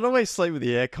 But I'd always sleep with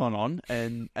the aircon on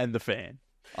and the fan.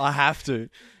 I have to.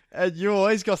 And you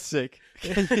always got sick.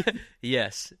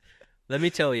 Yes. Let me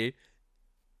tell you,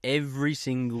 every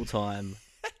single time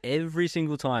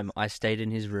I stayed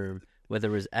in his room, whether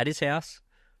it was at his house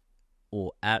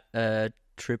or at a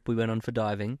trip we went on for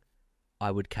diving, I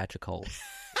would catch a cold.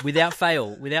 Without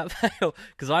fail.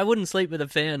 Because I wouldn't sleep with a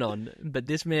fan on, but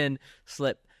this man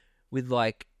slept with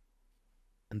like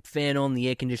a fan on, the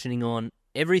air conditioning on,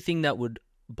 everything that would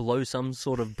blow some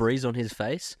sort of breeze on his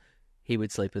face, he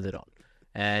would sleep with it on.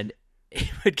 And it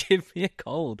would give me a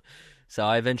cold. So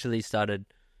I eventually started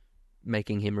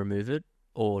making him remove it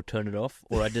or turn it off,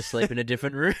 or I'd just sleep in a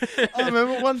different room. I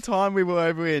remember one time we were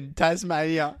over in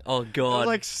Tasmania. Oh, God. It was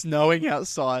like snowing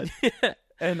outside. Yeah.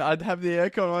 And I'd have the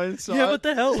aircon on inside. Yeah, what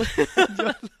the hell?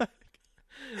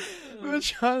 We were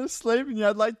trying to sleep and you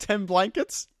had like 10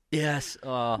 blankets. Yes.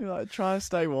 You're like trying to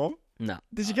stay warm. No.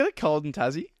 Did you get a cold in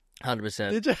Tassie?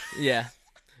 100%. Did you? Yeah.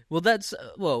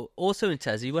 Well, also in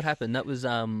Tassie, what happened? That was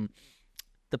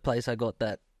the place I got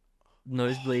that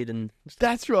nosebleed and...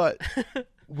 That's right.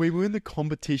 We were in the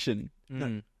competition.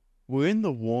 No, we're in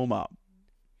the warm-up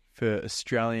for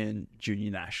Australian Junior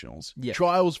Nationals. Yeah.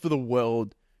 Trials for the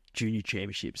World Junior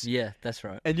Championships. Yeah, that's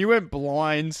right. And you went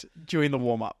blind during the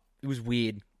warm-up. It was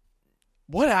weird.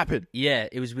 What happened? Yeah,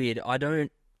 it was weird. I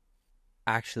don't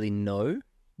actually know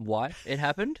why it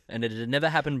happened, and it had never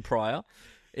happened prior.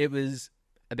 It was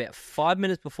about 5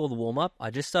 minutes before the warm-up.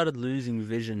 I just started losing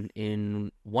vision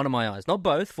in one of my eyes. Not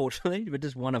both, fortunately, but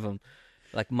just one of them.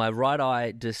 Like, my right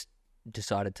eye just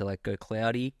decided to, like, go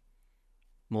cloudy,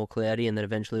 more cloudy, and then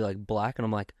eventually, like, black. And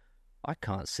I'm like, I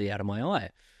can't see out of my eye.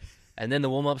 And then the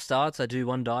warm-up starts. I do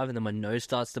one dive, and then my nose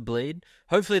starts to bleed.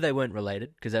 Hopefully they weren't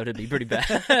related, because that would be pretty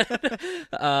bad.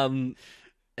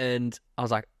 And I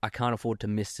was like, I can't afford to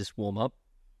miss this warm-up.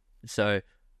 So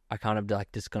I kind of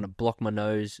like just kind of blocked my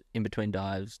nose in between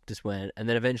dives, just went, and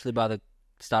then eventually by the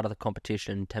start of the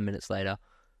competition, 10 minutes later,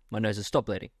 my nose had stopped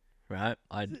bleeding. Right,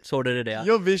 I sorted it out.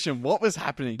 Your vision, what was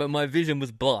happening? But my vision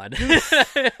was blind.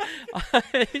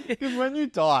 Because when you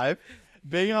dive,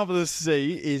 being able to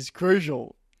see is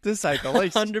crucial, to say the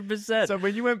least. 100%. So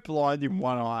when you went blind in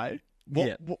one eye,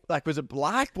 what, like, was it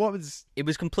black? What was... It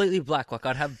was completely black. Like,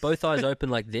 I'd have both eyes open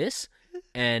like this,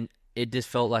 and it just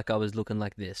felt like I was looking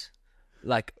like this.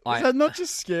 Like, Is that not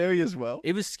just scary as well?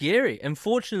 It was scary.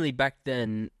 Unfortunately, back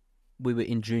then, we were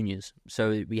in juniors,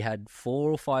 so we had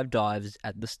 4 or 5 dives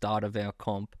at the start of our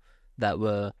comp that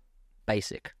were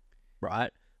basic, right?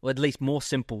 Or at least more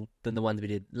simple than the ones we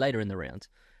did later in the rounds.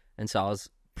 And so I was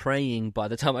praying by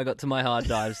the time I got to my hard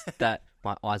dives that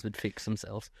my eyes would fix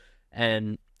themselves.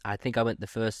 And I think I went the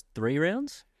first 3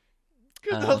 rounds.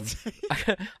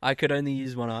 I could only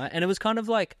use one eye. And it was kind of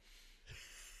like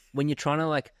when you're trying to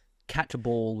like catch a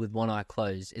ball with one eye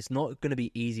closed, it's not going to be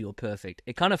easy or perfect.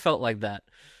 It kind of felt like that.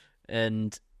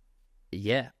 And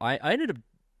yeah, I ended up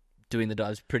doing the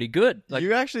dives pretty good. Like,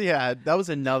 you actually had, that was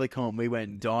another comp. We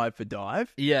went dive for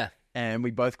dive. Yeah. And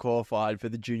we both qualified for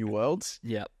the Junior Worlds.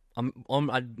 Yeah.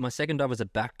 My second dive was a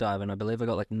back dive, and I believe I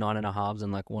got like 9.5s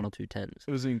and like 1 or 2 10s.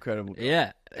 It was incredible.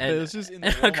 Yeah. And it was just in the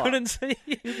warm-up. I couldn't see.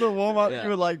 In the warm-up, you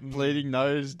were like bleeding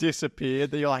nose,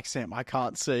 disappeared. Then you're like, Sam, I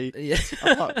can't see. Yeah.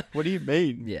 I'm like, what do you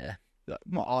mean? Yeah.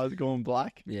 My eyes going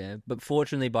black. Yeah. But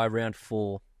fortunately, by round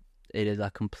 4, it had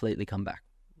like completely come back.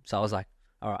 So I was like,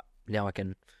 all right, now I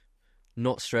can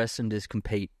not stress and just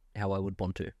compete how I would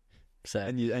want to. So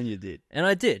and you did. And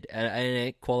I did. And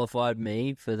it qualified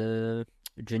me for the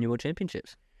Junior World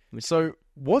Championships. So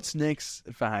what's next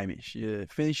for Hamish? You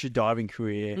finished your diving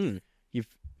career. You've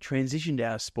transitioned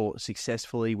out of sport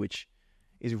successfully, which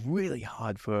is really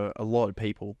hard for a lot of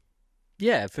people.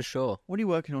 Yeah, for sure. What are you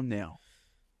working on now?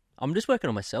 I'm just working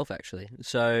on myself, actually.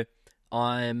 So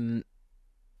I'm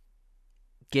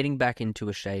getting back into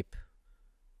a shape,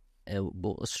 a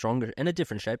stronger and a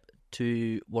different shape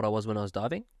to what I was when I was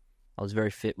diving. I was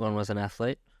very fit when I was an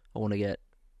athlete. I want to get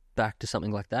back to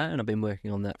something like that, and I've been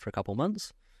working on that for a couple of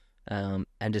months, and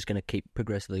just going to keep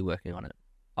progressively working on it.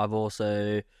 I've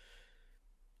also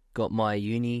got my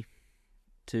uni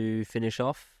to finish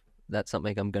off. That's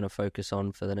something I'm going to focus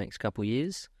on for the next couple of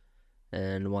years,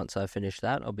 and once I finish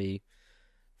that, I'll be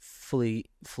fully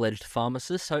fledged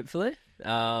pharmacist, hopefully. He's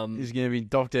going to be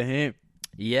Dr. Ham.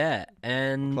 Yeah,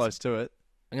 and close to it.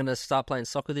 I'm going to start playing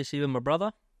soccer this year with my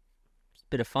brother. It's a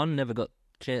bit of fun. Never got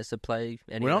a chance to play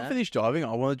any When of I'm that. finished diving,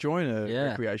 I want to join a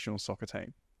recreational soccer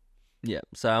team. Yeah,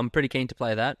 so I'm pretty keen to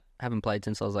play that. Haven't played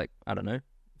since I was like, I don't know,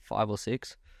 5 or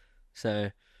 6. So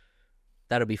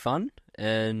that'll be fun.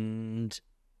 And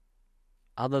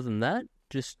other than that,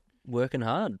 just working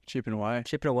hard. Chipping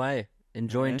away.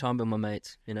 Enjoying time with my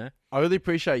mates, you know? I really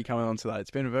appreciate you coming on today.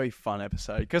 It's been a very fun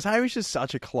episode because Hamish is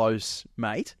such a close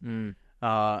mate.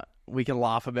 We can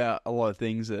laugh about a lot of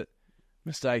things,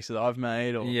 mistakes that I've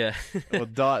made or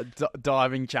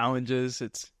diving challenges.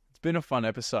 It's been a fun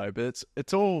episode, but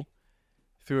it's all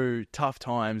through tough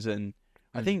times, and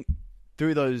I think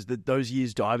through those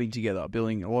years diving together,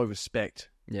 building a lot of respect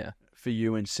for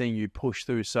you and seeing you push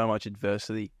through so much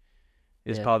adversity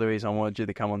is part of the reason I wanted you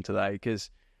to come on today, because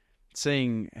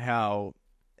seeing how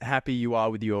happy you are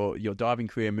with your diving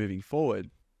career moving forward,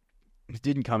 it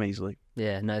didn't come easily.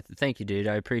 Yeah, no, thank you, dude.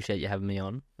 I appreciate you having me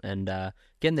on and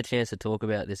getting the chance to talk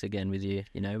about this again with you.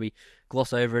 You know, we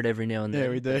gloss over it every now and then. Yeah,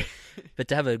 we do. But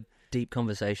to have a deep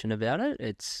conversation about it,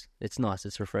 it's nice.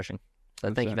 It's refreshing.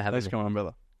 So thank you for having me. Thanks for coming on,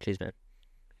 brother. Cheers, man.